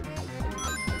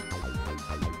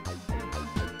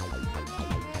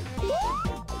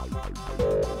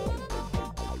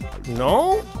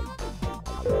 No?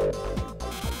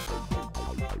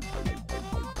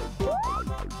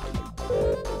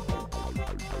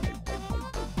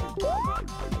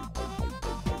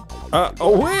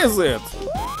 Where is it?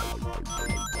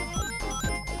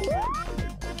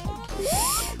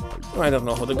 I don't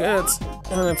know how to get,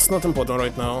 and it's not important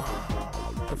right now.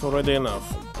 I've already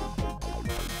enough.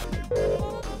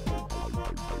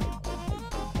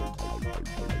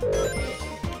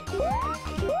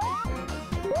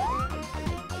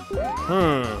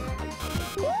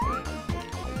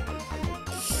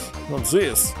 What's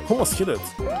this? Almost hit it.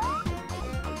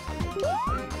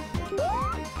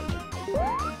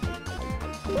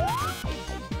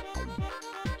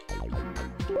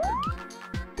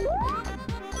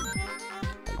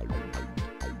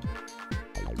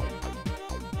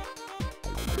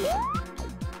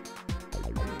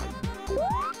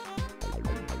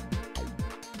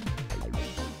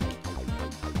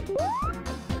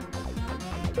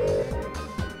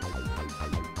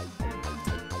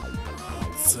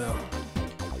 So.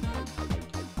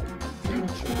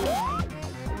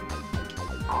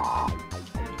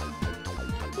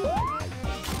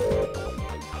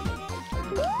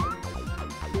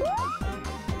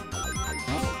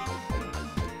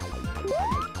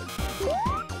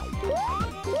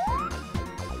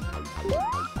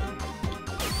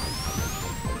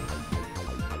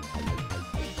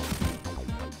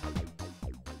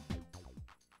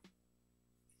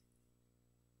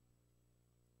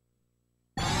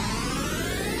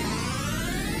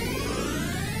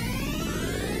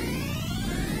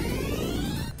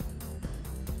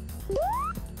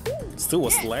 Still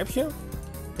was alive here?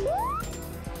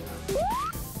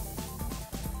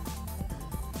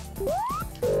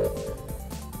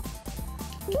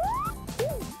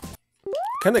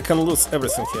 Kinda can lose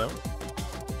everything here.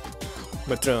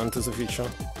 But turn into the future.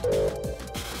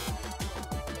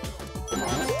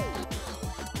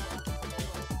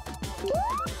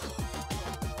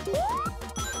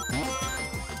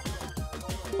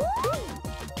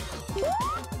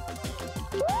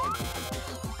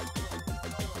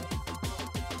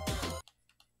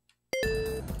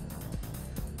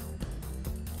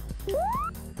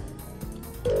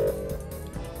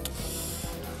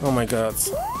 Oh my god.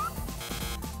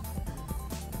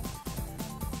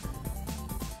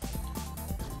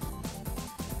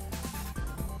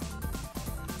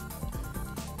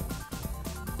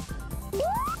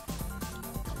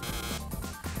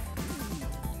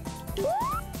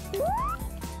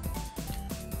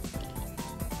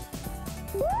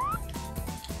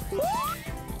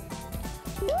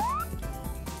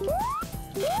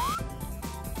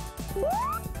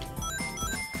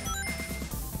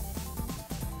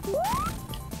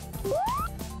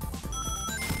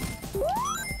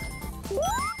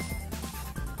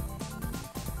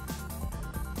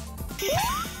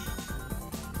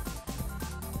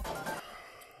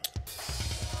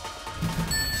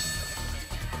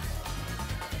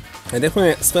 I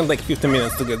definitely spent like 15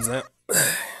 minutes to get there.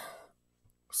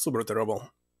 Super terrible.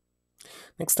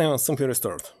 Next time I'll simply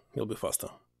restart. It'll be faster.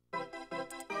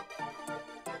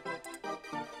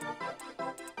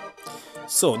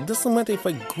 So, it doesn't matter if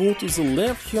I go to the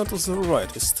left here or to the right,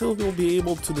 I still will be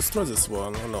able to destroy this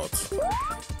one or not.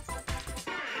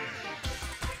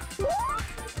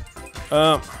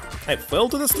 I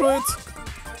failed to destroy it?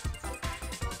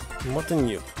 What a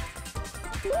noob.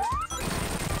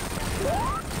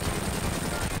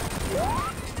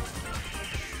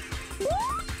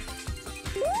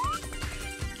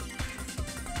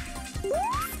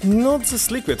 Not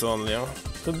this liquid only,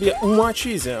 it would be much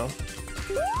easier.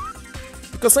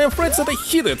 Because I'm afraid that I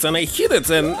hit it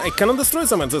and I cannot destroy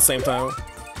them at the same time.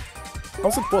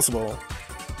 How's it possible?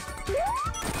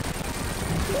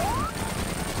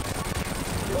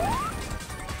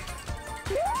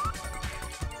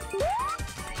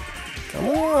 Come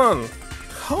on!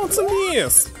 How's it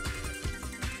miss?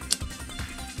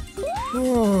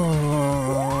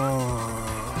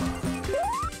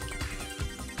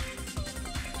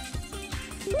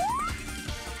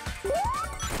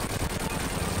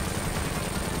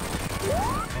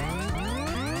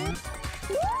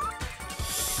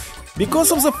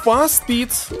 Because of the fast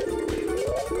speed,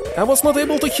 I was not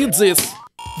able to hit this.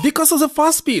 Because of the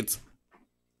fast speed.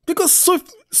 Because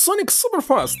Sonic's super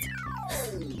fast.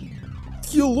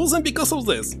 You lose him because of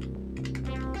this.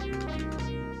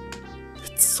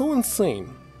 It's so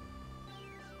insane.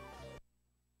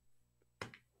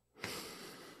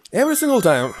 Every single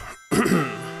time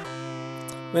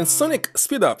when Sonic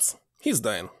speed ups, he's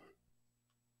dying.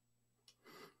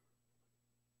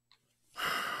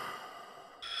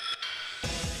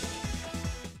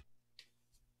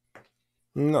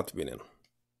 Not winning.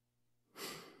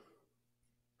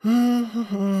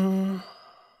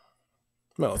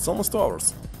 Well, it's almost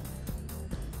ours.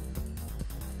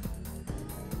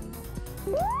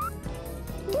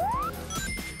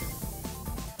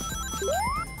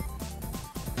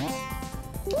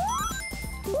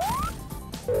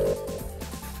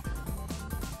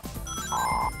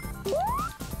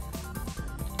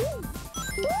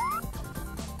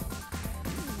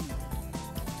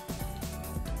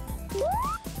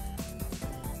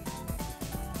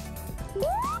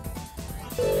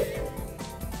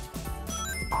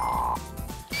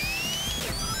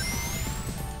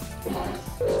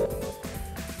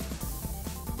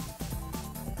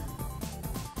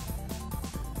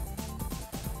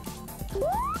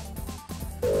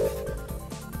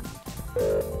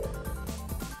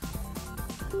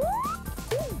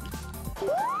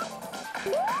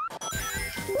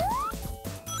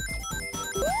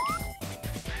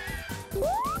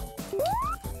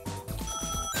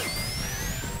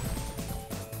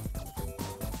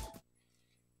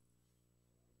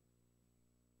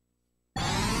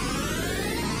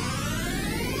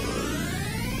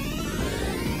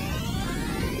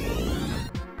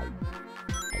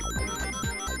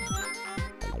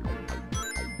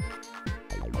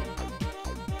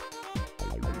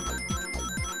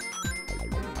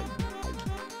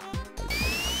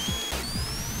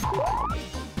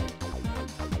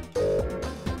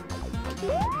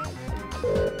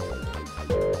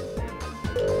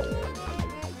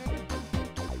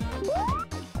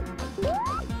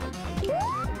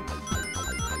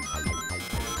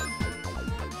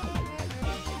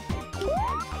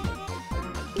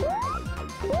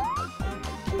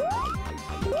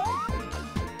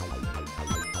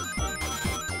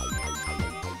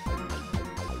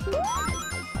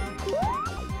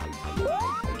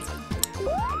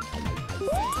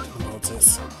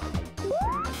 Notice.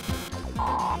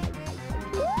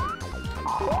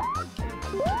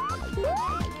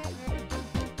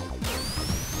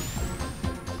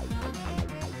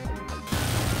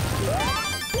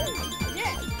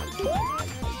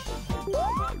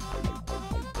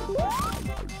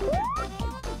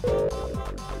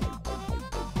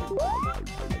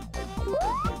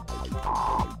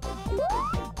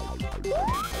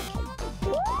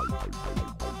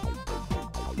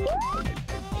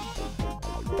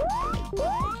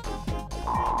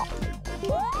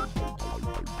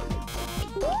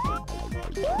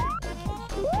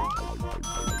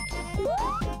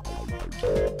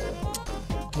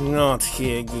 Not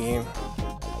here again.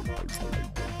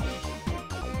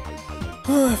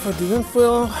 If I didn't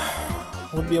fail, I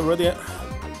would be already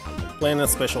playing a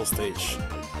special stage.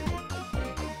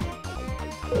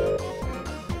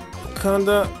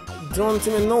 Kinda don't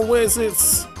even know where is it.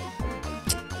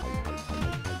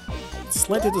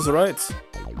 Slightly to the right.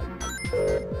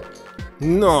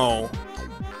 No.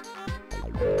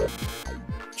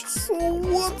 So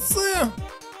what's there?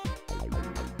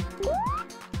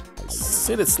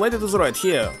 Said it's slightly to the right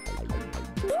here.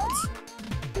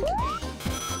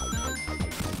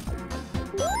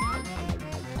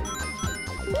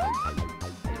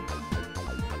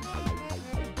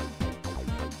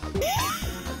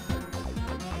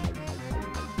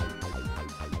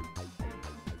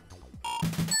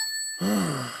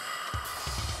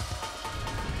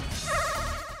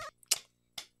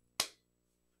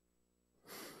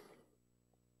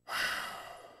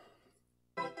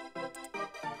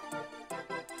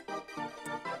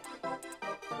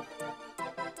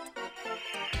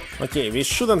 Okay, we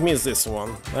shouldn't miss this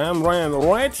one. I'm running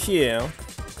right here.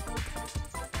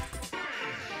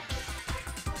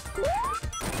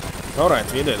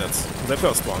 Alright, we did it. The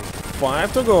first one.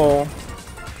 5 to go.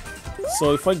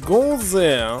 So if I go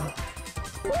there,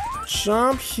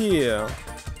 jump here.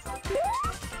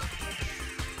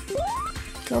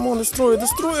 Come on, destroy it,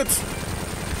 destroy it!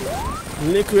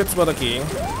 Liquid, but okay.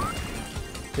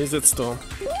 Is it still?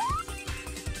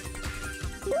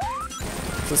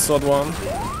 The third one.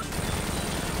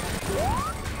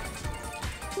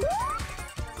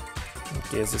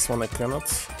 Okay, this one I cannot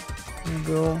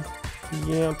go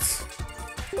yet.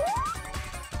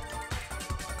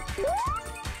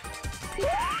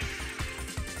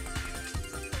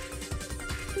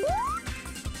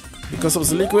 Because of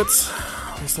the liquids,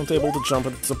 I was not able to jump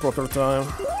at the proper time.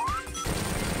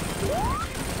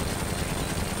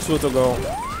 2 to go.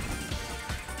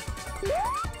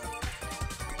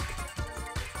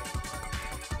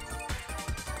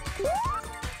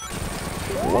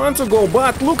 1 to go,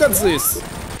 but look at this!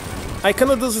 I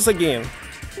cannot do this again.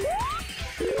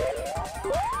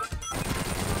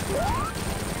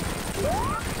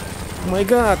 Oh my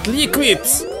god,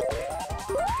 liquids!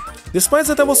 Despite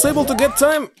that I was able to get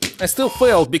time, I still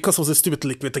failed because of the stupid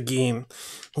liquid again.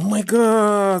 Oh my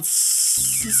god.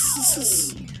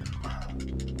 This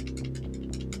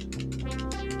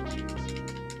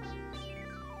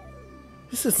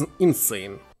is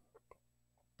insane.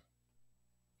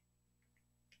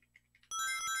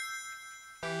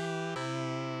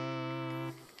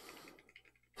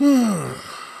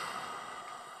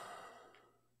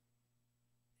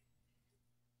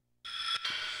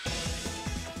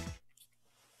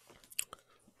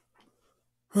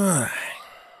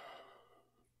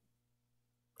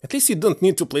 At least you don't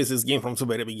need to play this game from the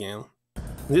very beginning.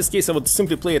 In this case I would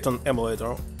simply play it on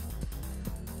emulator.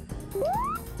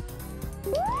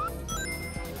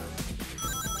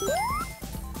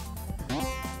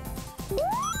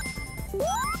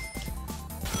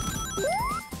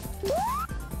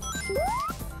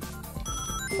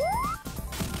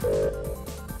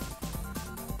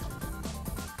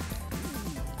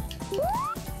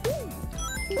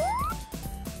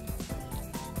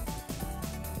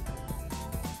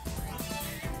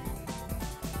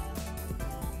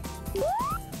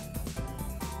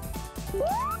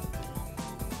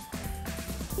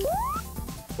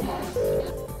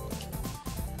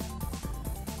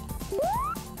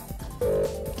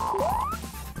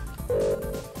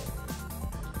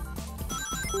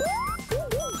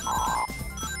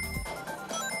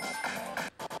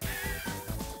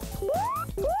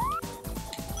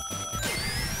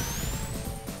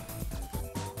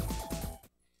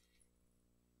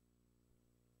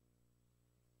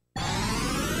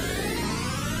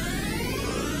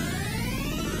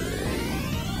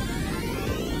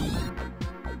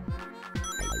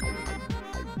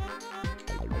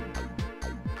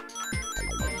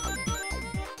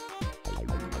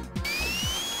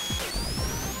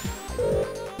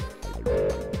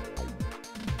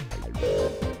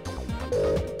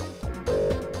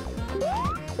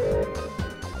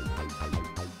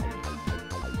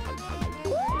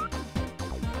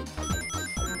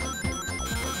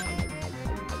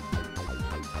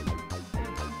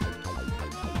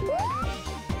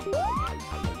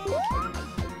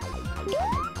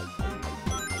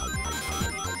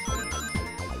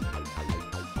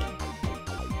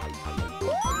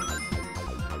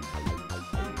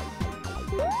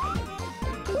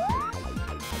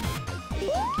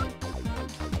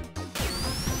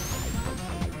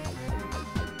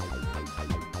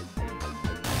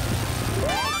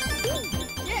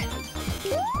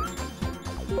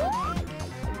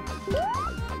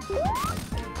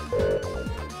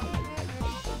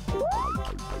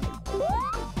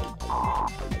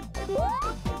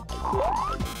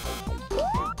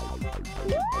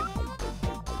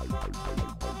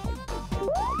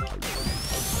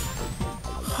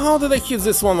 How did I hit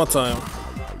this one more time?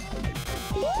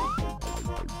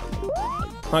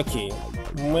 Okay,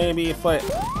 maybe if I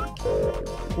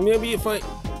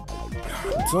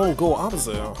don't go up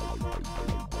there.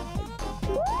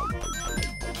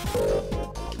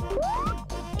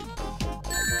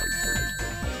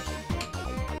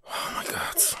 Oh my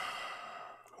god.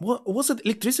 What was it?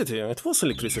 Electricity? It was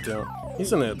electricity,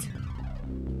 isn't it?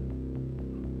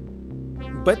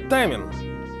 Bad timing.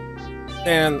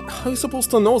 And how are you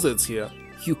supposed to know that it's here?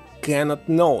 You cannot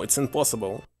know, it's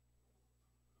impossible.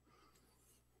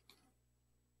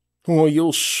 Or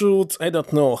you'll shoot, I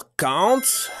don't know,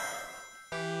 count?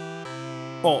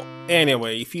 Oh,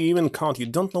 anyway, if you even count, you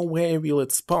don't know where will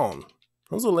it spawn.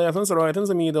 On the left, on the right, in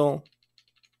the middle.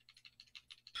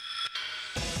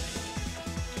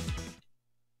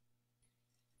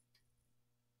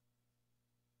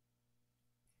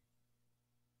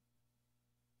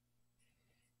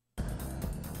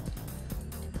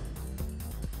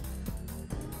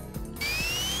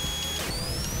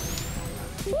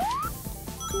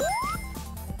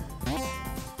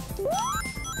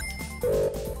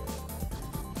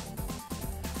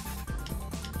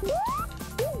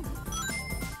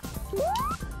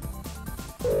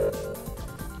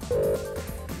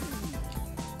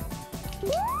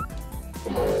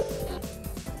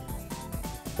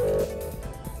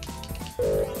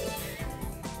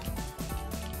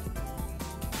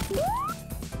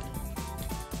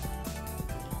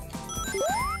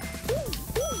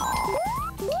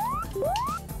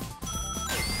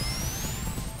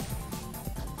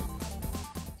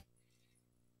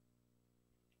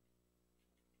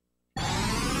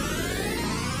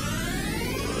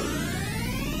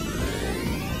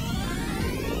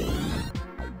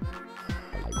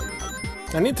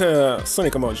 I need a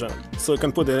Sonic emoji, so I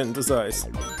can put it in his eyes.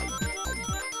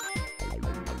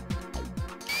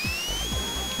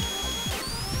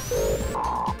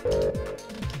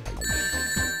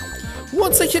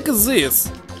 What the heck is this?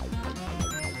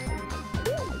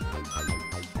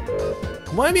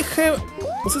 Why we have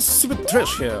this stupid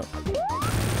trash here?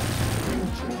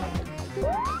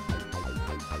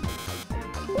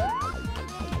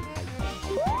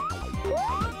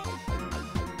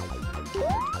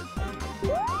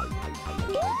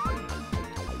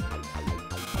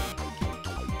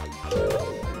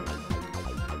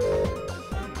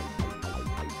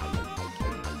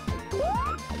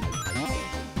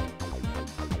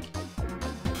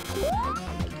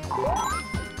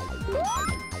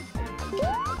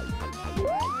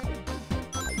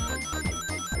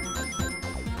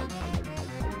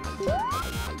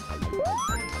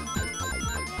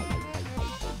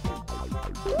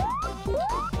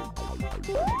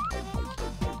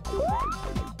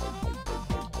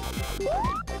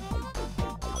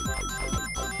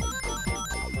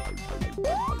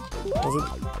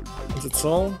 Is it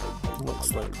all?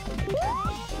 Looks like.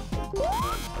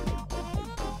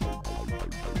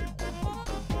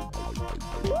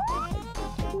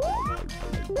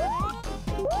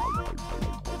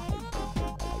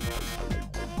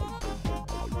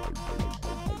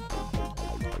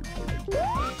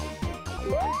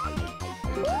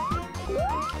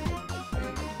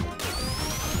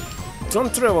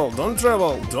 Don't travel, don't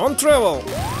travel, don't travel!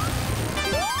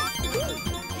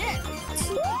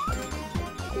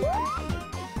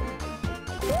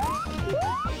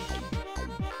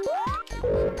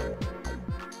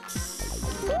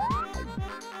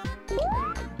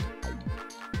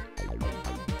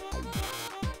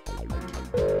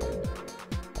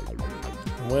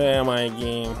 Where am I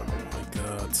again? Oh my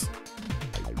god.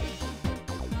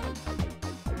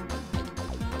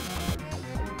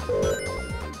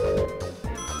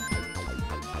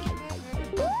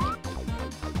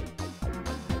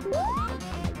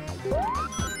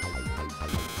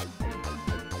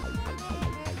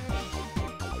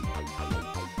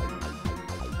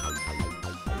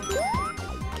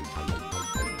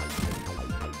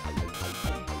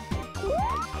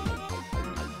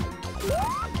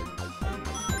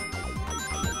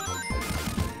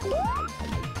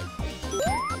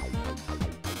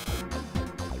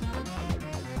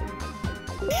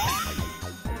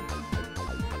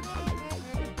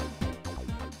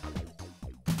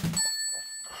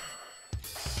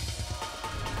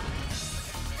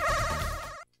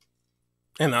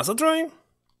 Another try?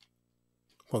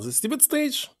 For this stupid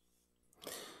stage?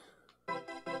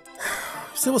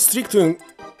 If they were strict to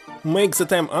make the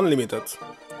time unlimited,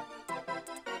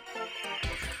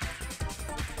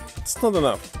 it's not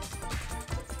enough.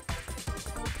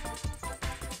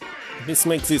 This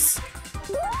makes this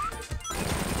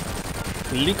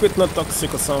liquid not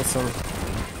toxic or something.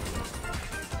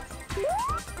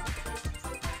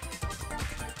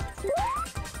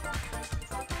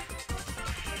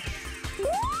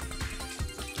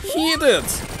 Hit it!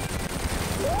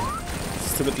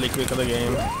 Stupid liquid of the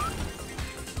game.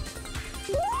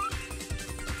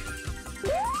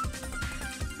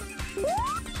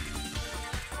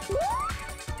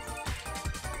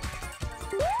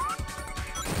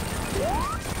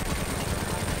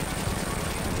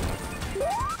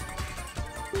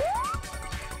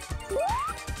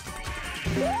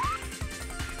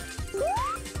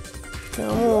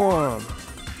 Come on!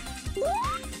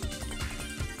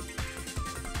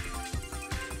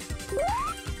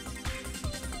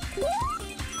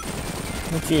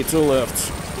 Okay, 2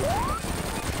 left.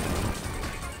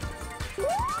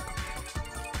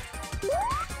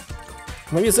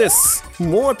 Maybe this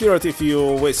more accurate if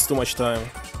you waste too much time.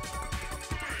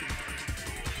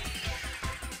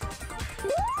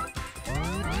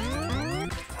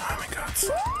 Oh my god.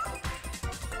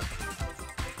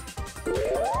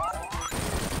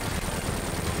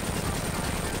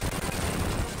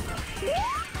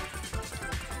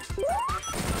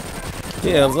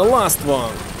 Yeah, the last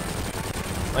one.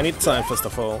 I need time first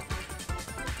of all.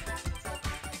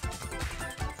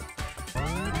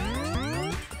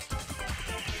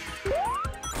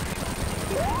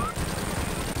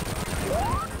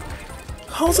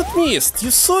 How's it missed?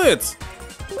 You saw it!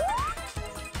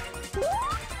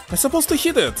 I'm supposed to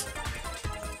hit it!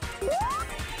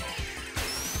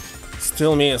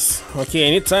 Still miss. Okay,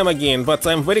 I need time again, but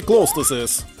I'm very close to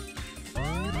this.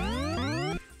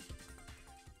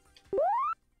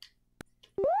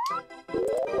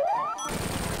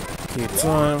 Okay,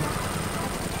 time.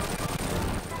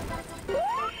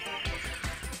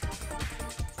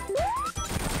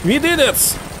 We did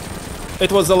it!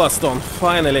 It was the last one,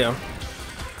 finally.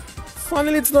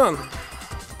 Finally it's done.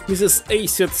 This is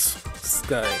Acid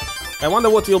Sky. I wonder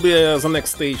what will be the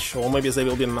next stage, or maybe there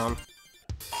will be none.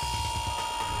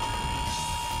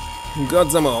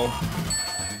 Got them all.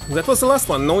 That was the last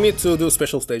one, no need to do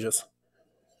special stages.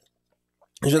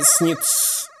 Just need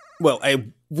Well, I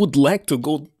would like to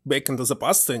go back into the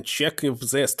past and check if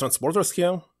there's transporters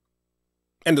here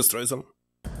and destroy them.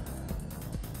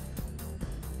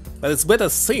 But it's better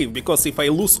save, because if I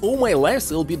lose all my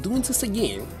lives, I'll be doing this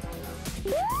again.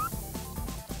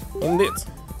 Indeed.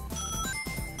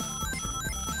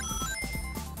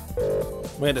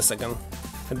 Wait a second.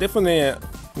 I definitely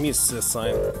missed the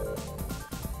sign.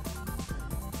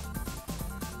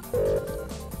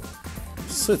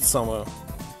 Sit somewhere.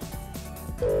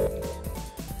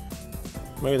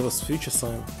 Maybe it was future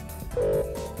sign.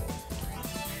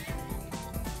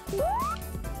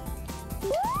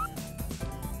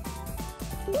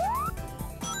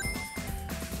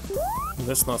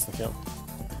 There's nothing here.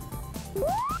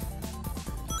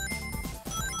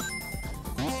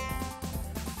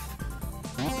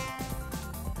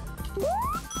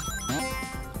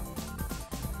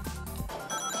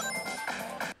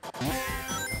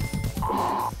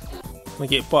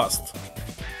 Okay, past.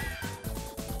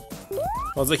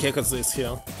 What the heck is this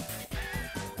here?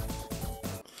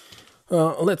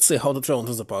 Let's see how to travel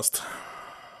into the past.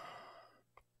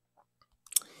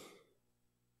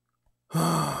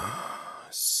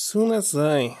 As soon as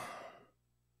I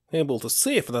able to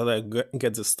save that I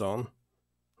get this stone,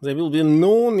 there will be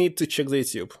no need to check the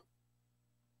YouTube.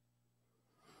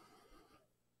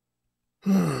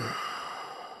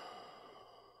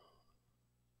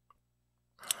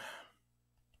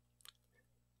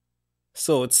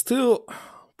 So it's still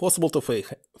possible to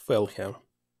fail here.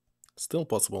 Still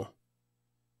possible.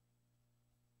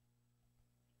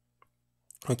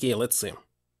 Okay, let's see.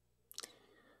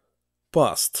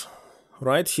 Past.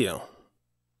 Right here.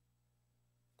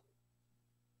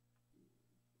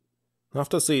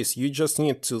 After this, you just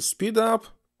need to speed up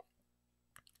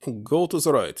and go to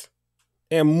the right.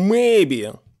 And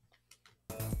maybe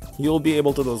you'll be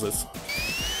able to do this.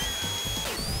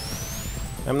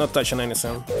 I'm not touching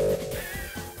anything.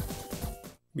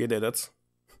 We did it.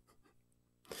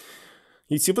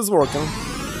 YouTube is working.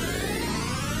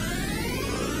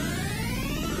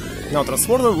 Now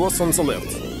transporter was on the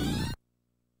left.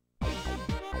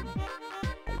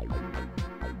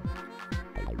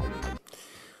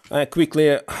 I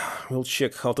quickly will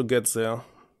check how to get there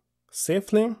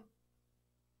safely.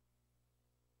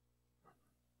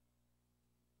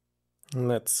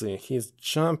 Let's see, he's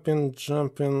jumping,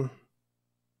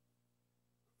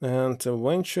 and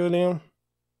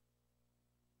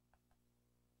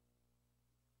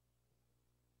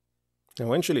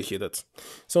eventually hit it.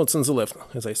 So it's on the left,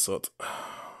 as I thought.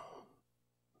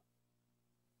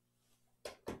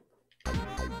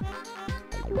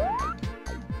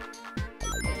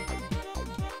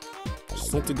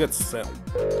 Just need to get set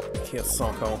here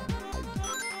somehow.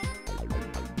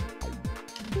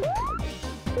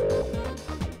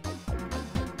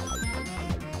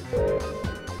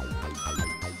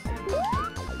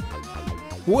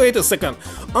 Wait a second.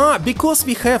 Because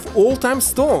we have all-time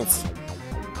stones.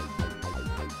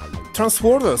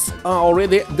 Transporters are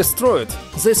already destroyed.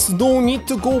 There's no need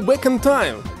to go back in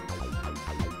time.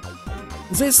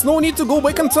 There's no need to go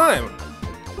back in time.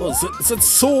 Oh, that's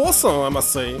so awesome, I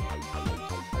must say.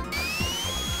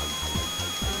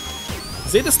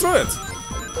 They destroyed.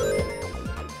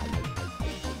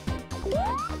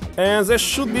 And there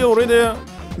should be already a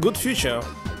good future.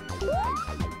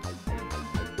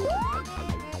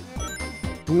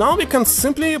 Now we can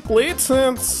simply play it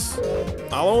at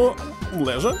our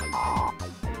leisure.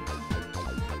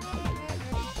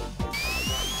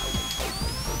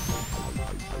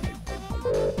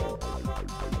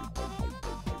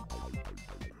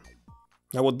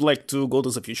 I would like to go to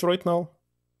the future right now.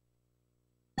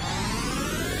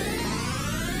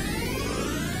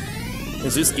 In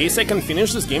this case, I can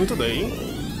finish this game today.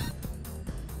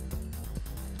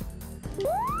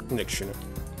 Actually.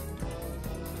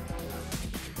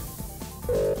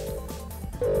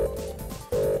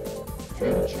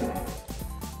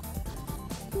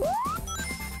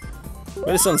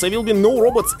 Listen, there will be no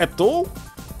robots at all?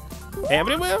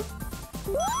 Everywhere?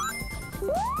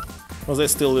 Or they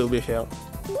still will be here?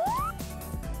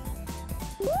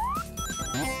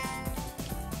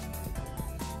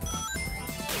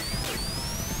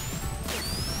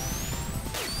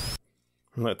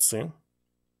 Let's see.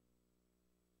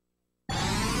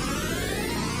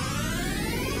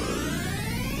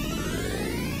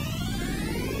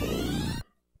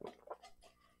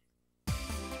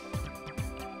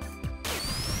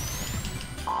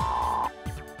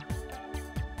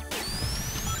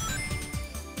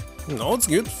 No, it's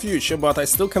good future, but I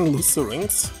still can lose the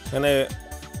rings, and I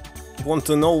want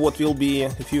to know what will be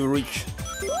if you reach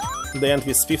the end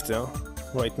with 50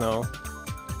 right now.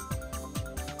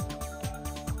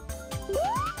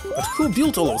 But who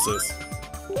built all of this?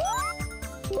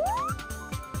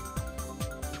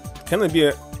 Can it be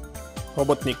a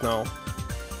Robotnik now?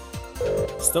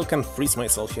 Still can freeze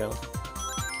myself here.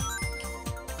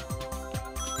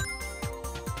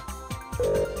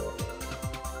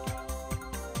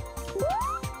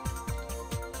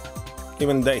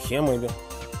 Even die here, maybe.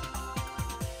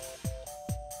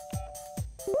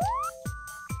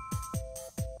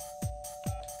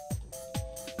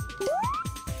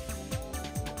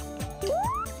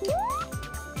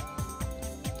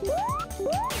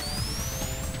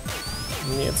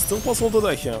 Нет, still possible to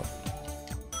die here.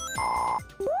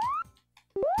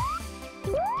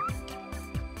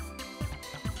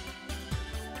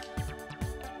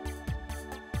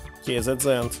 Okay, that's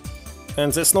the end.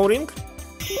 And there's no ring?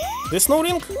 There's no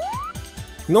ring?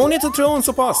 No need to travel in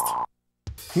the past.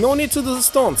 No need to do the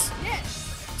stones.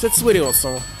 That's very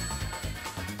awesome.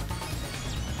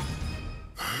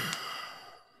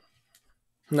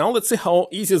 Now let's see how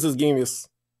easy this game is.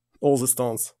 All the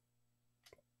stones.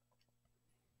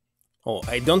 Oh,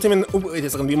 I don't even... Wait a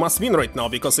second, we must win right now,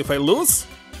 because if I lose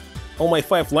all my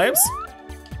 5 lives,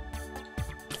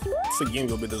 the game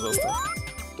will be disaster.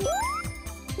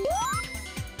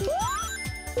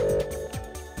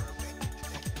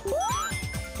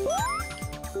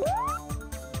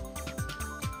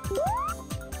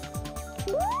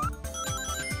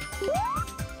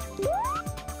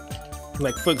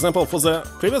 Like, for example, for the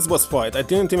previous boss fight, I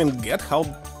didn't even get how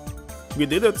we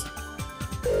did it.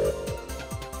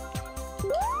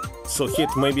 So hit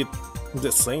maybe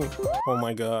the same. Oh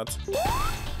my god.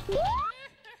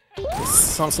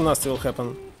 Something nasty will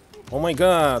happen. Oh my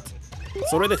god.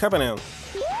 It's already happening.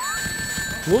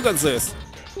 Look at this.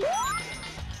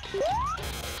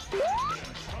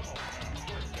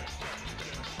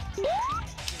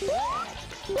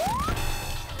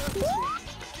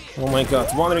 Oh my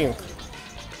god, one ring.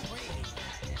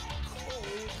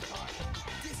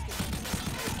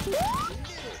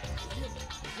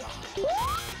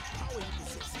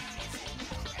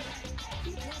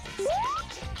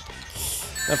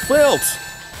 I failed!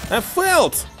 I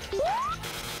failed!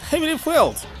 I really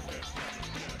failed!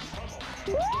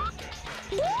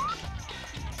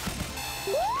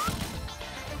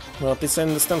 Well, at least I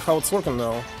understand how it's working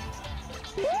now.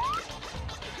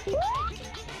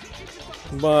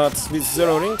 But with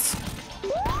 0 rings?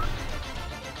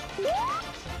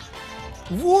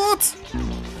 What?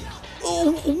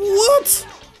 Oh, what?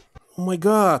 Oh my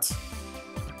god!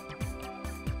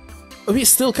 We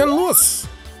still can lose!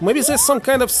 Maybe there's some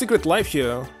kind of secret life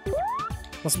here.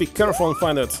 Must be careful and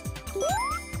find it.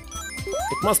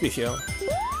 It must be here.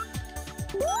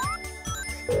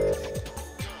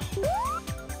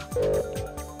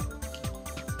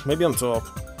 Maybe on top.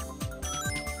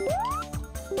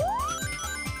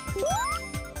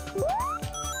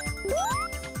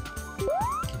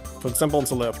 For example, on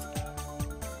the left.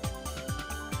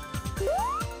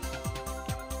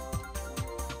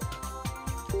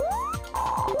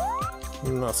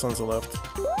 Not on the left.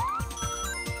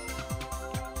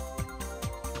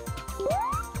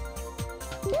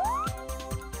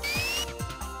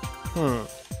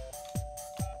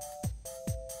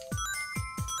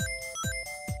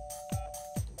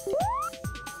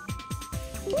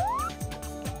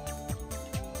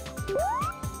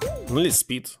 Only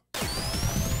speed.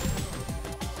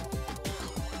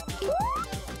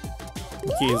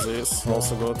 Okay, this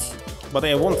also good. But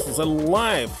I want the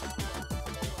life.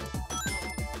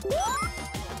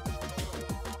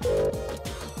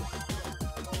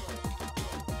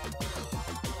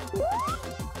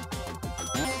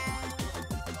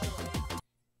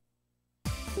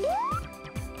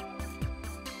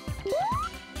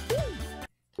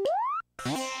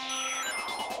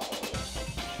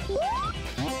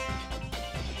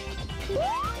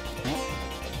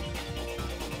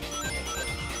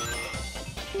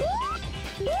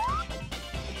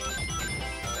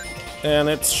 And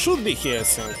it should be here, I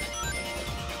think.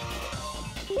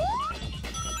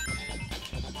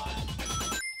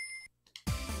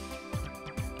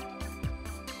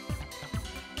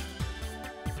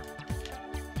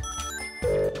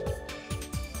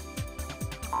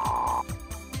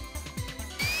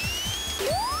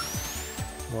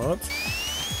 What?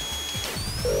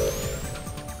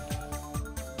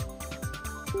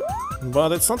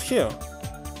 But it's not here.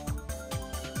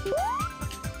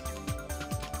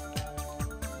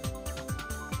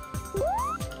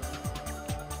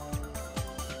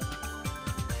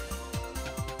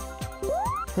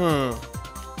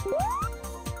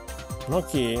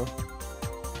 Okay.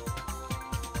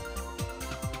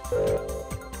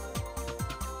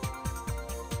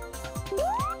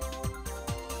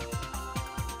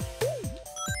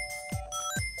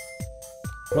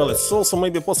 Well, it's also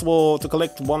maybe possible to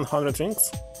collect 100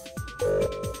 rings.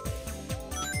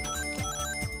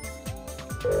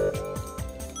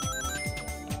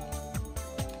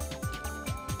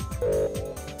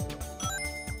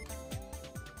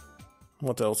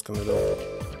 What else can we do?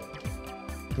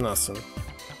 Nothing.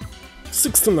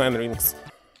 69 rings.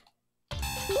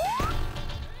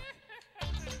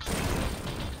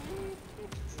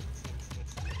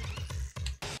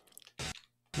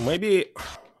 Maybe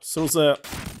through the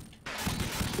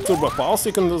turbo pulse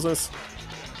you can do this.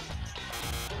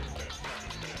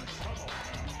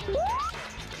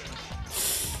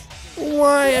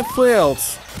 Why I failed?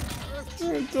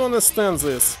 I don't understand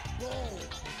this.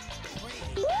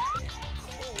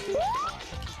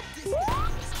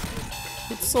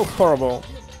 It's so horrible.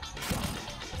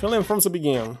 Failing from the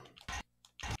beginning.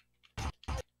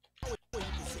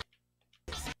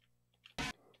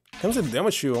 Can they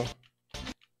damage you?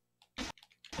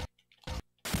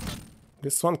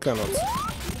 This one cannot.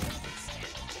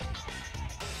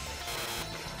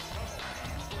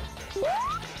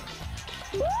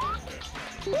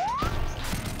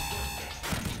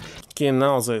 Okay,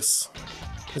 now this.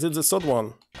 Is it the third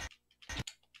one?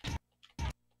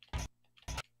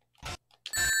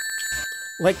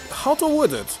 Like, how to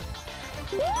avoid it?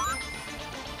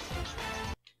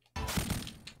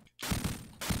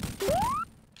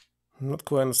 Not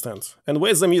quite understand. And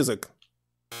where's the music?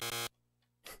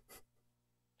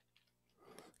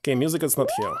 Okay, music is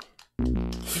not here.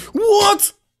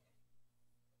 What?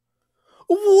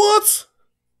 What?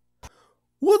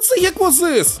 What the heck was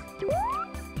this?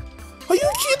 Are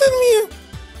you kidding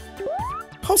me?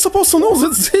 How supposed to know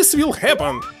that this will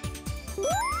happen?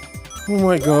 Oh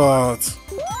my god.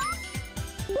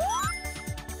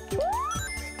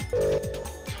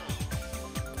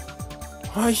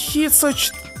 I hate such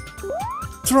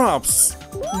traps.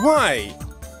 Why?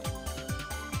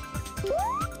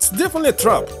 It's definitely a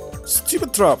trap.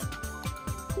 Stupid trap.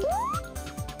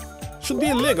 Should be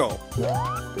illegal.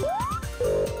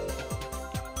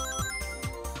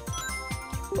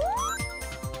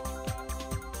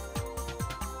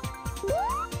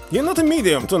 You're not a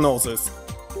medium to know this.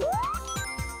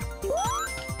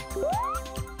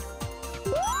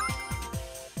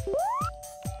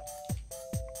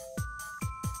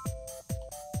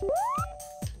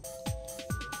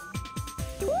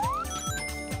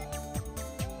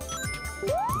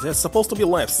 They're supposed to be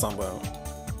left somewhere.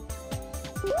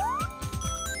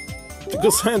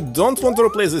 Because I don't want to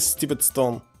replace this stupid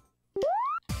stone.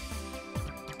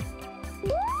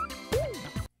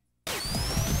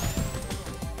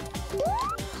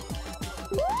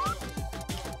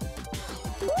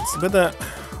 It's better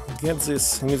get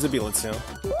this invisibility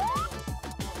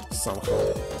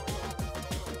somehow.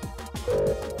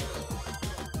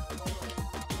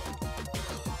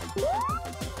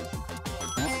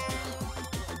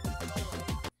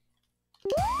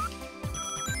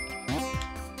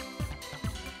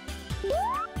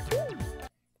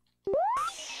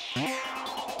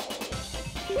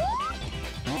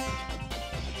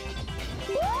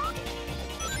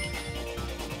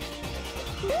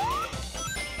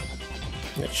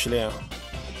 Actually,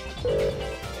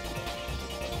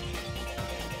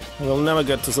 we'll never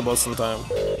get to the boss in time.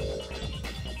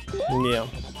 Yeah.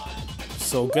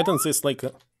 So getting this like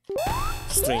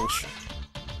strange.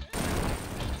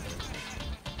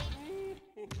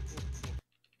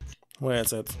 Where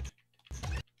is it?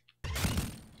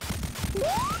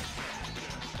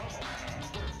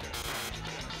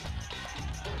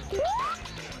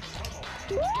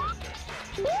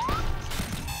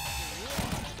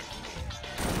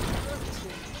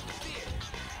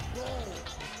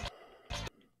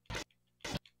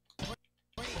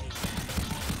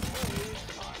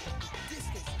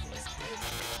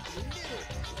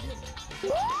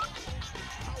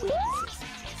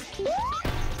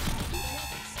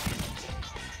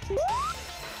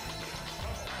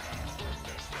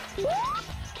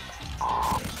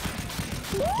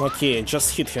 Okay,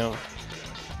 just hit him.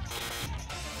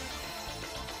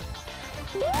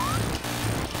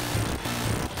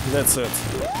 That's it.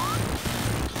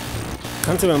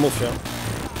 Can't even move here.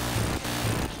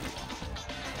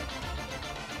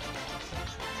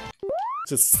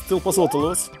 Is it still possible to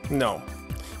lose? No.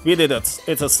 We did it.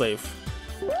 It's a save.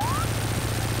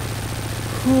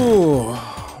 Whew.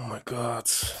 Oh my god.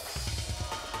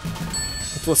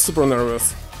 It was super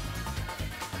nervous.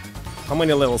 How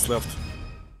many levels left?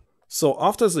 So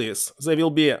after this, there will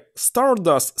be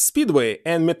Stardust Speedway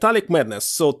and Metallic Madness,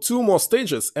 so 2 more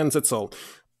stages and that's all.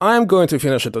 I'm going to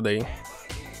finish it today.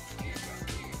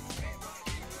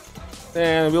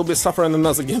 And we'll be suffering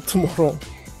another game tomorrow.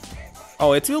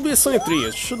 Oh, it will be Sonic 3,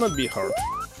 it should not be hard.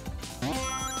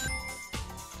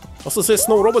 Also there's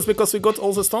no robots because we got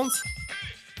all the stones?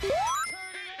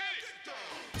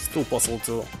 Still possible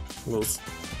to lose.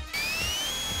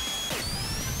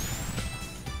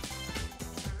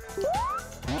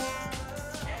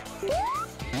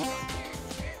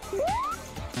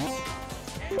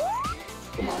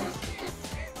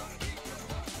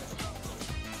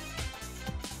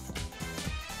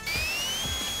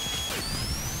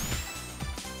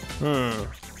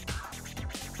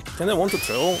 Can I want to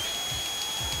travel?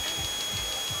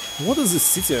 What is this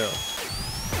city?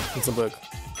 It's a bug.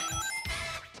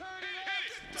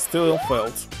 Still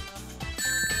failed.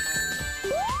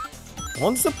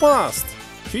 What's the past?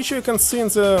 Future you can see in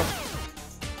the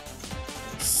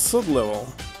third level.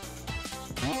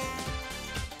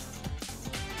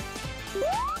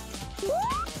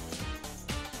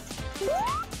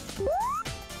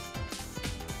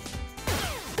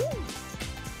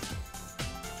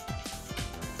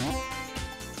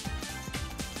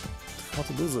 How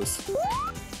to do this?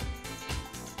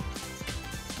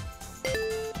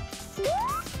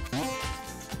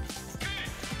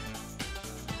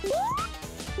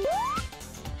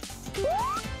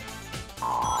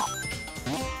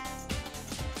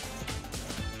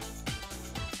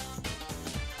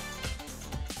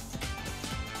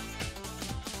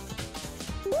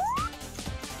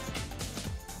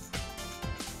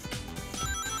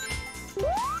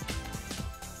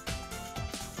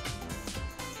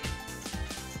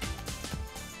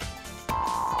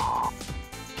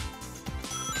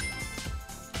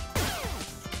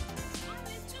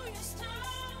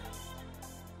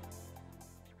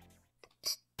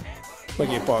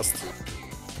 Okay, passed.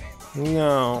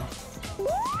 No.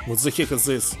 What the heck is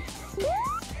this?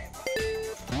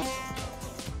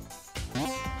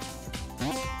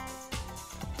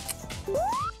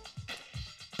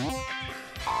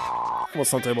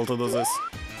 Was not able to do this.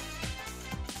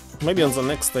 Maybe on the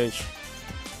next stage.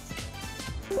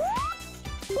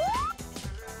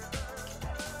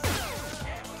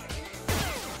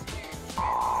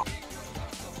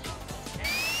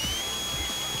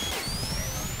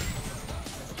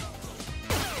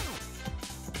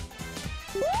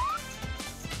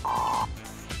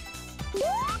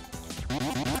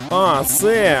 Ah,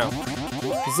 there!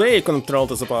 There you control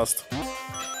to the past.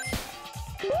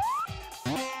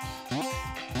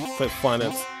 If I find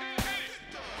it.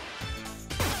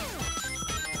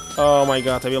 Oh my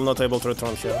god, I will not able to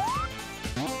return here.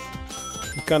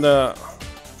 Kinda...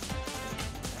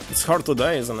 It's hard to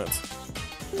die, isn't it?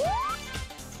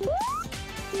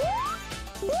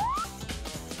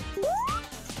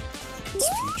 It's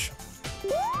future.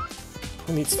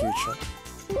 Who needs future?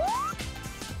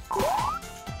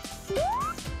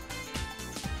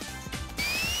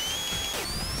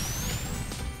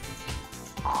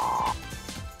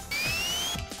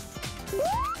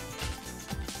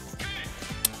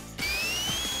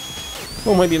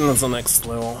 Well, maybe not the next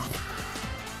level.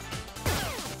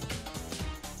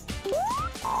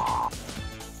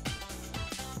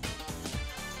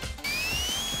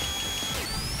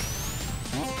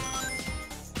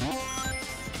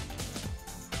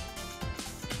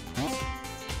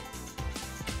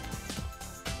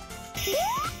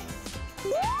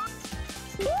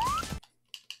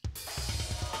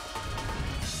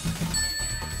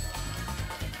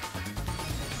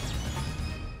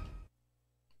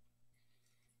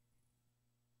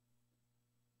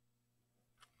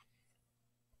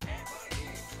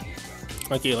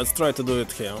 Okay, let's try to do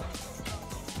it here.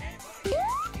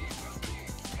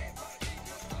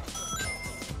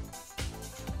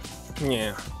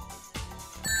 Yeah.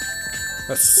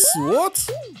 That's what?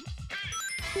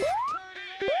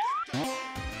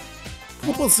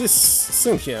 What was this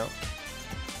thing here?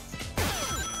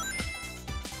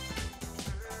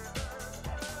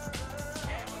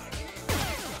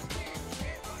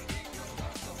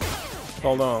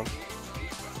 Hold on.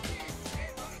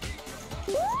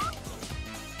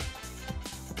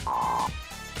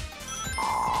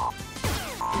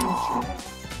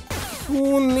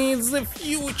 Who needs the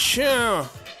future?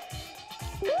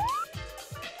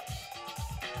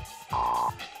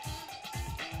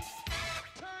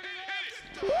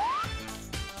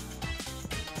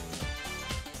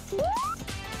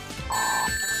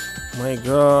 My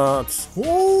god.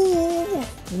 Oh,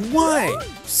 why?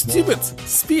 Stupid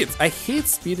speed. I hate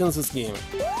speed in this game.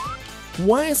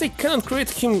 Why is I can't create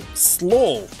him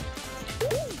slow?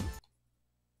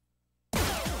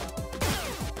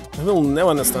 I will never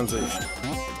understand this.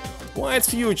 Why it's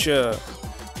future?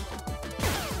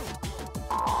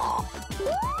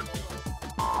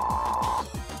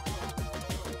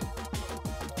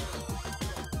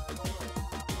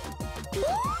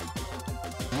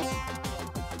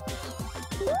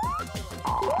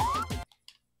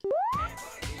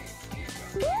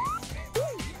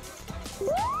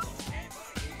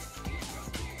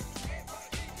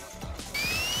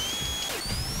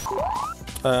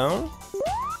 Not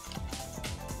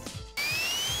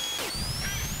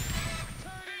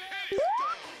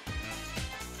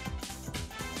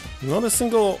a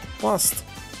single post.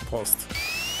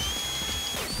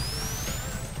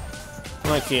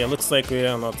 Okay, looks like we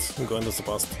are not going to the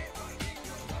past.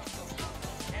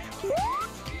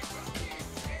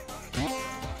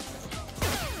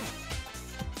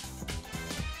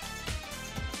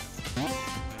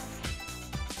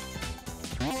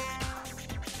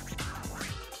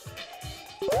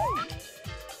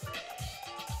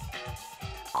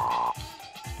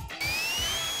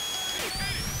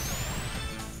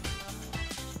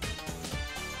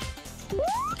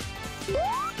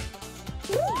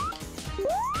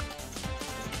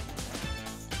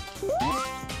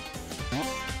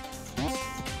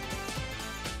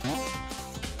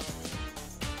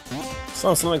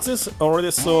 Something like this I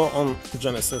already saw on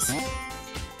Genesis.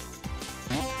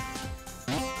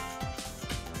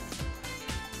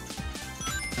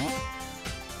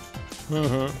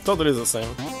 Totally the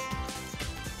same.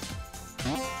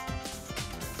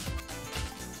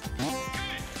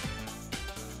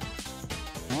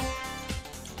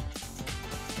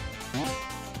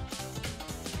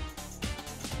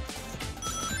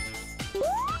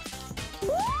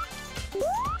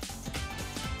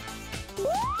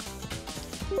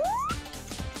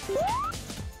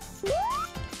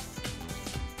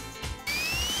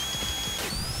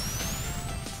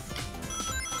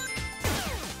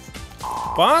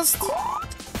 Past?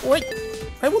 Wait,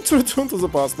 I want to return to the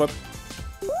past, but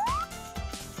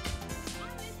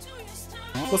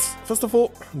first of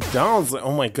all, down there.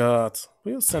 Oh my god,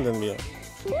 where are you sending me?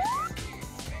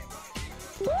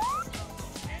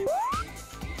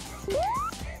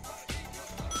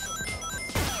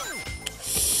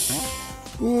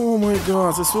 Oh my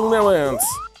god, this will never end.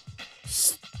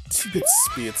 Stupid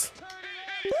speed.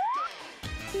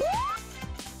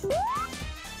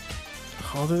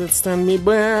 How did it stand me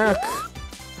back?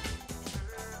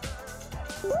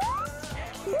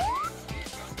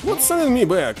 What's sending me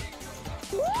back?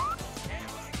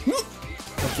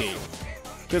 Okay,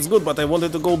 that's good, but I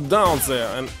wanted to go down there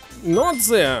and not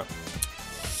there.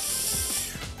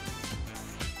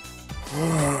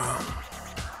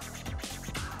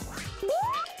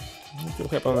 What will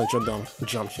happen when I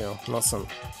jump here? Nothing.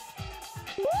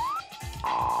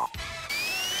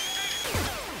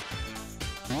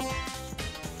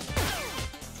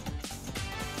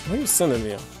 Why are you sending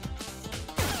me?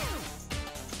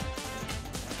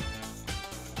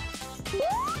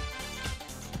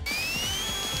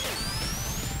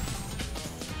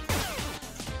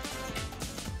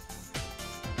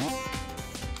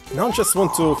 Now I just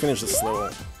want to finish this level.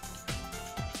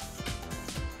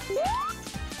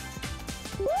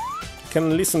 You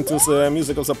can listen to the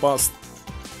music of the past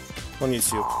on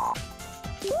YouTube.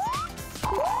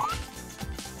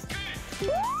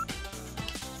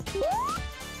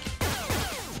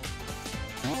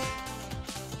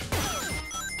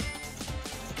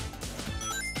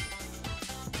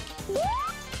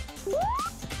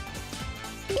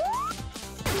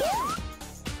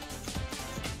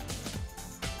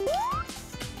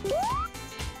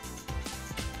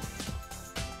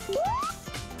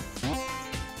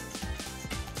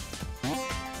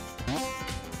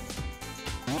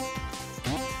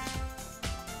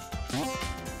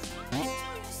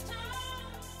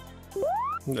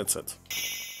 That's it.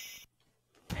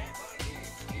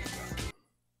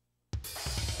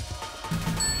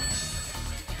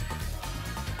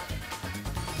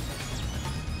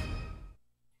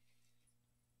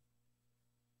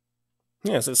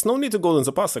 Yes, there's no need to go in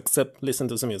the past except listen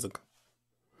to the music.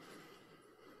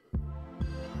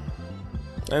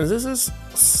 And this is...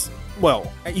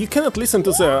 well, you cannot listen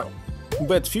to the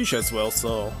bad future as well,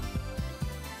 so...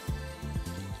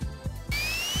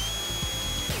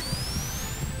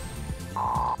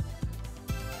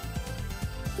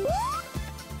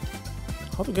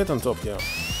 How to get on top here?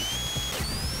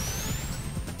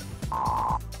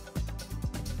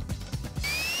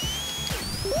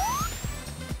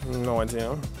 No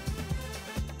idea.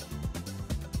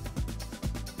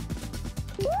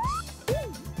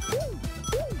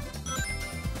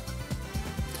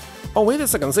 Oh, wait a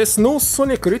second, there's no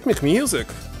Sonic rhythmic music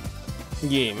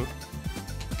game.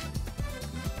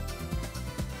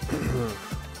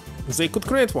 They could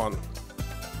create one.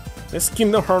 This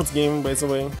Kingdom Hearts game, by the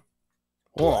way.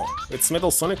 Oh, it's Metal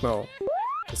Sonic now.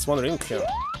 It's one ring here.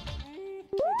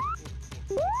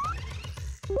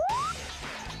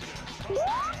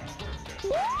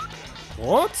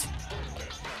 What?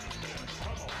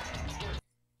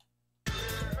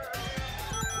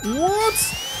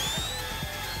 What?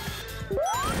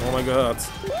 Oh my god.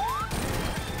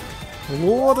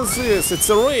 What is this? It's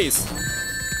a race!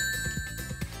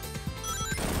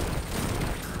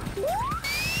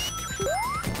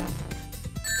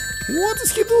 What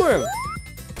is he doing?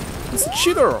 He's a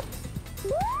cheater!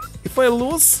 If I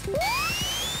lose...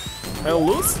 I'll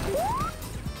lose?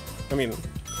 I mean...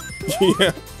 yeah...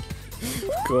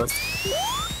 of course.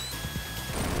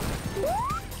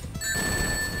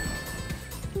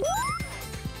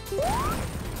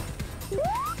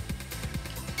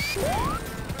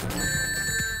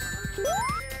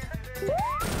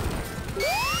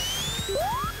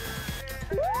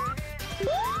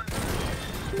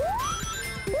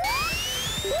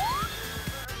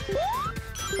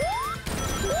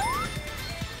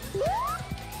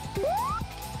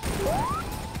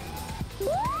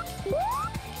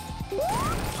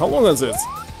 How long is it?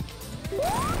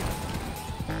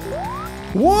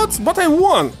 What? But I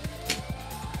won!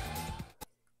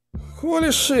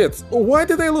 Holy shit! Why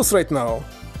did I lose right now?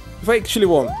 If I actually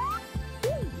won.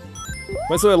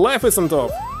 By the way, life is on top.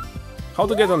 How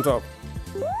to get on top?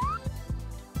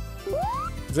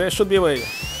 There should be a way.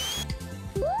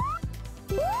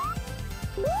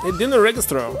 It didn't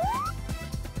register.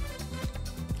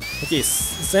 Okay,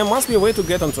 there must be a way to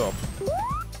get on top.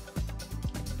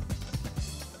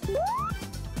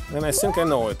 And I think I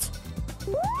know it.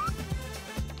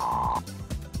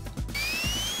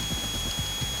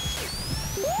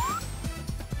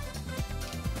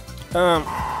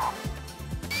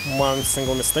 One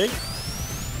single mistake.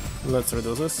 Let's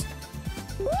redo this.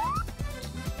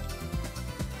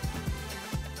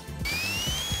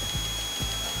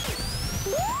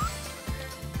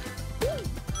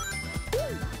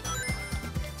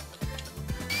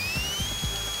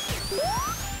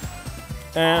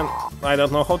 And I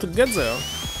don't know how to get there.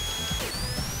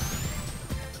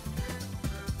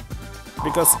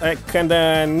 Because I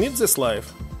kinda need this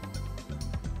life.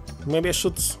 Maybe I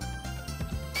should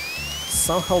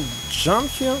somehow jump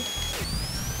here?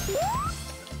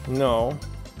 No.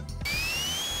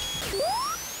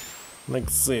 Like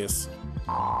this.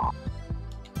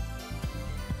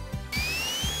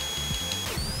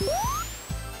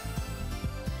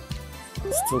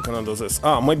 Still cannot do this.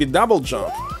 Ah, maybe double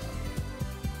jump.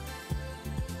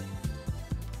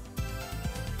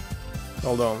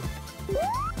 Hold on.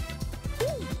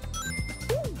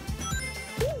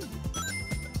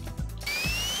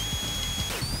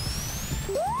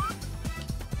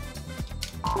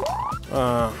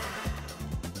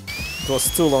 It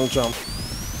was too long jump.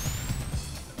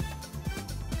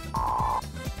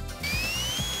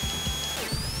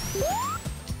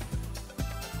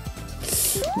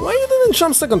 Why you didn't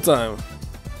jump second time?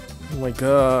 Oh my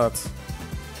god.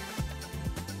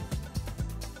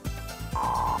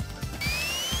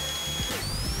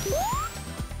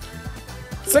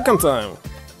 Second time.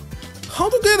 How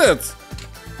to get it?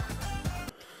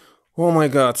 Oh my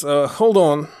god. Hold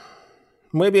on.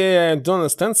 Maybe I don't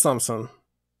understand something.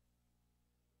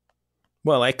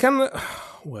 Well, I can...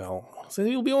 Well, there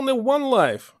will be only one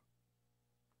life.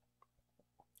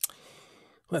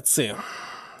 Let's see.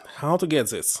 How to get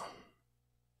this?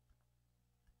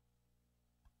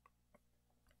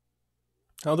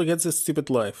 How to get this stupid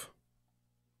life?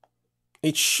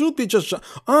 It should be just...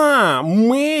 Ah,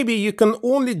 maybe you can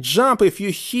only jump if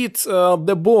you hit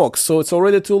the box, so it's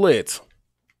already too late.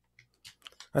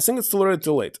 I think it's already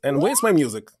too late. And where's my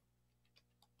music?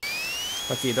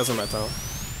 Okay, it doesn't matter.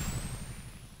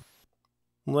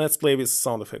 Let's play with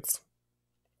sound effects.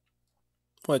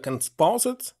 Oh, I can pause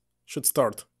it. Should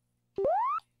start.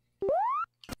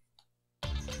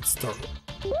 Start.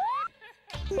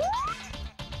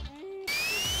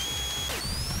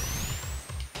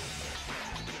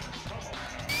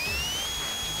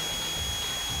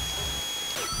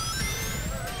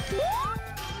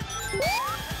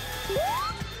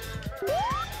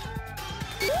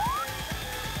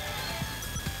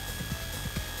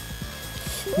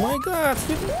 My god,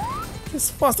 he's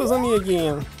faster than me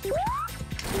again.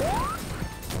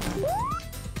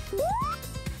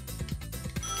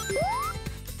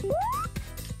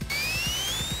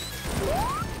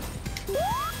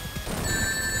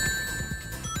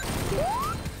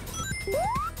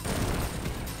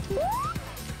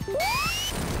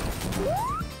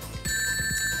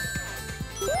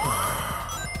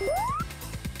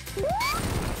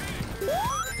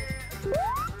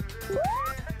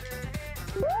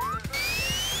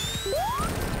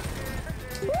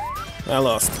 I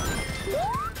lost.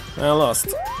 I lost.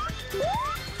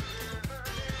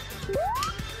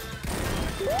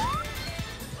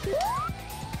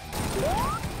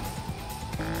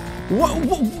 What?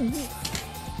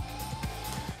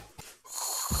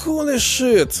 Holy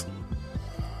shit!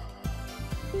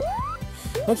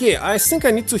 Okay, I think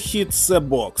I need to hit the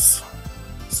box.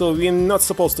 So we're not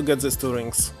supposed to get these 2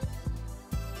 rings.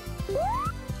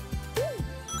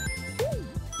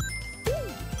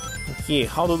 Okay,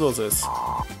 how to do this?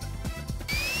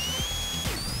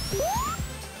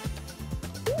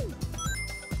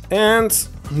 And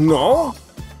no?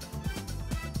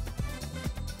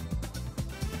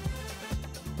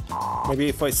 Maybe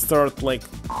if I start like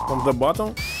on the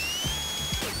bottom?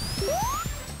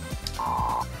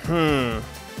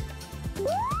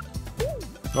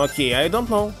 Okay, I don't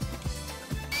know.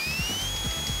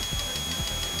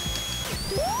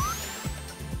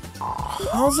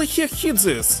 How the heck hit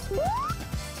this?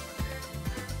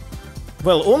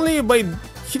 Well, only by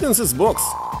hitting this box.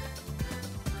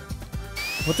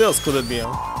 What else could it be?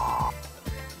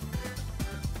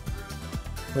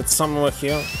 It's somewhere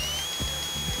here.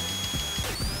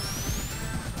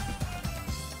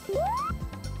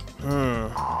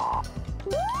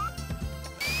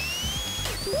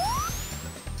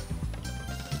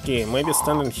 Okay, maybe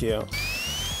standing here.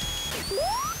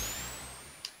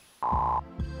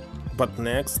 But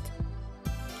next.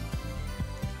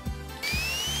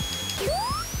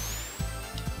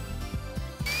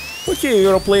 Okay, we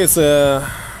replace the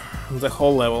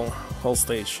whole level, whole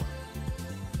stage.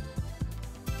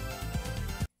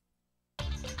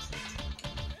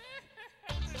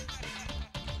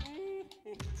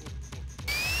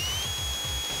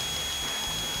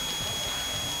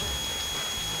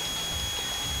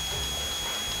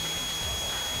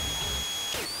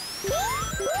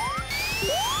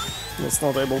 It's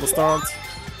not able to start.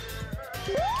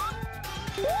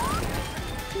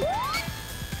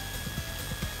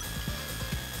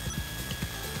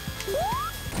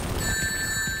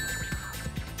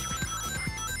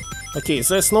 Okay,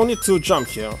 there's no need to jump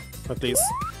here, at least.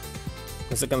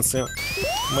 As you can see,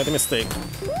 made a mistake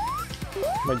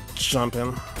by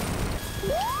jumping.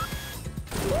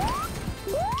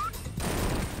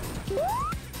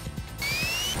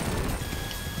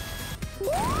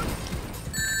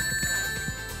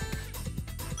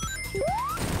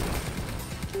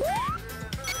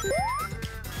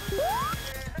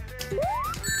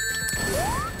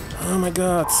 Oh my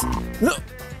god. No!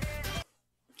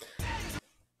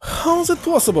 How is it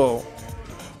possible?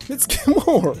 Let's get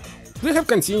more. Do you have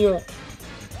continue?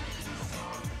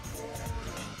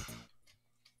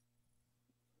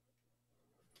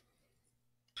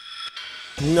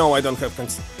 No, I don't have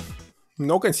continue.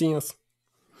 No continues.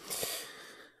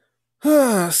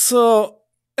 So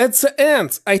at the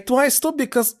end, I twice stopped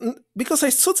because I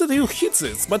thought that you hit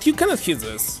this, but you cannot hit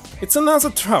this. It's another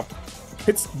trap.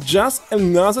 It's just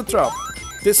another trap.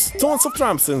 There's tons of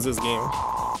traps in this game.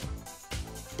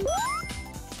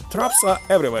 Traps are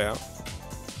everywhere.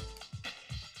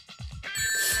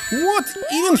 What?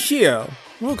 Even here?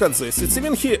 Look at this. It's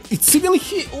even here. It's even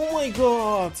here. Oh my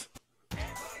god.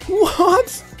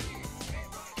 What?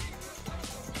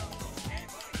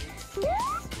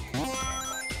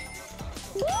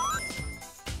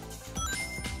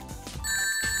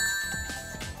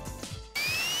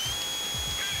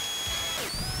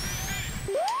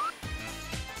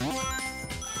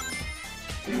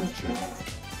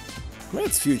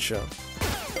 It's future.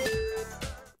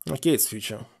 Okay, it's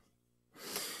future.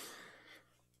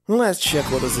 Let's check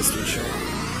what is this future.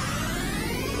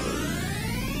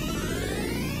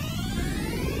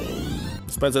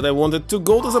 Despite that I wanted to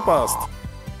go to the past.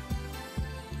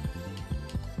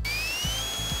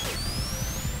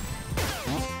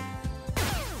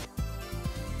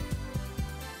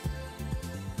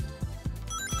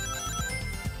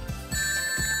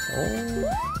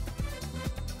 Oh.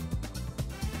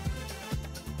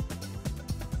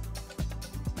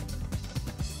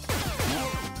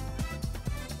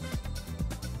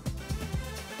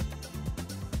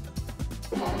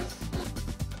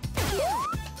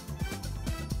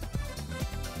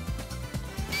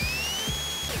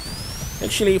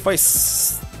 Actually, if I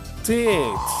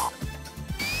stayed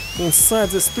inside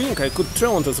the spring, I could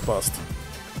travel into the past.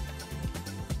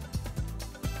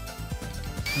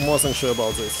 Wasn't sure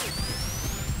about this.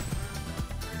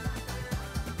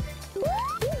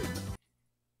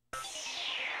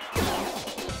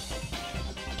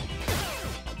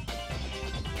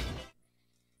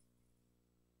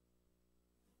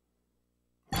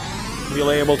 Will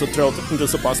I able to travel into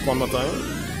the past one more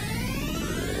time?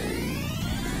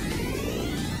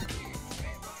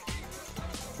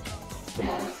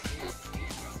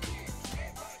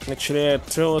 Actually, I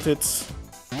traveled it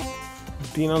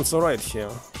being on the right here.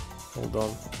 Hold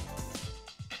on.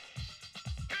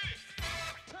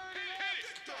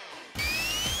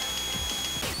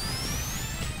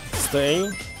 Stay.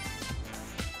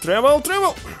 Travel,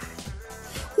 travel!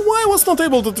 Why I was not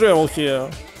able to travel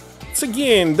here? It's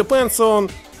again depends on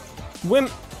when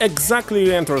exactly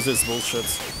you enter this bullshit.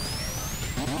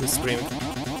 This spring.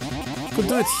 Could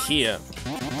do it here.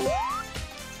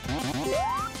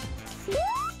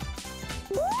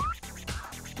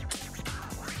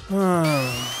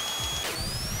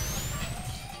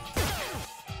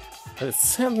 It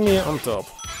sent me on top.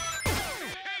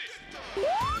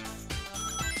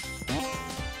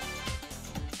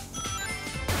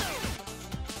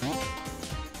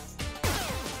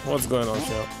 What's going on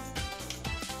here?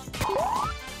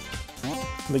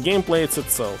 The game plays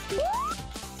itself.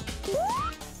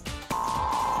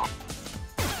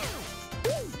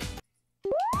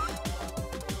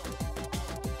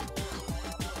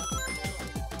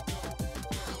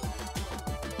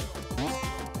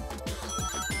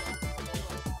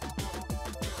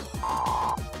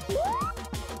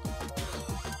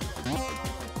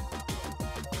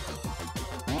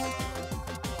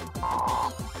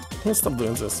 Let's stop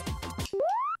doing this.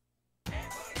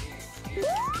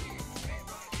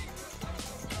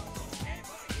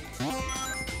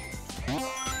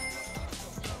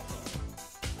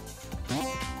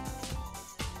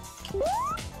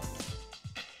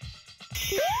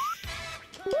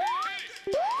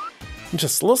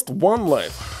 Just lost one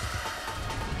life.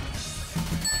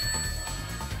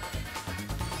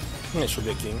 It should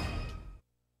be a king.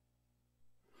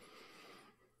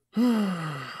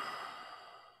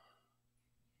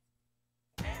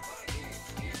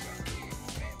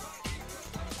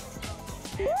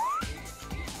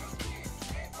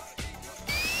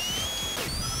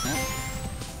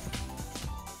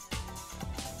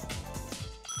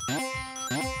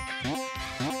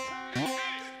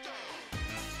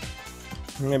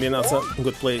 Maybe not a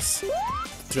good place to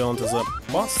drill into the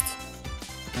past.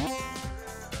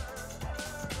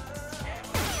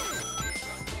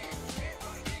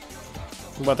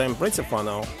 But I'm pretty far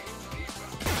now.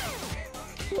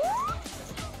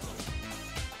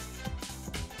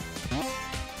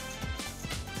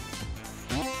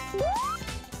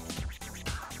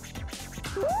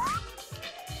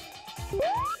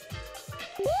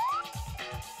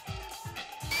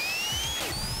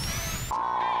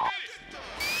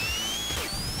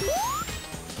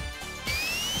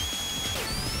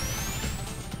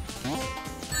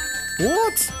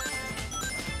 What?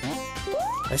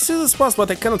 I see this pass, but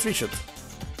I cannot reach it.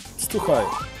 It's too high.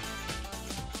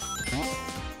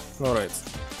 Alright.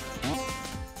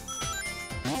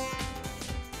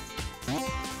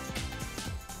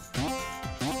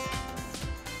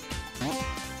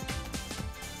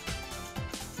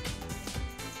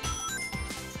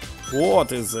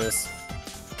 What is this?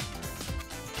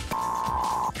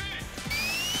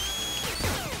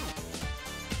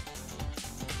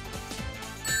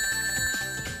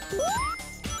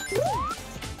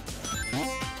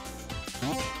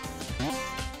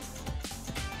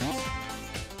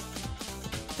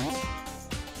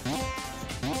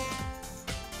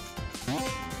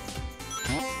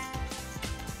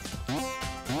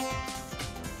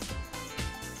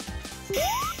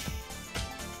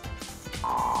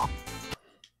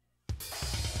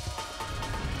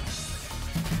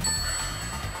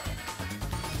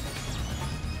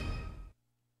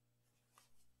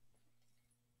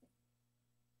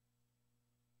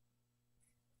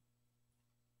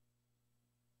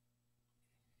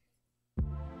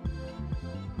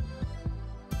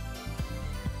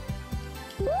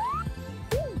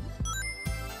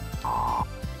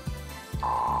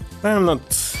 I'm not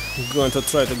going to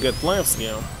try to get lives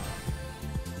here.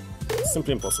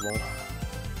 Simply impossible.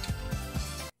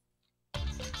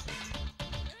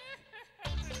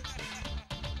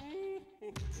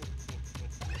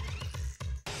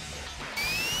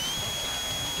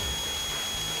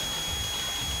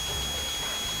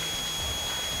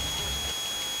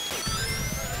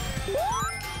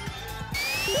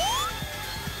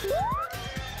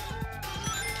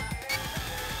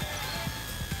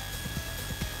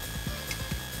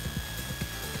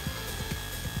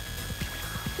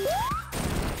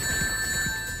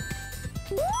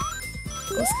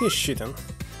 Because he's shitting.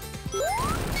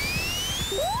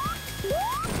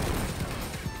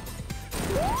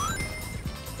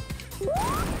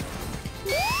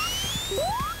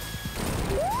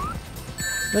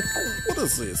 Like, what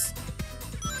is this?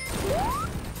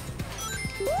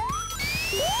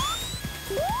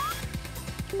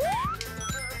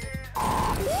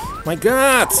 My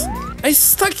god! I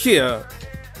stuck here!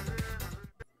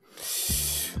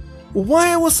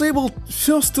 Why I was able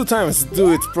first two times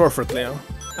do it perfectly,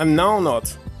 and now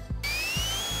not?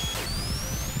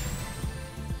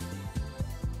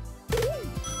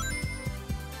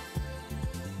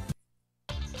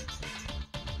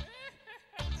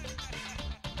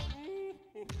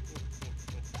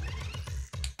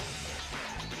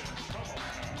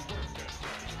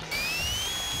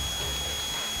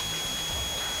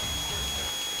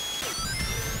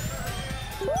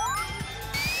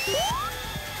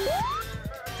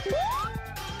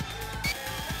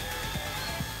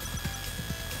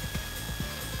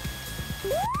 Yeah.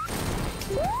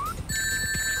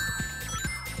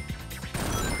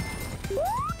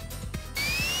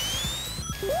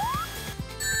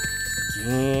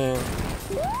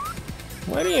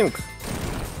 Marink!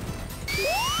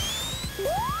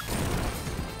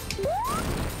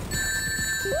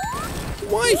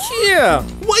 Why here?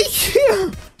 Why here?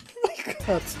 Oh my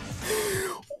god.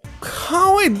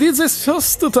 How I did this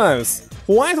first 2 times?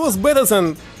 Why it was better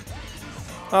than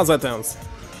other times?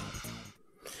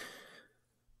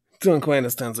 Don't quite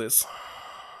understand this.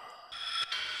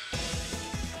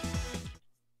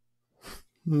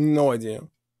 No idea.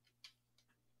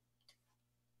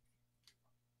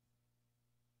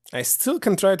 I still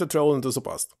can try to travel into the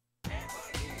past.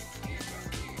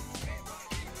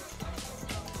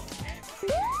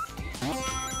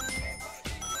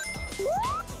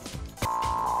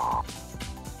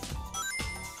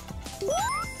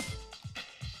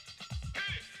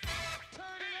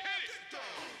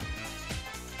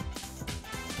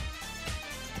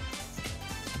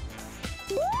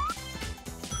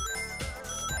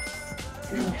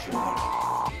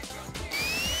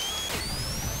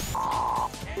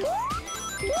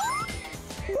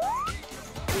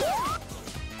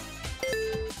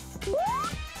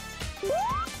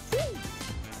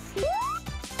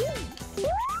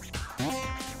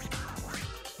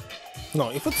 No,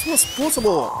 if it was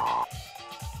possible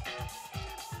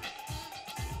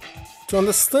to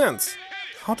understand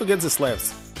how to get these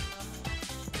lives.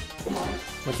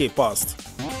 Okay, past.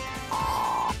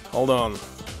 Hold on.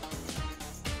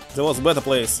 There was a better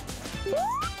place.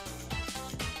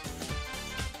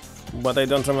 But I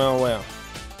don't remember where.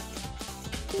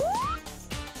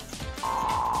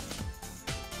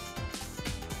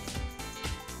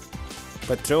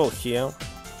 Patrol here.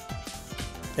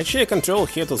 Actually, I control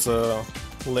here to the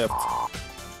left.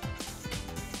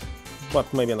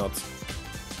 But maybe not.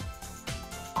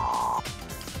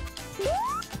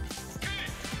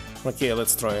 Okay,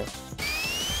 let's try.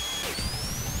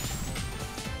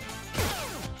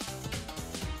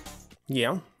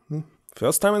 Yeah,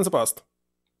 first time in the past.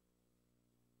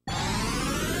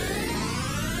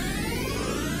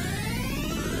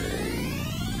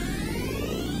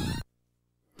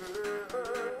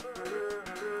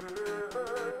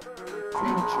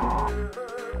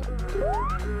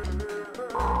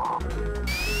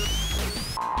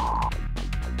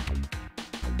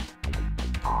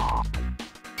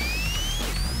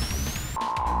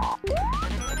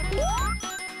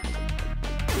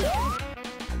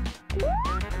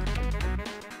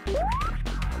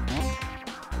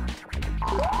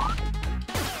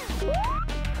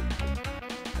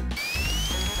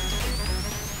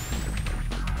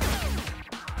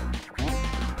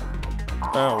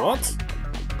 What?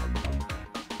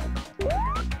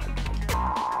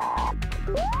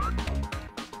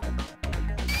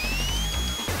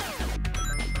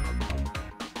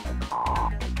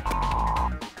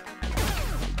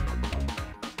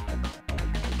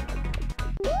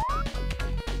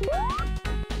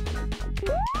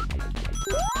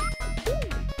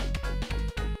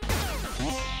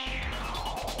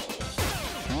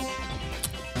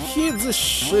 Hit the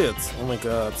shit! Oh my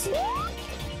god.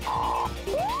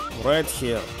 Right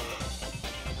here.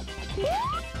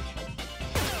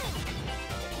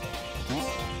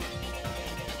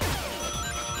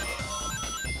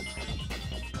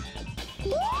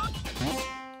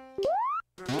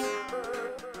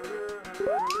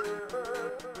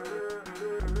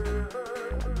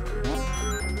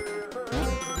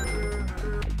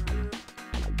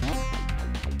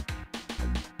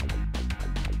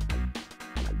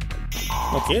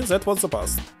 Okay, that was the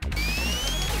past.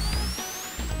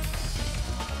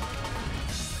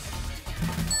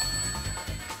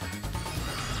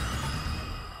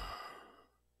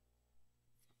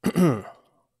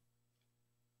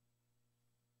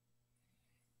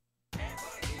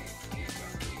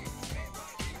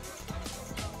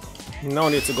 No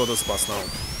need to go to the past now.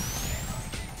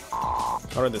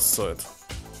 Already saw it.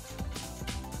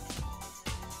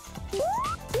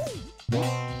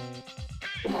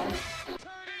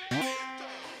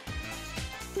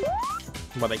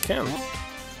 But I can.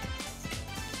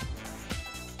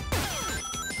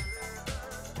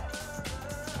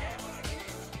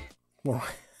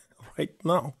 Right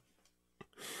now.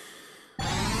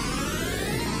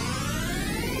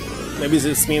 Maybe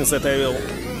this means that I will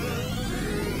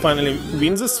finally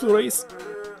win this race?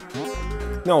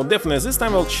 No, definitely, this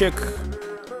time I'll check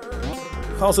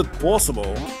how's it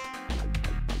possible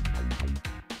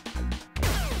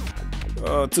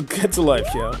to get to life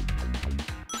here.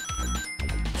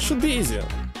 Should be easier.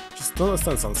 Just don't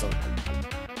understand something.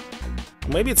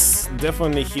 Maybe it's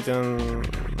definitely hidden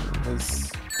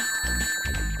this.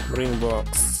 Ring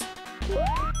box.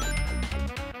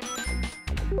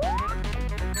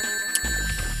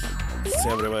 It's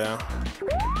everywhere.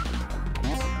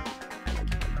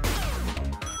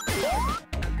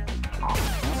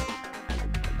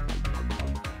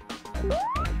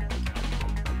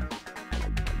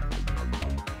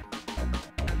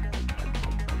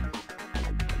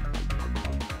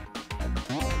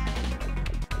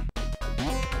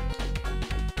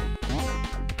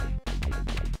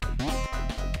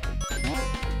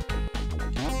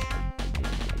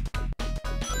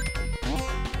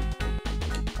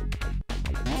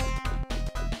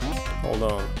 Hold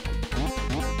on.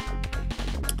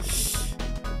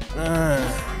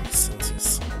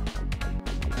 Senses.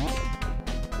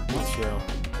 Not here.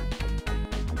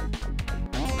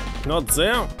 Not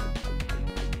there.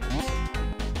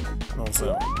 Not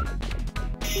there.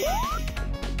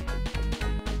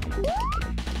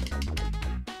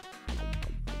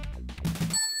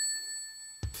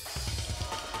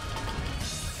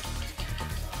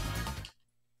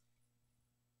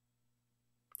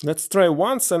 Let's try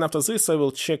once, and after this I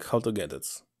will check how to get it.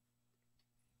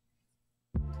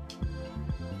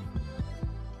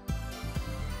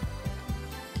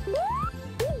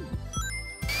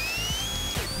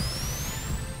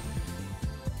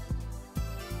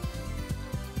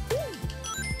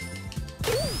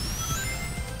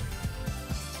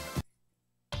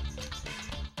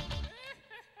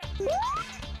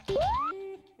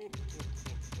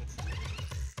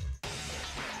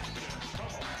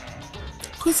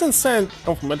 Who's inside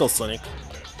of Metal Sonic?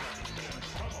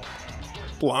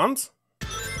 Plant?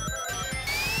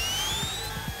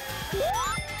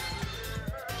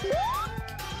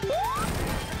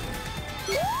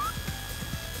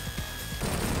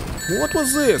 What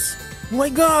was this? Oh my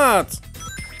god!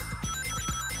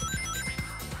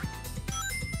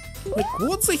 Like,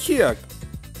 what the heck?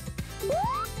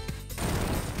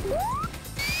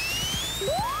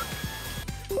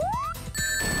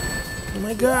 Oh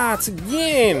my god,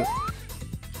 again!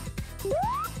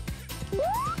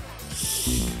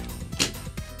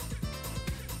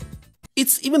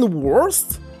 It's even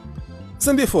worse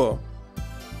than before.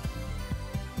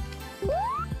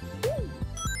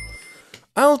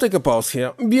 I'll take a pause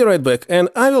here, be right back, and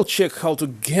I will check how to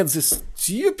get this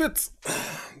stupid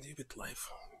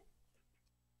life.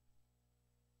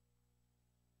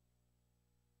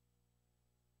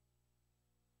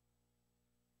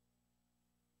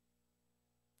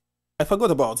 I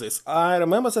forgot about this. I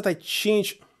remember that I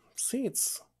changed... See,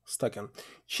 it's stuck in.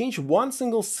 Change one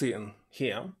single scene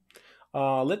here.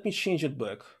 Let me change it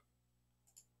back.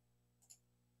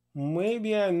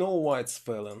 Maybe I know why it's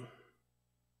failing.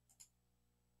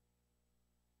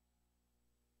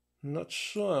 Not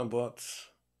sure, but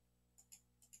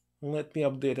let me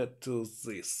update it to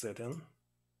this setting.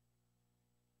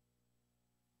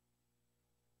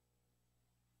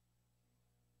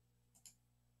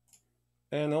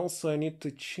 And also I need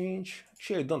to change...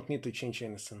 Actually, I don't need to change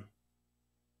anything.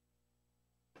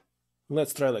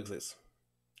 Let's try like this.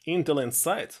 Intel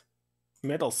Inside?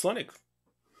 Metal Sonic?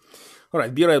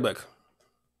 Alright, be right back.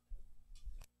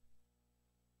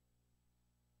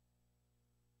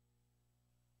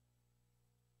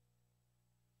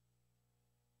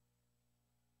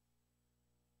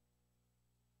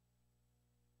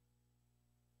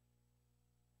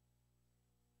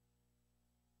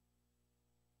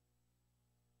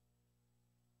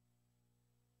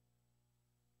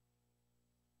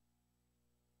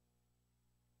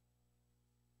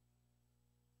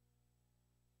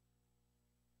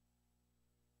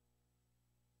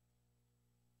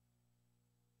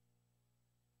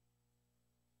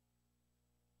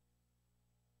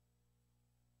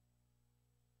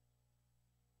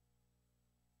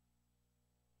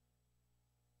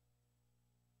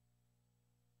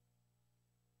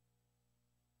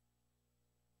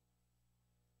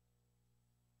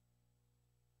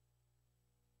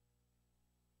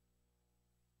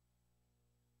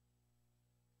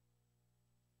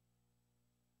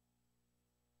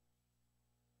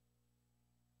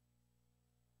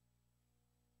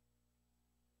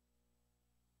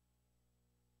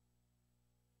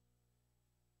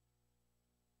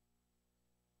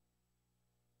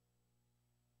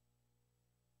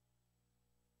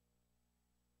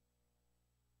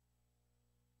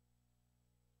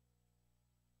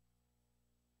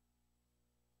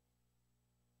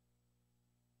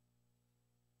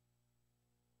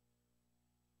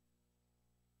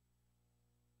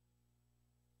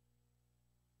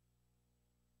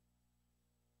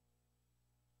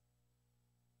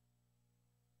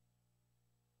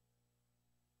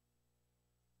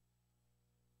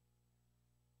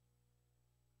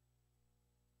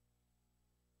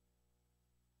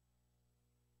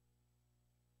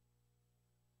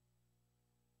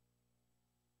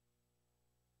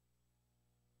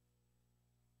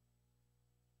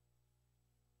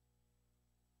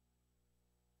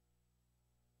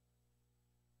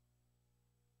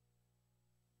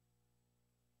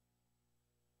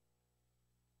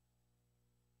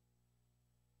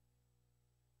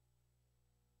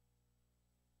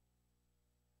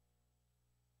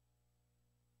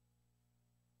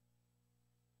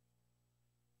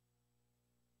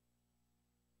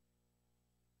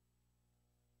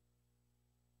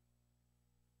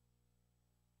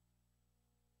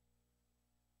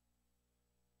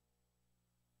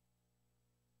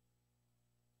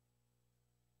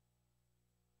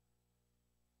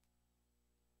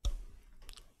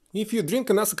 If you drink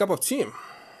another cup of tea,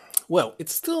 well, it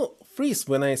still freezes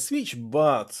when I switch,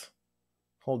 but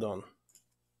hold on.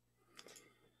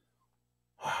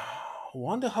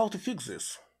 Wonder how to fix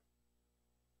this.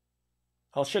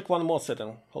 I'll check one more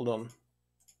setting. Hold on.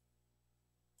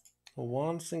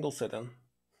 One single setting.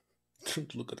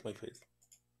 Don't look at my face.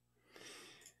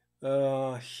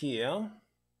 Here.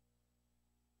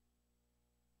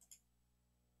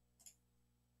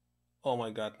 Oh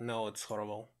my god, no, it's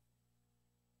horrible.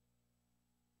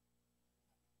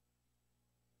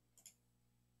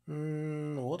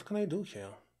 What can I do here?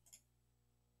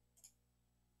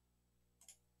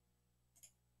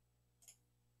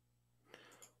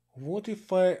 What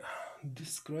if I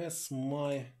decrease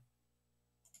my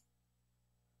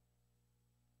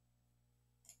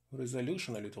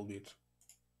resolution a little bit?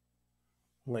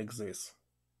 Like this.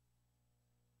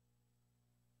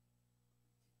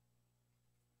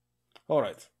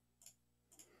 Alright.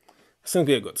 I think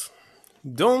we're good.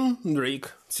 Don't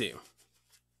drink tea.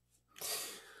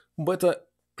 But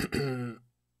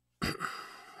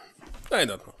I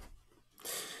don't know.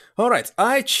 Alright,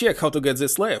 I check how to get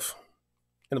this live.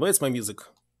 And where's my music?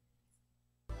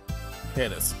 Here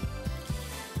it is.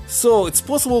 So it's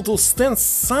possible to stand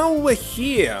somewhere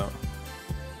here.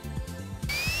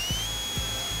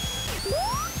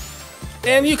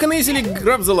 And you can easily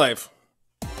grab the life.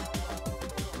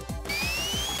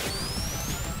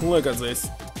 Look at this.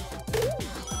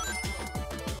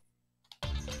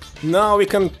 Now we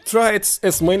can try it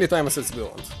as many times as we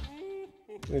want.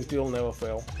 It will never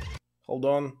fail. Hold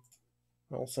on.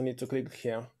 I also need to click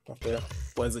here after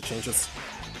apply the changes.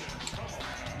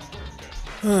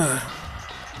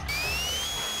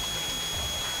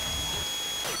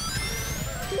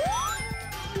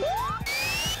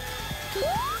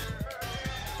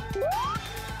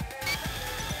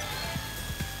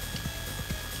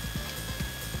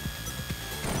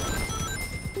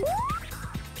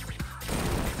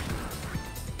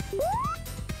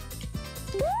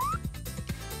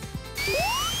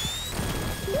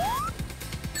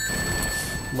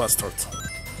 Bastard.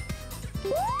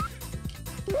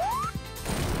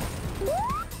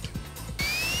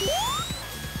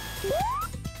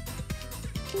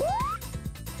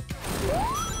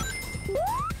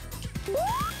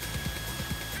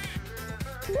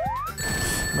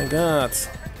 My god.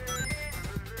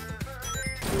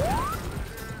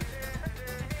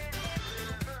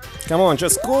 Come on,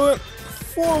 just go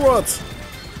forward.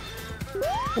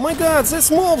 Oh my god,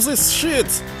 this mobs this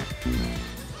shit.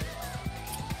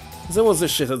 There was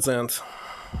this shit at the end.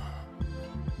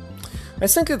 I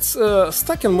think it's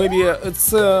stuck in maybe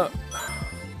it's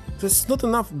there's not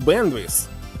enough bandwidth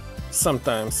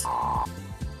sometimes.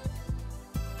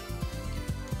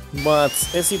 But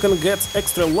as you can get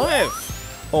extra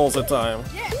life all the time,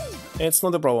 it's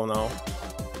not a problem now.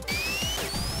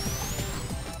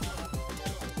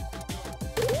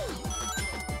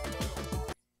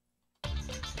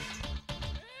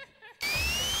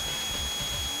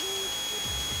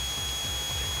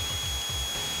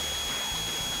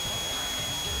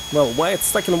 Well, why it's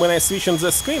stuck in when I switch on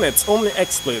the screen? It's only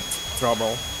exploit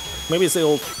trouble. Maybe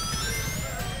they'll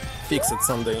fix it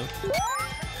someday.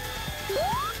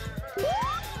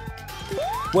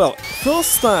 Well,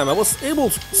 first time I was able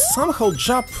to somehow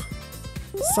jump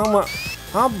somewhere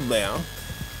up there,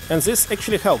 and this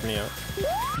actually helped me.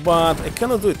 But I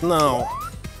cannot do it now.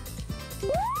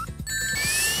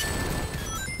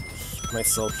 Hit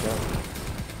myself here.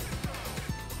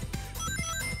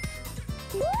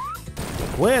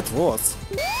 Where it was?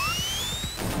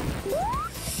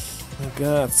 My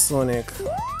god, Sonic.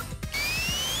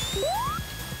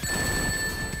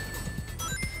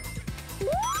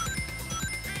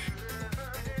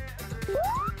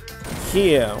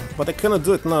 Here, but I cannot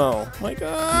do it now. My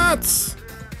god!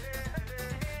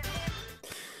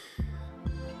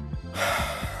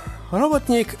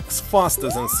 Robotnik is faster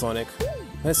than Sonic.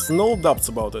 There's no doubts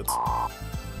about it.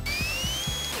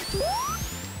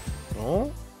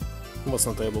 Oh? Was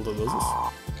not able to do this.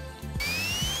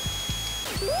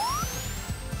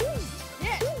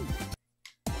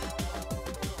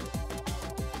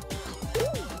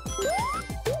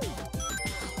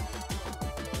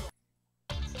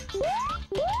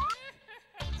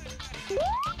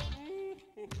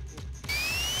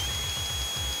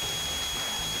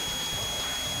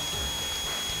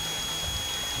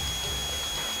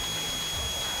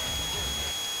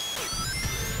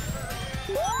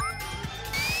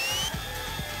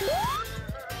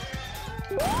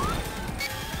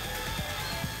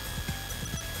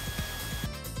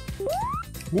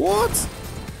 What?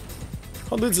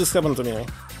 How did this happen to me?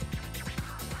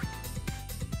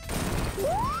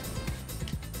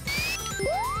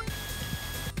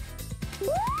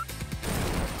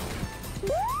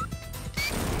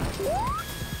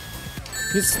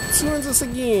 He's doing this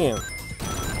again.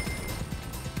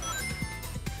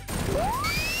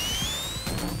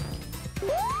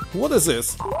 What is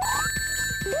this?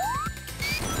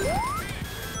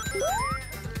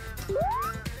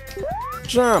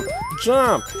 Jump!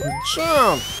 Jump!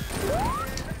 Jump!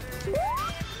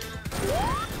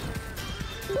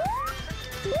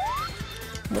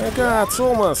 My god, it's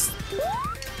almost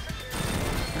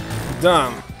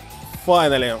done.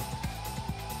 Finally.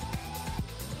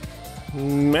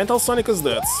 Metal Sonic is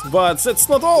dead, but that's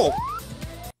not all.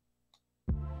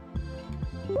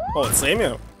 Oh, it's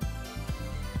Amy?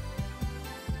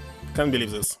 Can't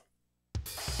believe this.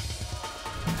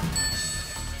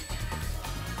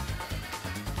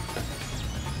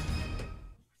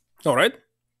 Alright,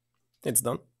 it's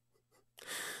done.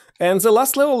 And the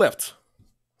last level left.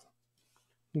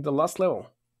 The last level.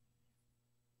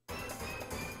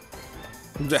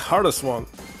 The hardest one.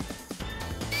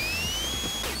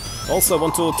 Also, I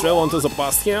want to travel into the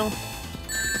past here.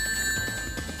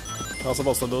 How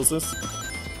supposed to do this?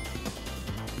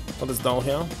 What is down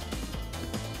here?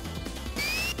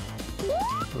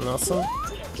 Nothing.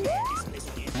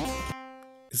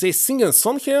 Is they singing a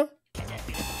song here?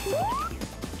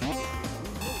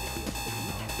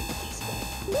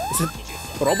 Is it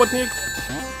Robotnik?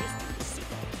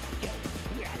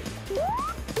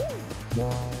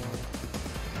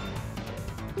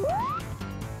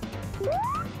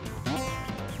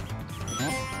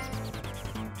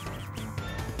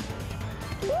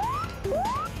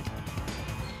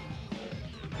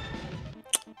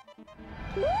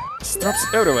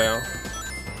 Straps everywhere.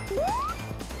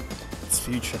 It's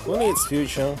future. Who needs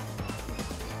future?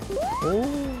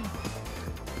 Ooh.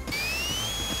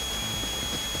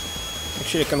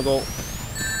 Actually, I can go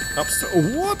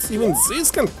upstairs. What? Even this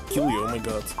can kill you? Oh my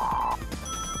god.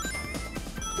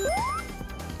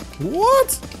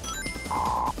 What?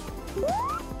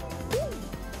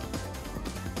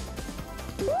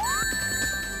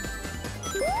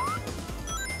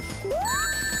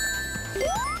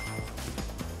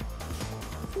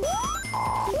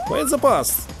 Where's the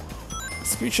past?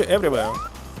 It's future everywhere.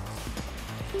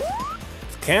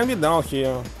 It can be down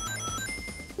here.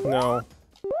 No.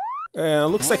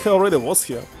 Looks like I already was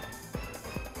here.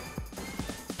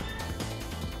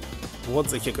 What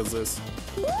the heck is this?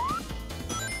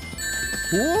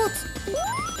 What?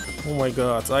 Oh my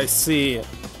god, I see.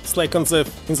 It's like in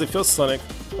the first Sonic.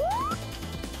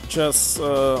 Just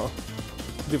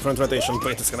different rotation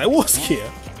practice, and I was here.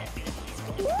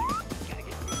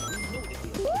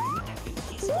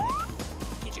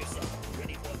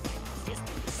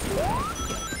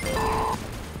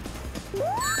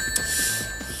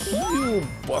 You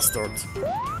bastard.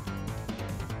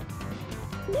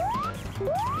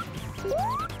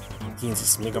 Again,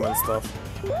 this Mega Man stuff.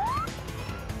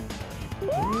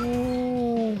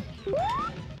 Ooh.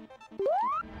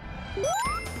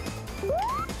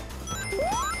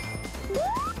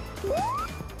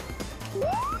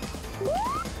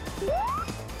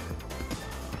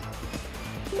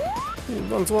 You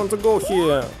don't want to go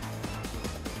here.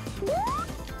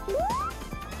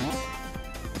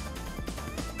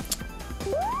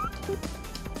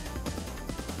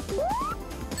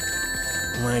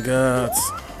 Oh my god.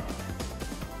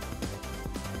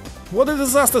 What a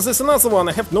disaster, there's another one,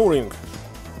 I have no ring.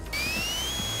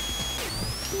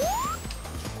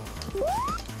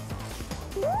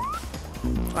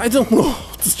 I don't know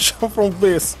how to jump from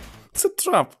this. It's a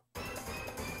trap.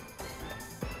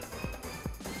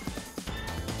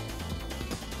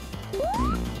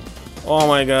 Oh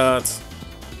my god.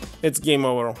 It's game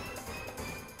over.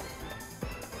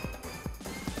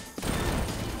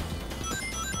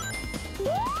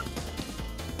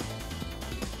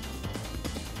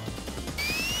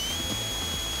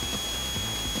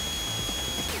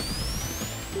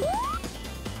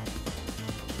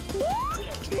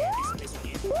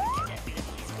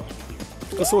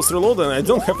 Because I was reloaded and I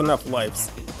don't have enough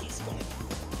lives.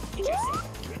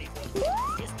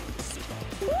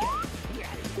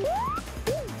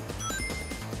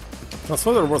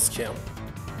 Transformer was scam,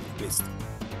 at least.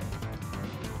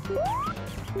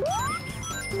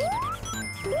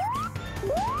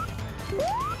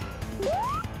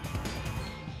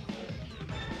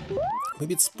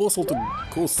 Maybe it's possible to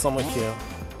go somewhere here.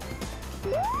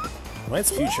 Why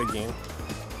it's future game?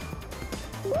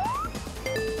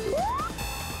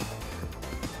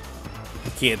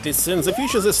 Okay, this in the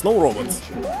future there's no robots.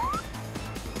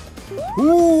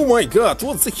 Oh my god,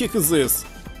 what the heck is this?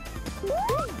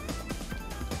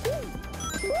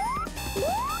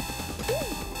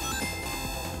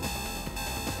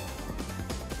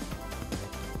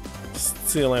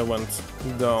 Still I went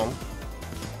down.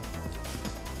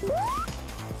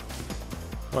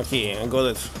 Okay, I got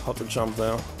it. How to jump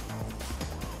there.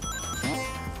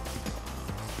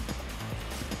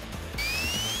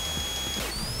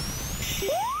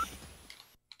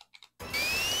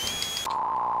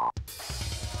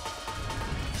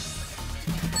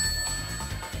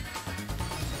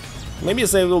 Maybe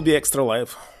there will be extra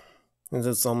life in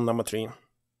the zone number 3.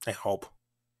 I hope.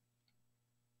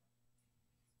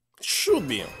 Should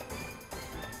be.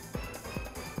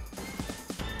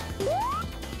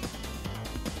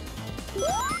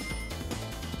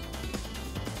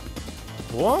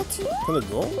 What? Can it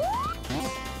go?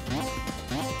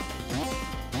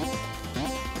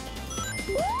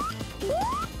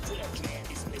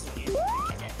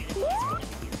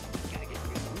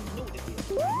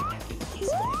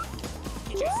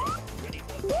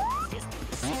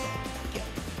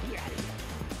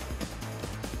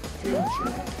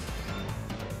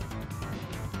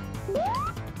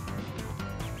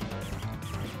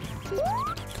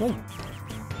 Come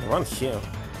on. Run here.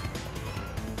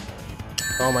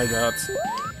 Oh my god.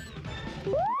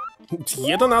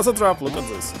 Yet another trap, look at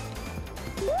this.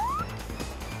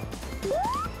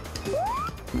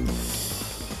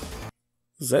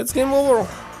 That's game over.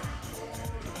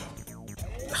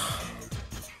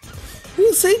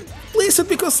 You say place it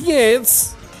because, yeah,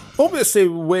 it's obviously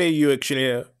where you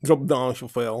actually drop down if you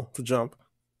fail to jump.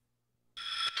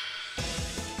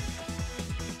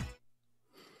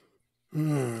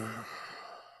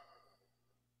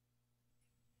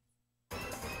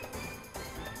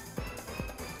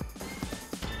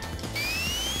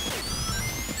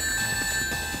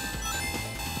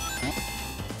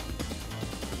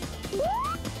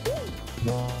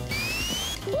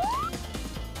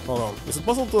 Hold on, is it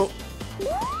possible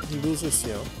to do this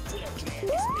here?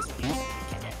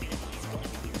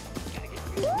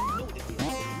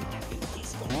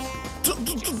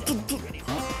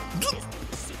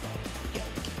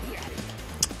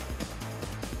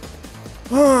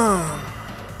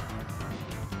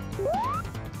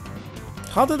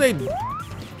 How did I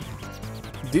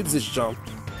did this jump?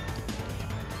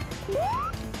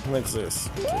 Like this.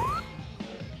 Okay.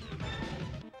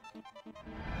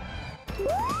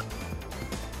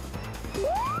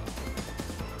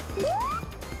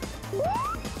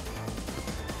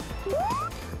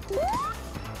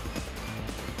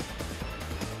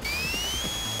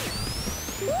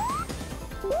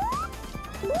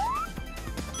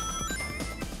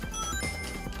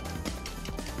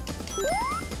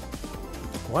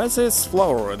 Why is this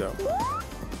flower right there?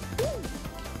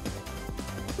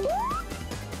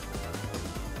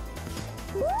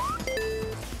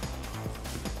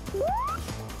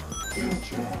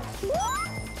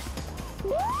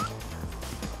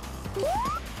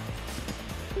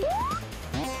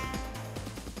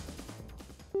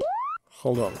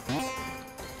 Hold on.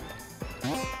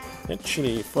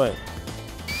 Actually, fine.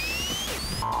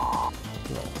 No.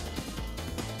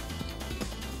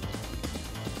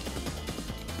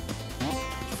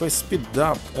 If I speed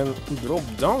up and drop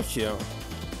down here,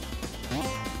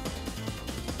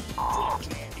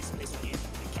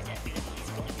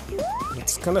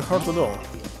 it's kinda hard to do.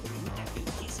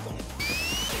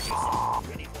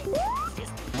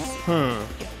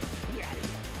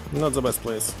 Not the best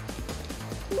place.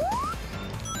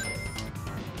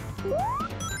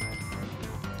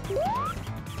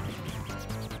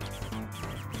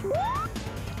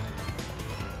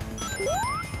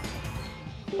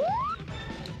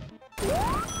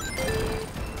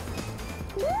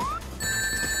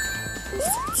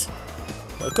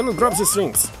 I cannot grab these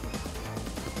rings.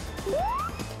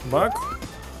 Back.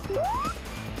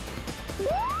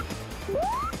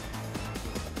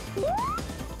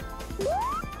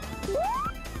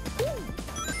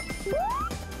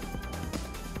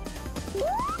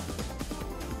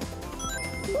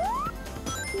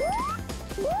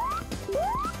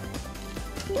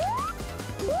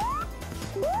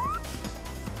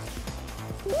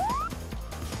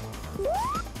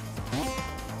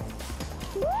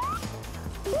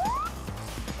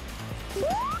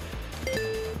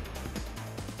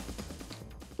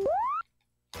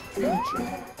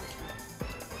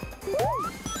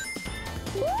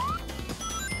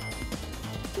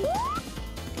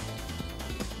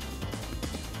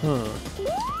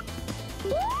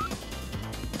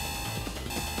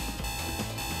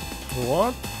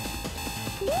 What?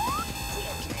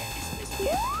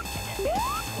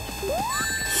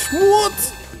 What?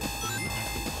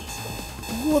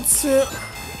 What's there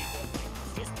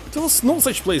was no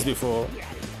such place before.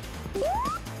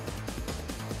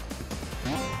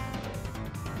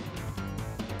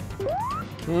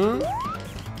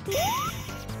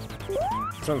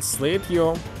 Translate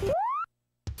your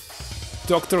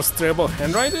Doctor's terrible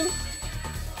handwriting?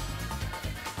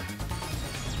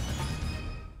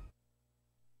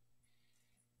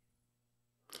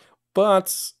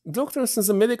 But doctors in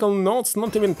the medical notes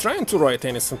not even trying to write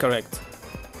anything correct.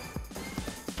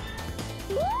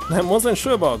 I'm more than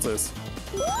sure about this.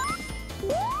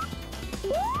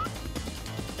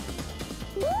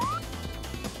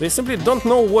 They simply don't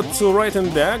know what to write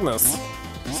in diagnosis,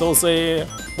 so they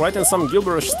write in some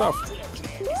gibberish stuff,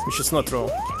 which is not true.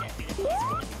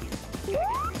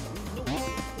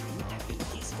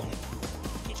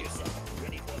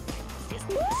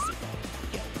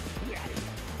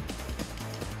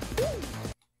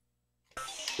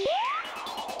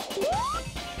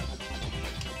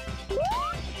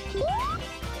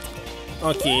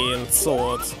 Okay, and so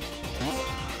what?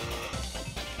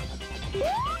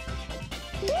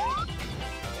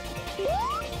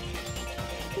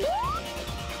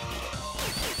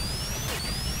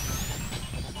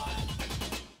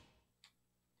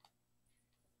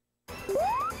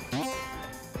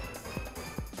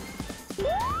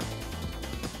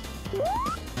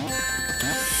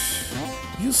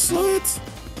 You saw it?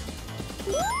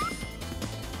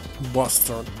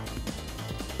 Bastard.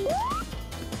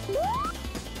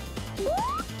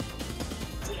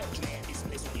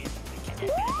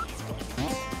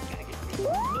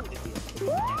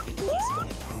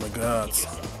 Oh my god.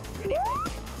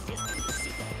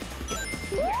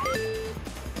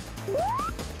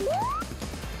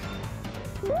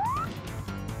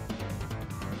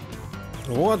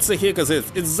 What the heck is it?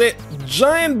 It's the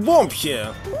giant bomb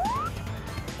here!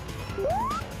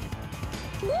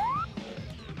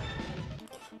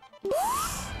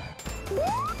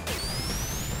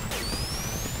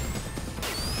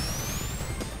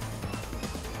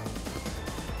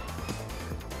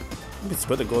 It's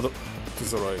better go to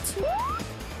the right.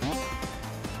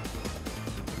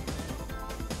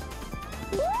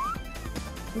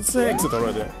 It's the exit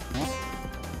already.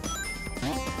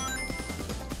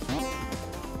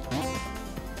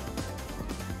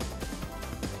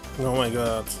 Oh my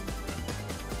god.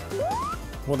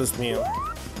 What does it mean?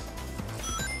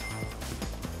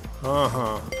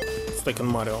 It's like in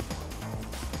Mario.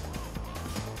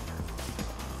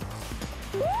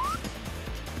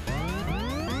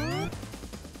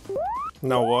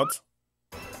 Now what?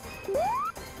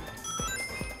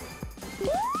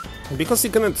 Because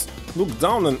you cannot look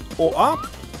down and or up,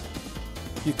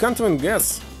 you can't even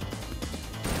guess.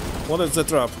 What is the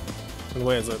trap? And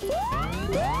where is it?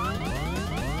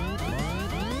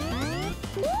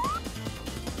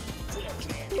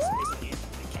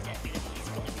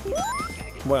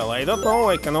 Well, I don't know,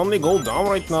 I can only go down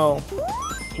right now.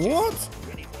 What?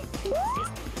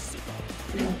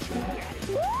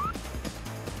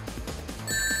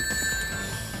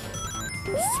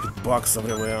 Stupid bugs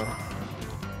everywhere.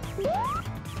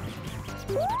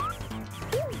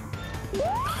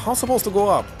 How supposed to go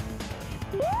up?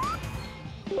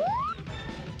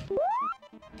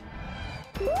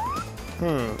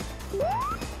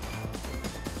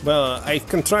 Well, I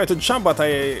can try to jump, but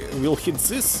I will hit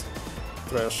this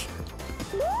trash.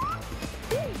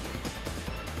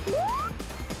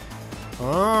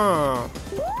 Ah.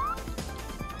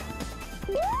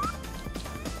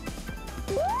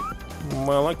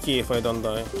 Well, lucky if I don't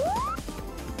die.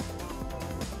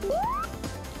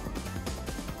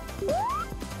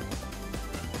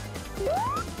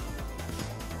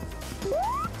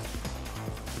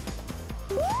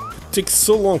 It takes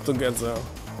so long to get there.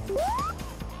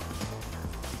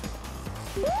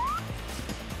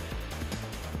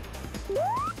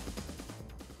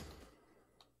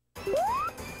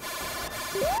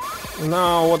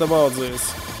 Now, what about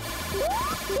this?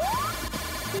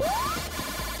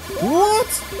 What?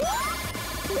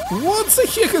 What the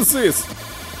heck is this?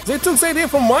 They took the idea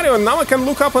from Mario and now I can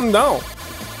look up and down.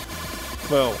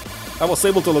 Well, I was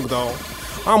able to look down.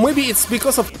 Maybe it's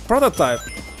because of prototype.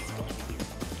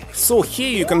 So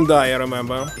here you can die, I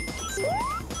remember.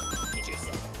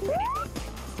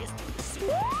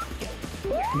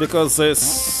 Because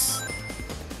there's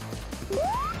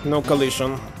no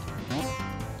collision.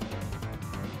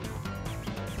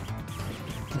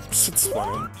 It's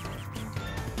funny.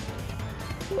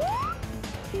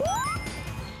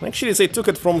 Actually, they took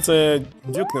it from the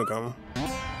Duke Nukem.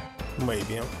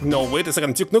 Maybe. No, wait a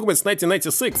second, Duke Nukem is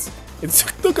 1996. It's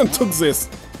Duke Nukem took this.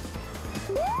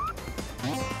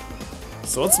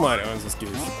 So it's Mario in this case.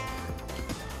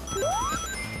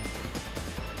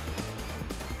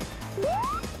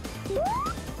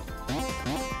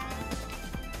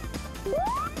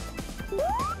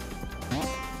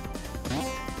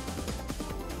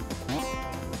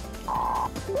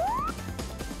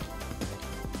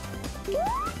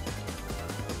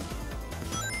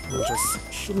 charges.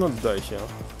 Should not die here.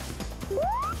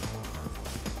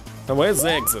 And where's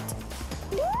the exit?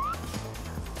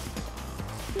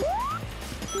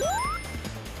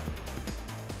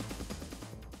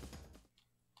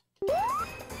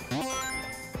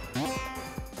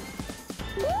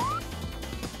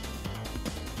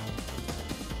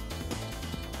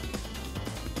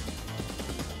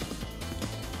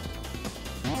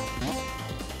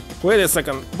 Wait a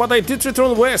second, but I did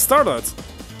return where I started.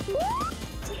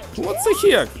 What the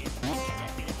heck?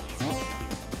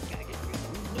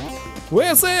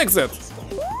 Where's the exit?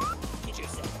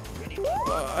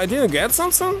 I didn't get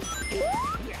something?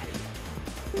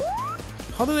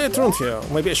 How did I return here?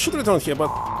 Maybe I should return here,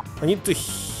 but I need to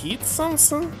hit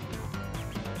something?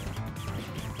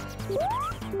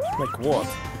 Like what?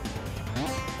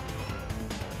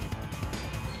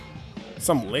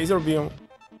 Some laser beam?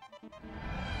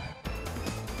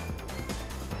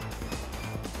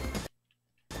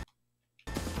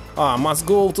 Ah, must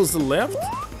go to the left?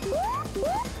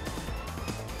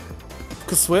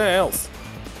 Because where else?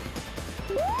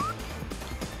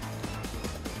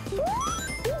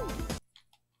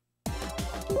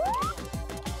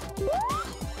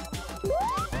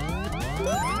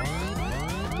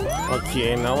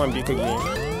 Okay, now I'm big again.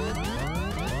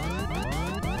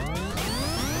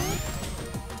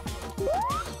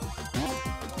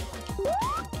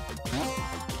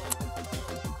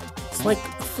 It's like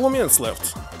 4 minutes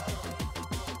left.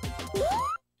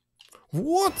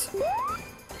 What?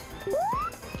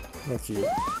 Okay.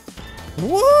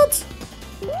 What?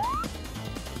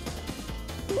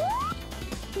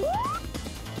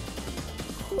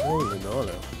 Holy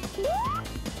dollar.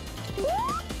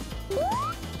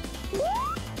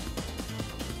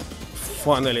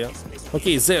 Finally.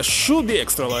 Okay, there should be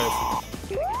extra life.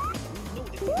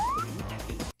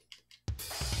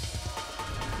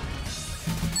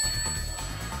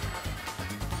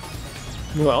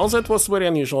 Well, that was very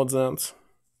unusual then.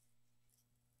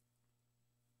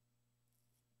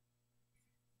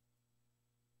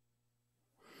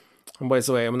 By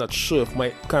the way, I'm not sure if my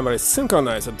camera is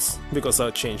synchronized because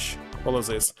I'll change all of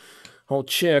this. I'll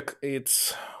check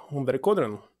it on the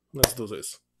recording. Let's do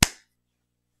this.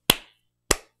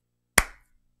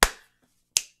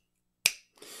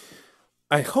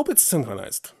 I hope it's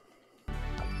synchronized.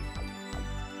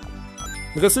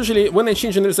 Because usually when I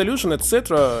change in resolution,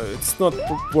 etc., it's not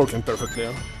working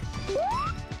perfectly.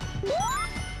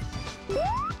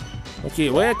 Okay,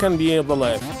 where can be the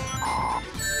life?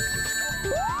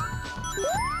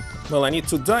 Well, I need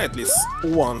to die at least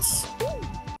once.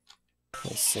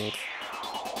 I think.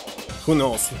 Who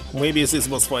knows? Maybe this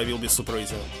boss fight will be super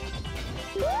easy.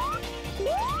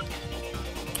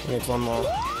 Need one more.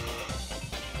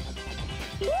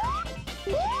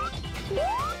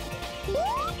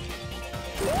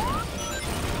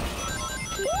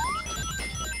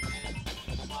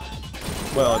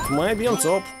 Well, it might be on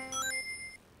top.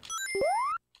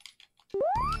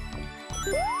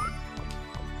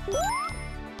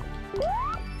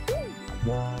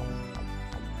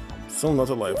 Still not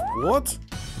alive. What?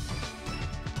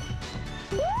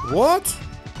 What?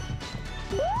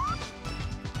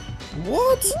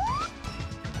 What?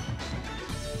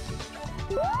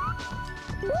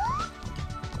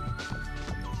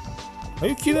 Are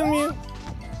you kidding me?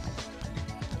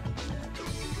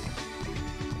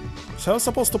 How am I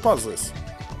supposed to pass this?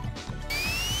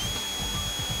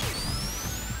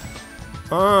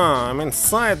 Ah, I'm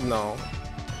inside now.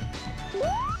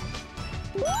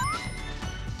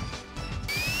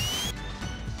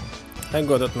 I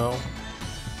got it now.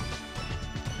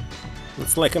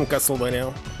 It's like in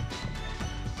Castlevania.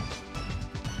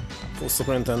 For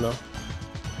Super Nintendo.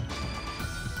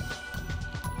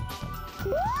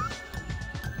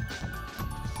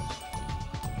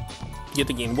 Yet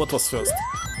again, what was first?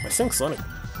 I think Sonic.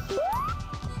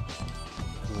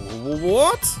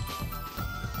 What?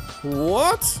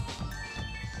 What?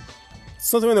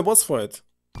 It's not even a boss fight.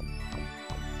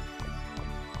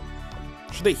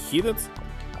 Should I hit it?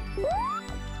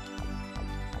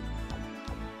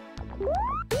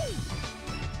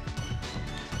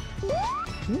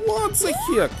 What the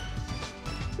heck?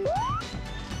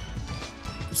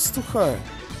 It's too high.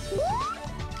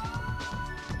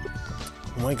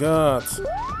 Oh my god.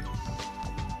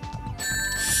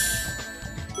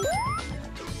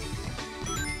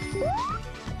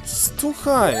 It's too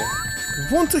high.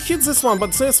 I want to hit this one,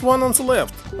 but there's one on the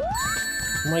left.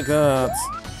 Oh my god.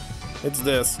 It's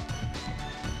this.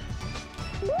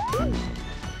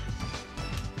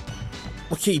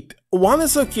 Okay, one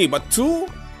is okay, but two?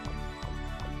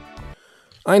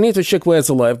 I need to check where's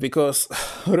alive because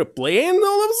replaying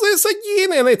all of this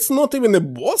again and it's not even a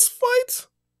boss fight?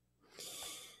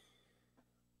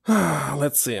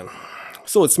 Let's see.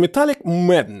 So it's Metallic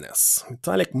Madness.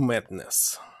 Metallic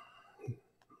Madness.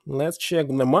 Let's check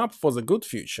the map for the good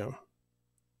future.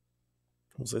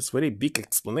 This very big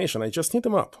explanation. I just need a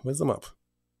map. Where's the map?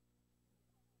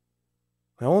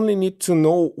 I only need to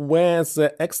know where's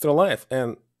the extra life,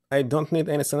 and I don't need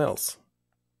anything else.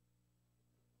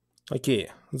 Okay,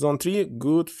 Zone 3,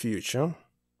 good future.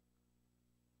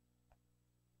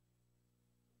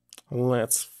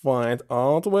 Let's find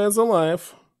out where's the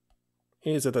life.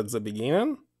 Is it at the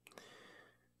beginning?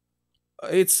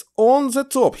 It's on the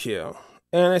top here,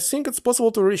 and I think it's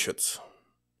possible to reach it.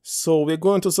 So we're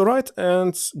going to the right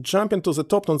and jumping to the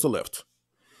top on the left.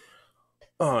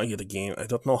 Yet again, I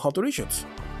don't know how to reach it.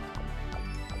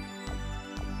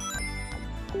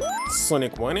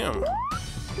 Sonic Mania.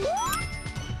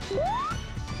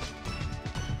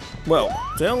 Well,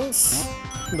 tells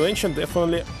the ancient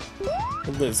definitely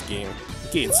this game.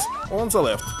 Kids, on the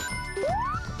left.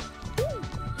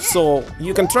 So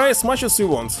you can try as much as you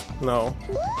want now.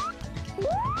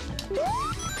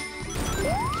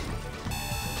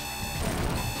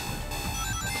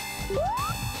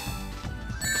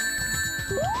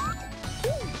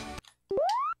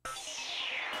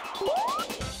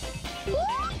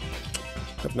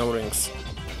 Have no rings.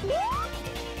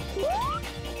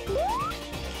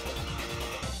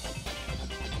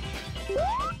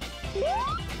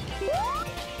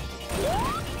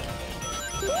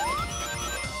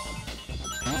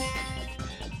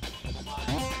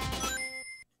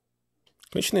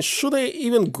 Question is, should I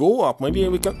even go up? Maybe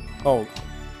we can... Oh,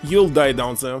 you'll die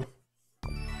down there.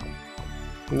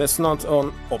 That's not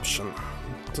an option.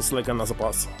 To select another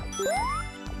path.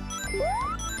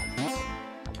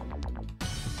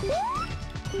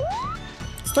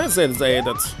 It's nice that they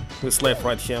added this life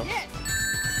right here.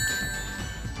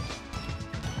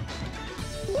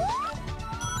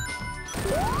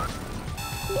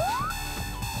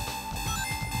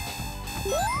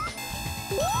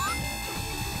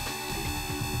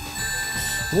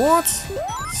 What?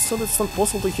 So it's not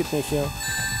possible to hit me here.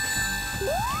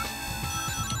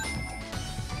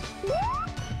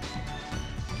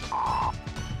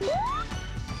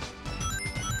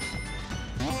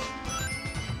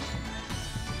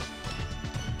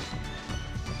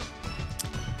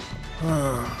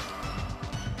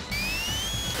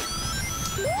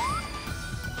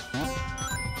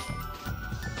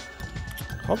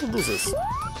 How to do this? Oh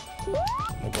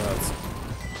my god.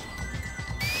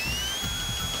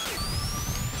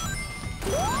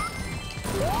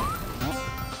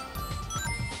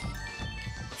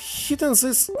 Hitting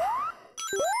this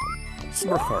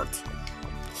super hard.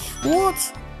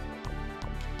 What?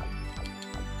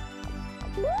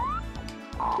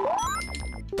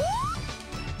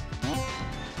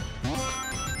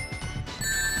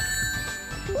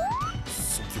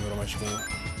 Thank you very much, game.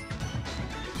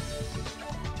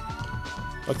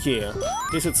 Okay,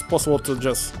 this it's possible to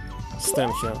just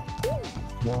stand here.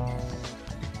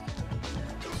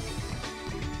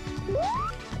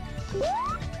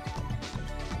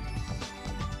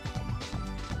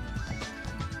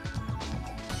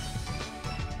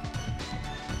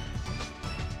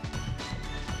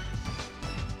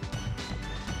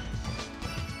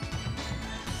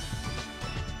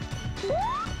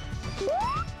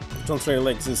 Don't really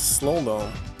like this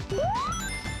slowdown.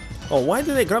 Oh, why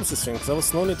did I grab this thing? There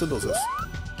was no need to do this.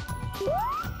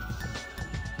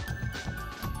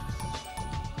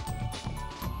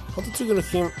 How to trigger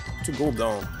him to go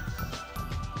down?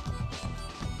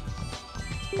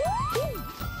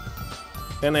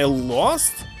 And I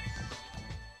lost?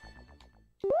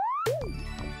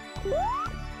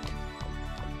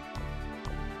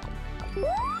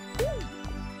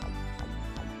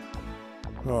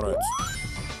 Alright.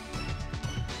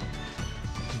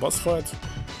 Boss fight.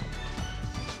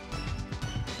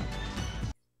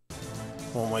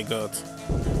 Oh my god.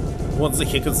 What the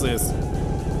heck is this?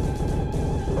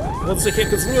 What the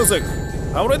heck is music?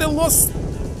 I already lost.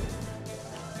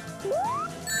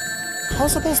 How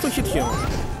supposed to hit him?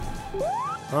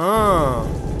 Ah.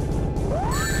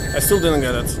 I still didn't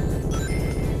get it.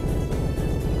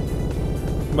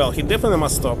 Well, he definitely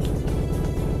must stop.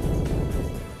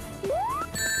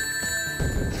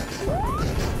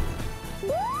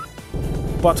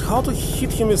 But how to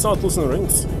hit him without losing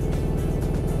rings?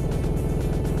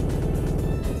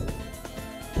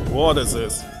 What is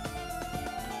this?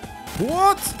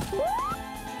 What?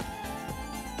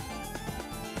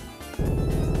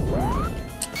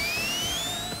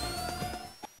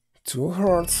 Too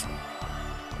hard.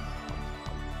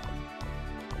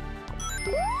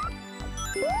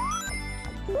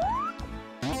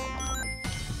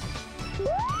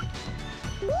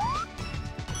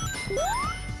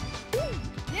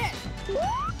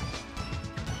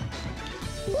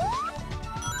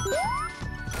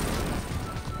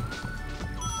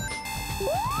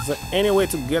 Is there any way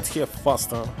to get here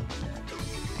faster?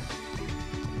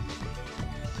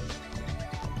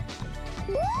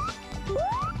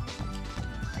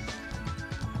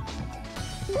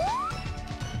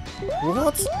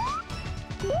 What?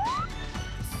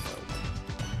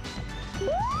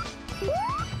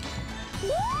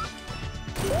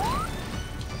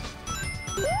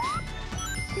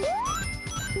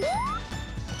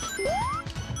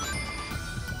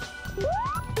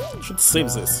 Should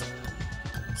save this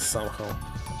somehow.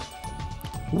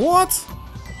 What?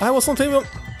 I was not even.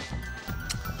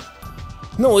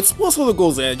 No, it's possible to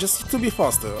go there, just to be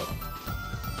faster.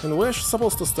 And where is she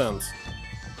supposed to stand?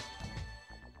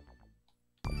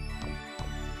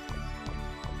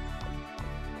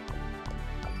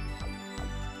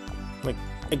 Like,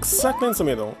 exactly in the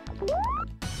middle.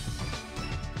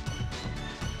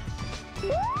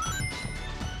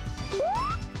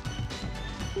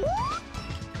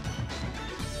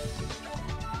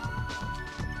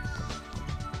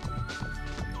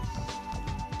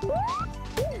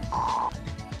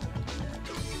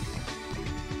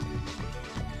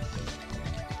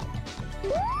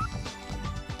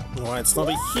 Why it's not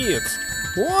a hit?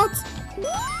 What?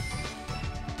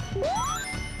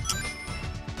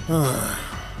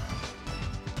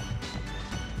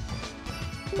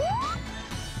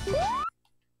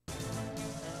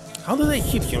 How did I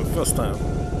hit him first time?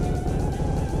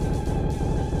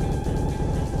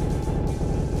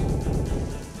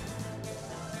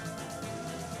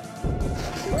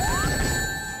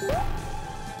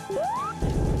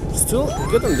 Still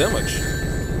getting damage.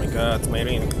 Oh my god, my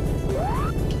ring.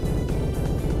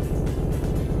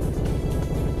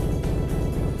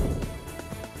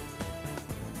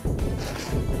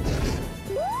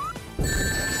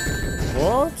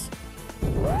 What?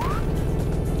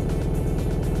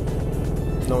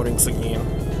 No rings again.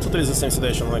 Totally the same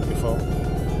situation like before.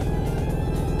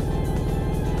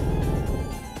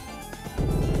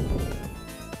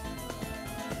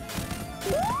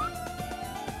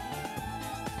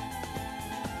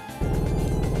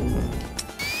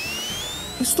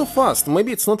 It's too fast.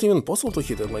 Maybe it's not even possible to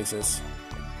hit it like this.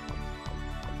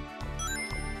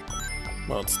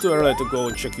 Well, it's too early to go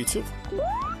and check YouTube.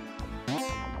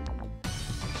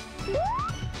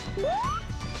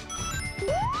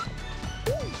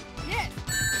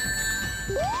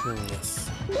 Yes.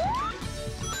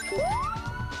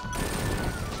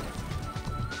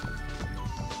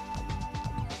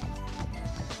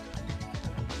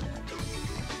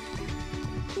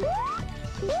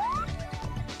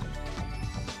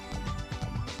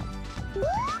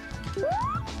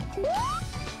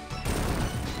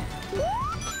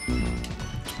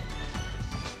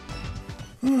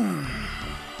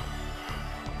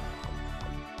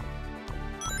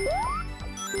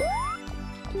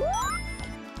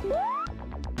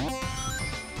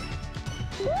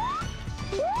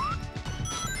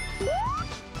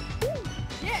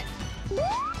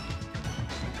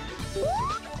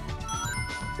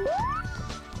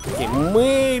 Okay,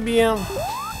 maybe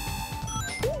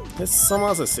there's some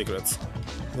other secrets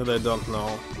that I don't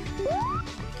know.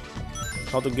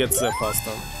 How to get there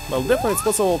faster. Well, definitely it's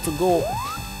possible to go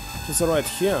to the right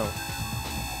here.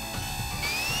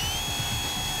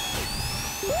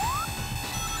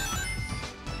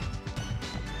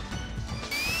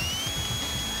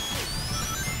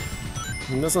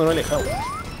 It doesn't really help.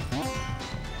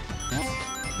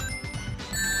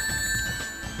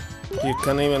 You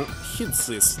can even hit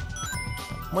this.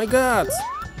 My god!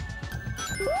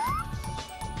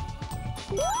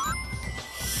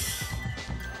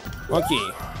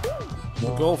 Okay.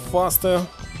 Go faster.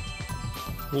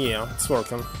 Yeah, it's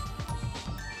working.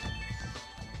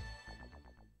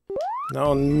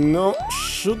 Now, no,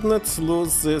 should not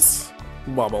lose this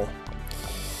bubble.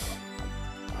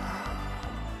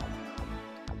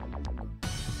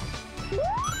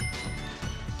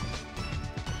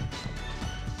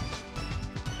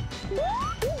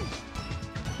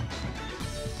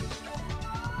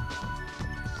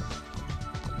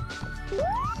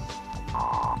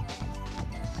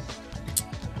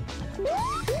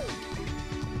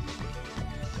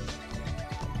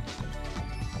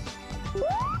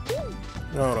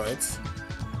 Alright.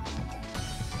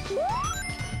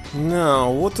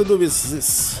 Now, what to do with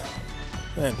this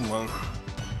Eggman?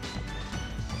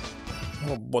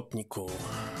 Robotniku.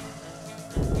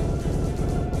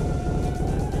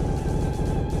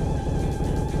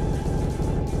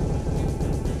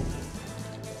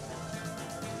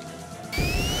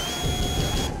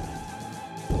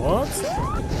 What?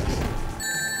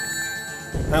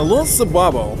 I lost the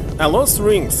bubble. I lost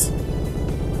rings.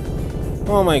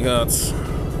 Oh my god.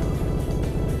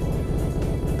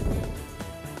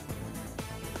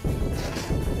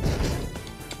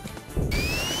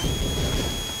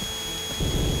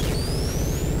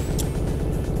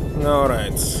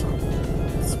 Alright.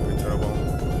 It's pretty terrible.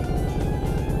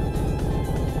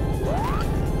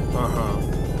 Uh-huh.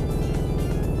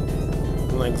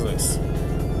 Like this.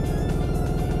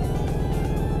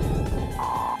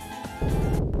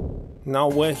 Now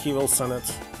where he will send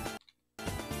it?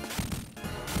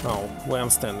 Oh, where I'm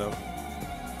standing.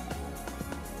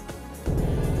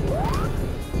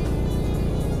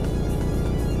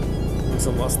 It's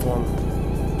the last one.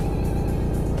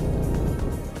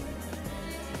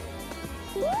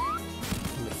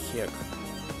 The heck?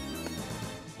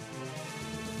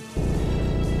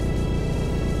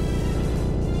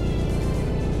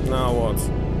 Now what?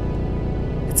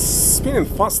 It's spinning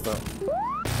faster.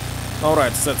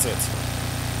 Alright, that's it.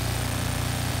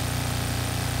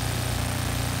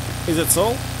 Is it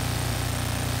so?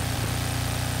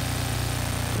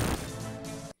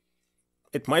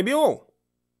 It might be all.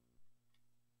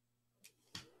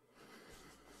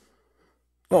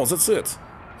 Oh, that's it.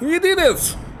 We did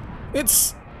it!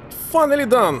 It's finally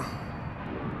done.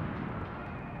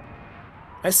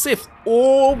 I saved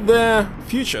all the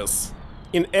features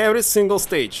in every single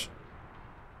stage.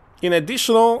 In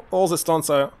addition, all the stones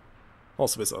are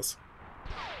also with us.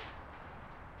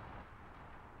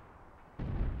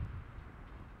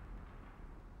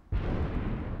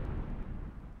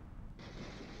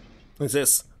 This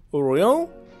is real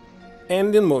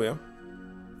ending movie.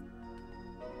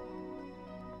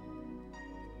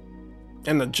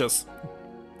 And not just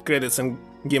credits and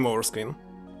game over screen.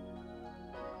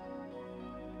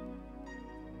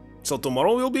 So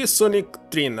tomorrow will be Sonic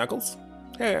 3 and Knuckles.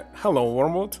 Hey, hello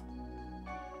Wormwood.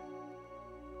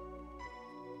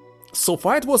 So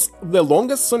far it was the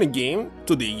longest Sonic game,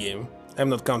 2D game. I'm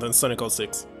not counting Sonic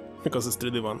 06, because it's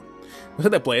 3D one.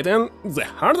 That I played, and the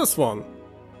hardest one.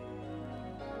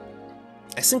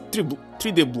 I think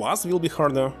 3D Blast will be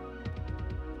harder.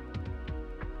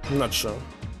 I'm not sure.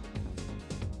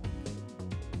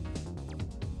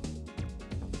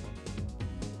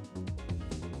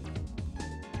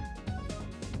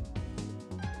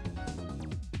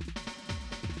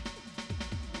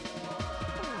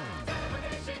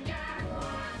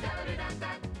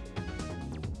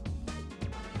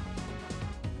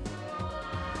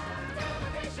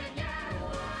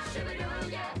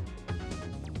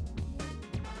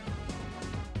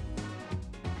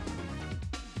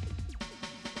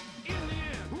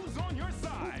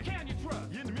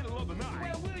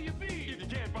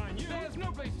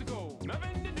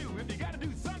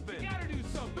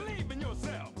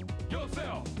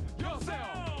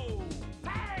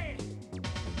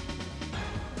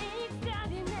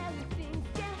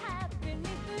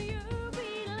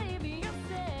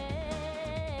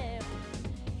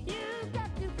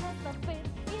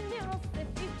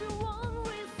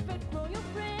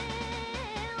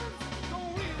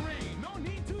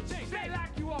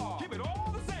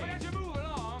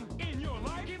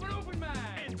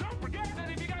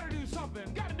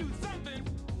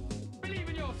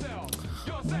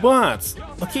 But,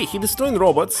 okay, he destroyed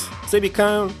robots, they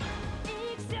become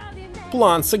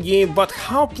plants again, but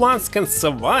how plants can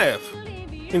survive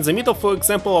in the middle, for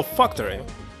example, of factory?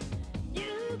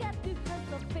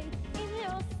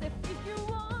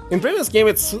 In previous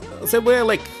game they were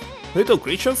like little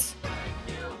creatures,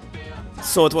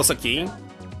 so it was okay.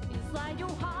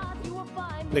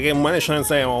 The game managed on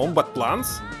their own, but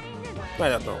plants? I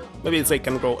don't know, maybe they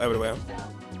can grow everywhere.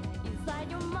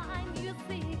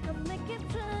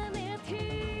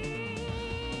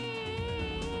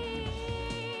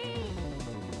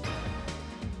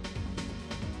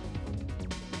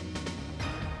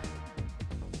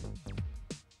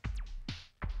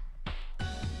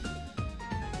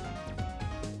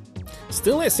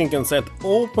 Still I think in that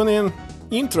opening,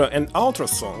 intro and outro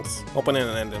songs, opening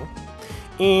and ending,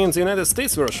 in the United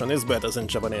States version is better than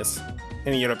Japanese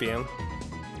and European.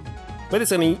 But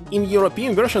it's in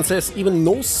European version there's even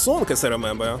no song as I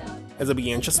remember at the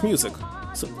beginning, just music.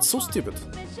 So it's so stupid.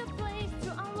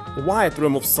 Why it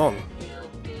remove song?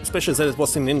 Especially that it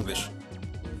was in English.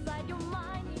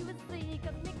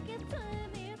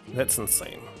 That's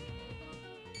insane.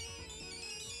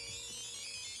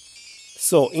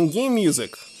 So, in-game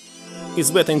music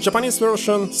is better in Japanese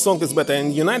version, song is better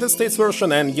in United States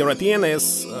version, and European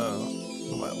is,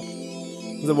 well,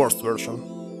 the worst version.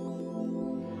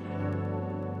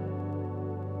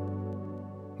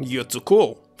 You're too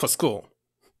cool for school.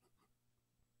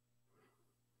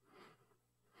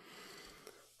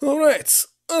 Alright,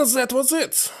 that was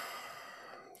it.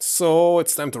 So,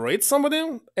 it's time to rate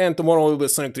somebody, and tomorrow will be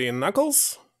Sonic 3 and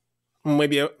Knuckles.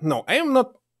 Maybe, no, I'm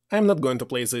not going to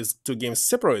play these two games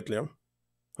separately.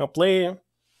 I'll play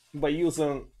by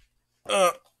using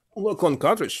lock-on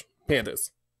cartridge. Here it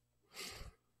is.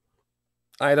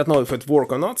 I don't know if it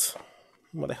worked or not,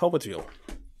 but I hope it will.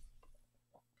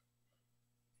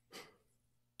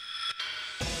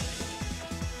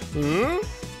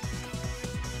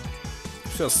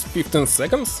 Just 15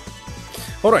 seconds?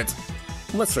 Alright,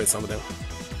 let's try something.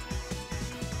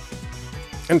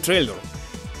 And trailer.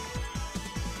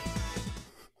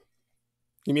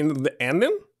 You mean the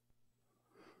ending?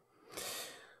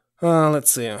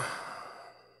 Let's see.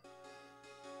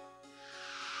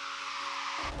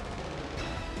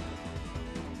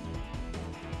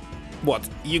 What,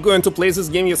 you going to play this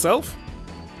game yourself?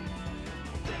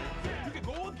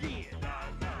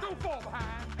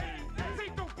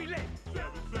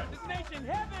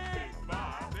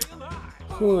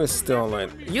 Who is still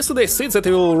online? Yesterday said that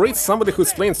he will rate somebody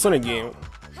who's playing Sonic game.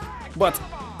 But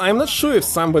I'm not sure if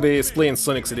somebody is playing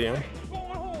Sonic CD.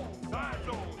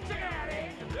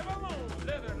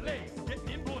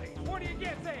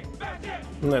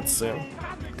 Let's see.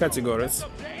 Categories.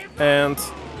 And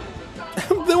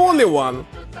the only one.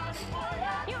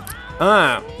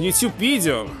 Ah, YouTube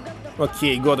video.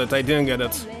 Okay, got it, I didn't get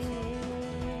it.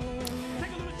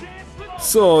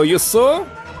 So, you saw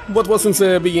what was in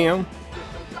the beginning?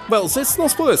 Well, there's no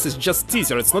spoilers, it's just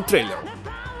teaser, it's not trailer.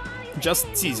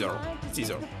 Just teaser.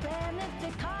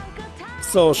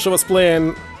 So, she was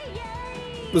playing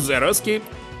Zero Escape.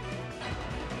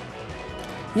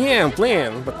 Yeah, I'm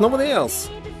playing, but nobody else.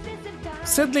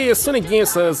 Sadly, Sonic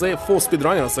games are they for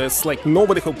speedrunners, there's like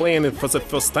nobody who playing it for the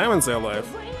first time in their life.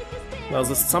 Well,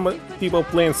 there's some people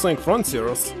playing Sonic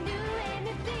Frontiers.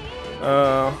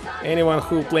 Anyone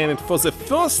who playing it for the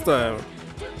first time?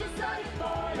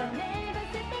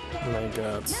 Oh my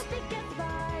god.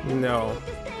 No.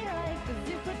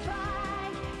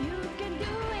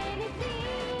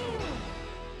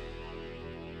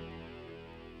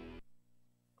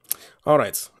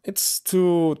 Alright, it's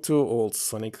too old,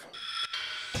 Sonic.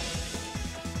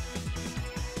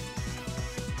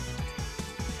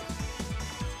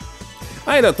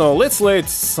 I don't know, let's let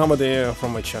somebody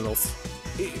from my channels.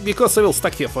 Because I will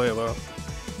stuck here forever.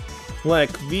 Like,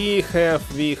 we have,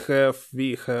 who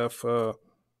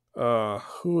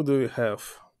do we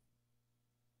have?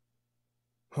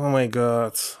 Oh my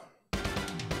god.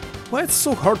 Why it's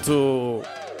so hard to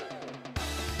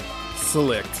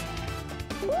select?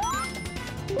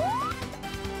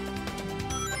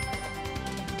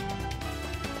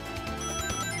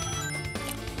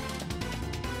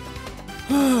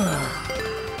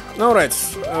 Alright,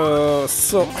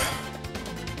 so...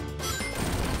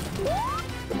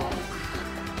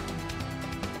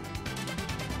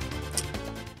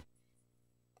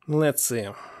 Let's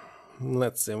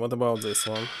see, what about this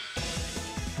one?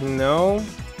 No.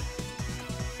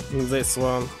 This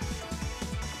one.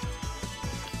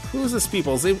 Who's these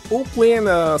people? They all playing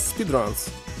speedruns.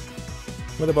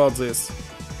 What about this?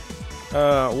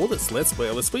 What is Let's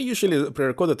Play? Let's Play usually a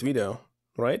pre-recorded video,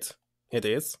 right? It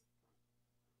is.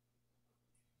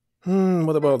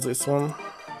 What about this one?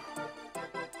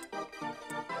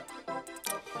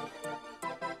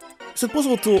 Is it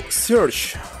possible to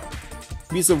search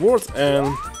with a word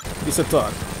and with a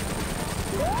tag?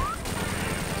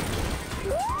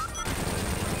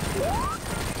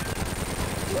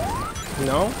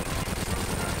 No?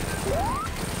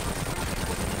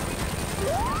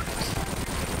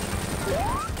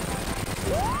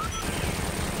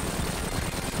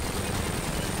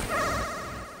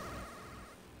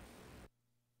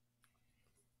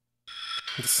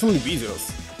 There's so many videos.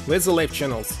 Where's the live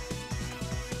channels?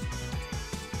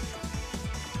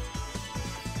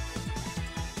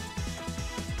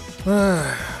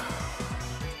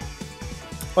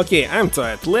 Okay, I'm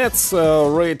tired. Let's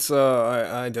rate,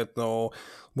 I don't know.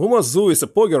 Boomer Zoo is a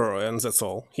pogger and that's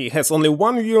all. He has only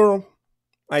one viewer.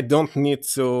 I don't need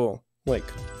to, like,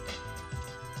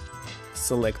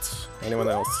 select anyone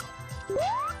else.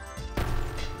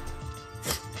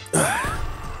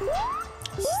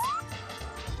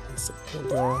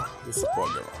 It's a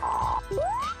pogger.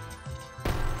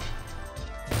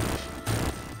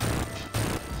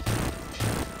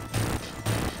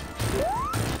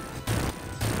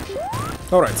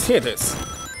 Alright, here it is.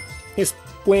 He's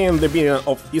playing the beginning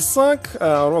of Isaac,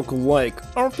 a roguelike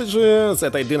RPG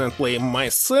that I didn't play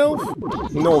myself,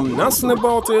 know nothing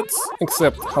about it,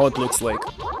 except how it looks like,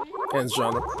 and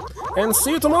genre. And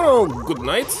see you tomorrow, good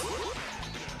night!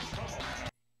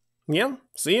 Yeah,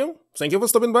 see you, thank you for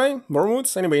stopping by,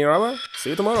 Bormoods, anybody rather, see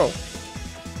you tomorrow!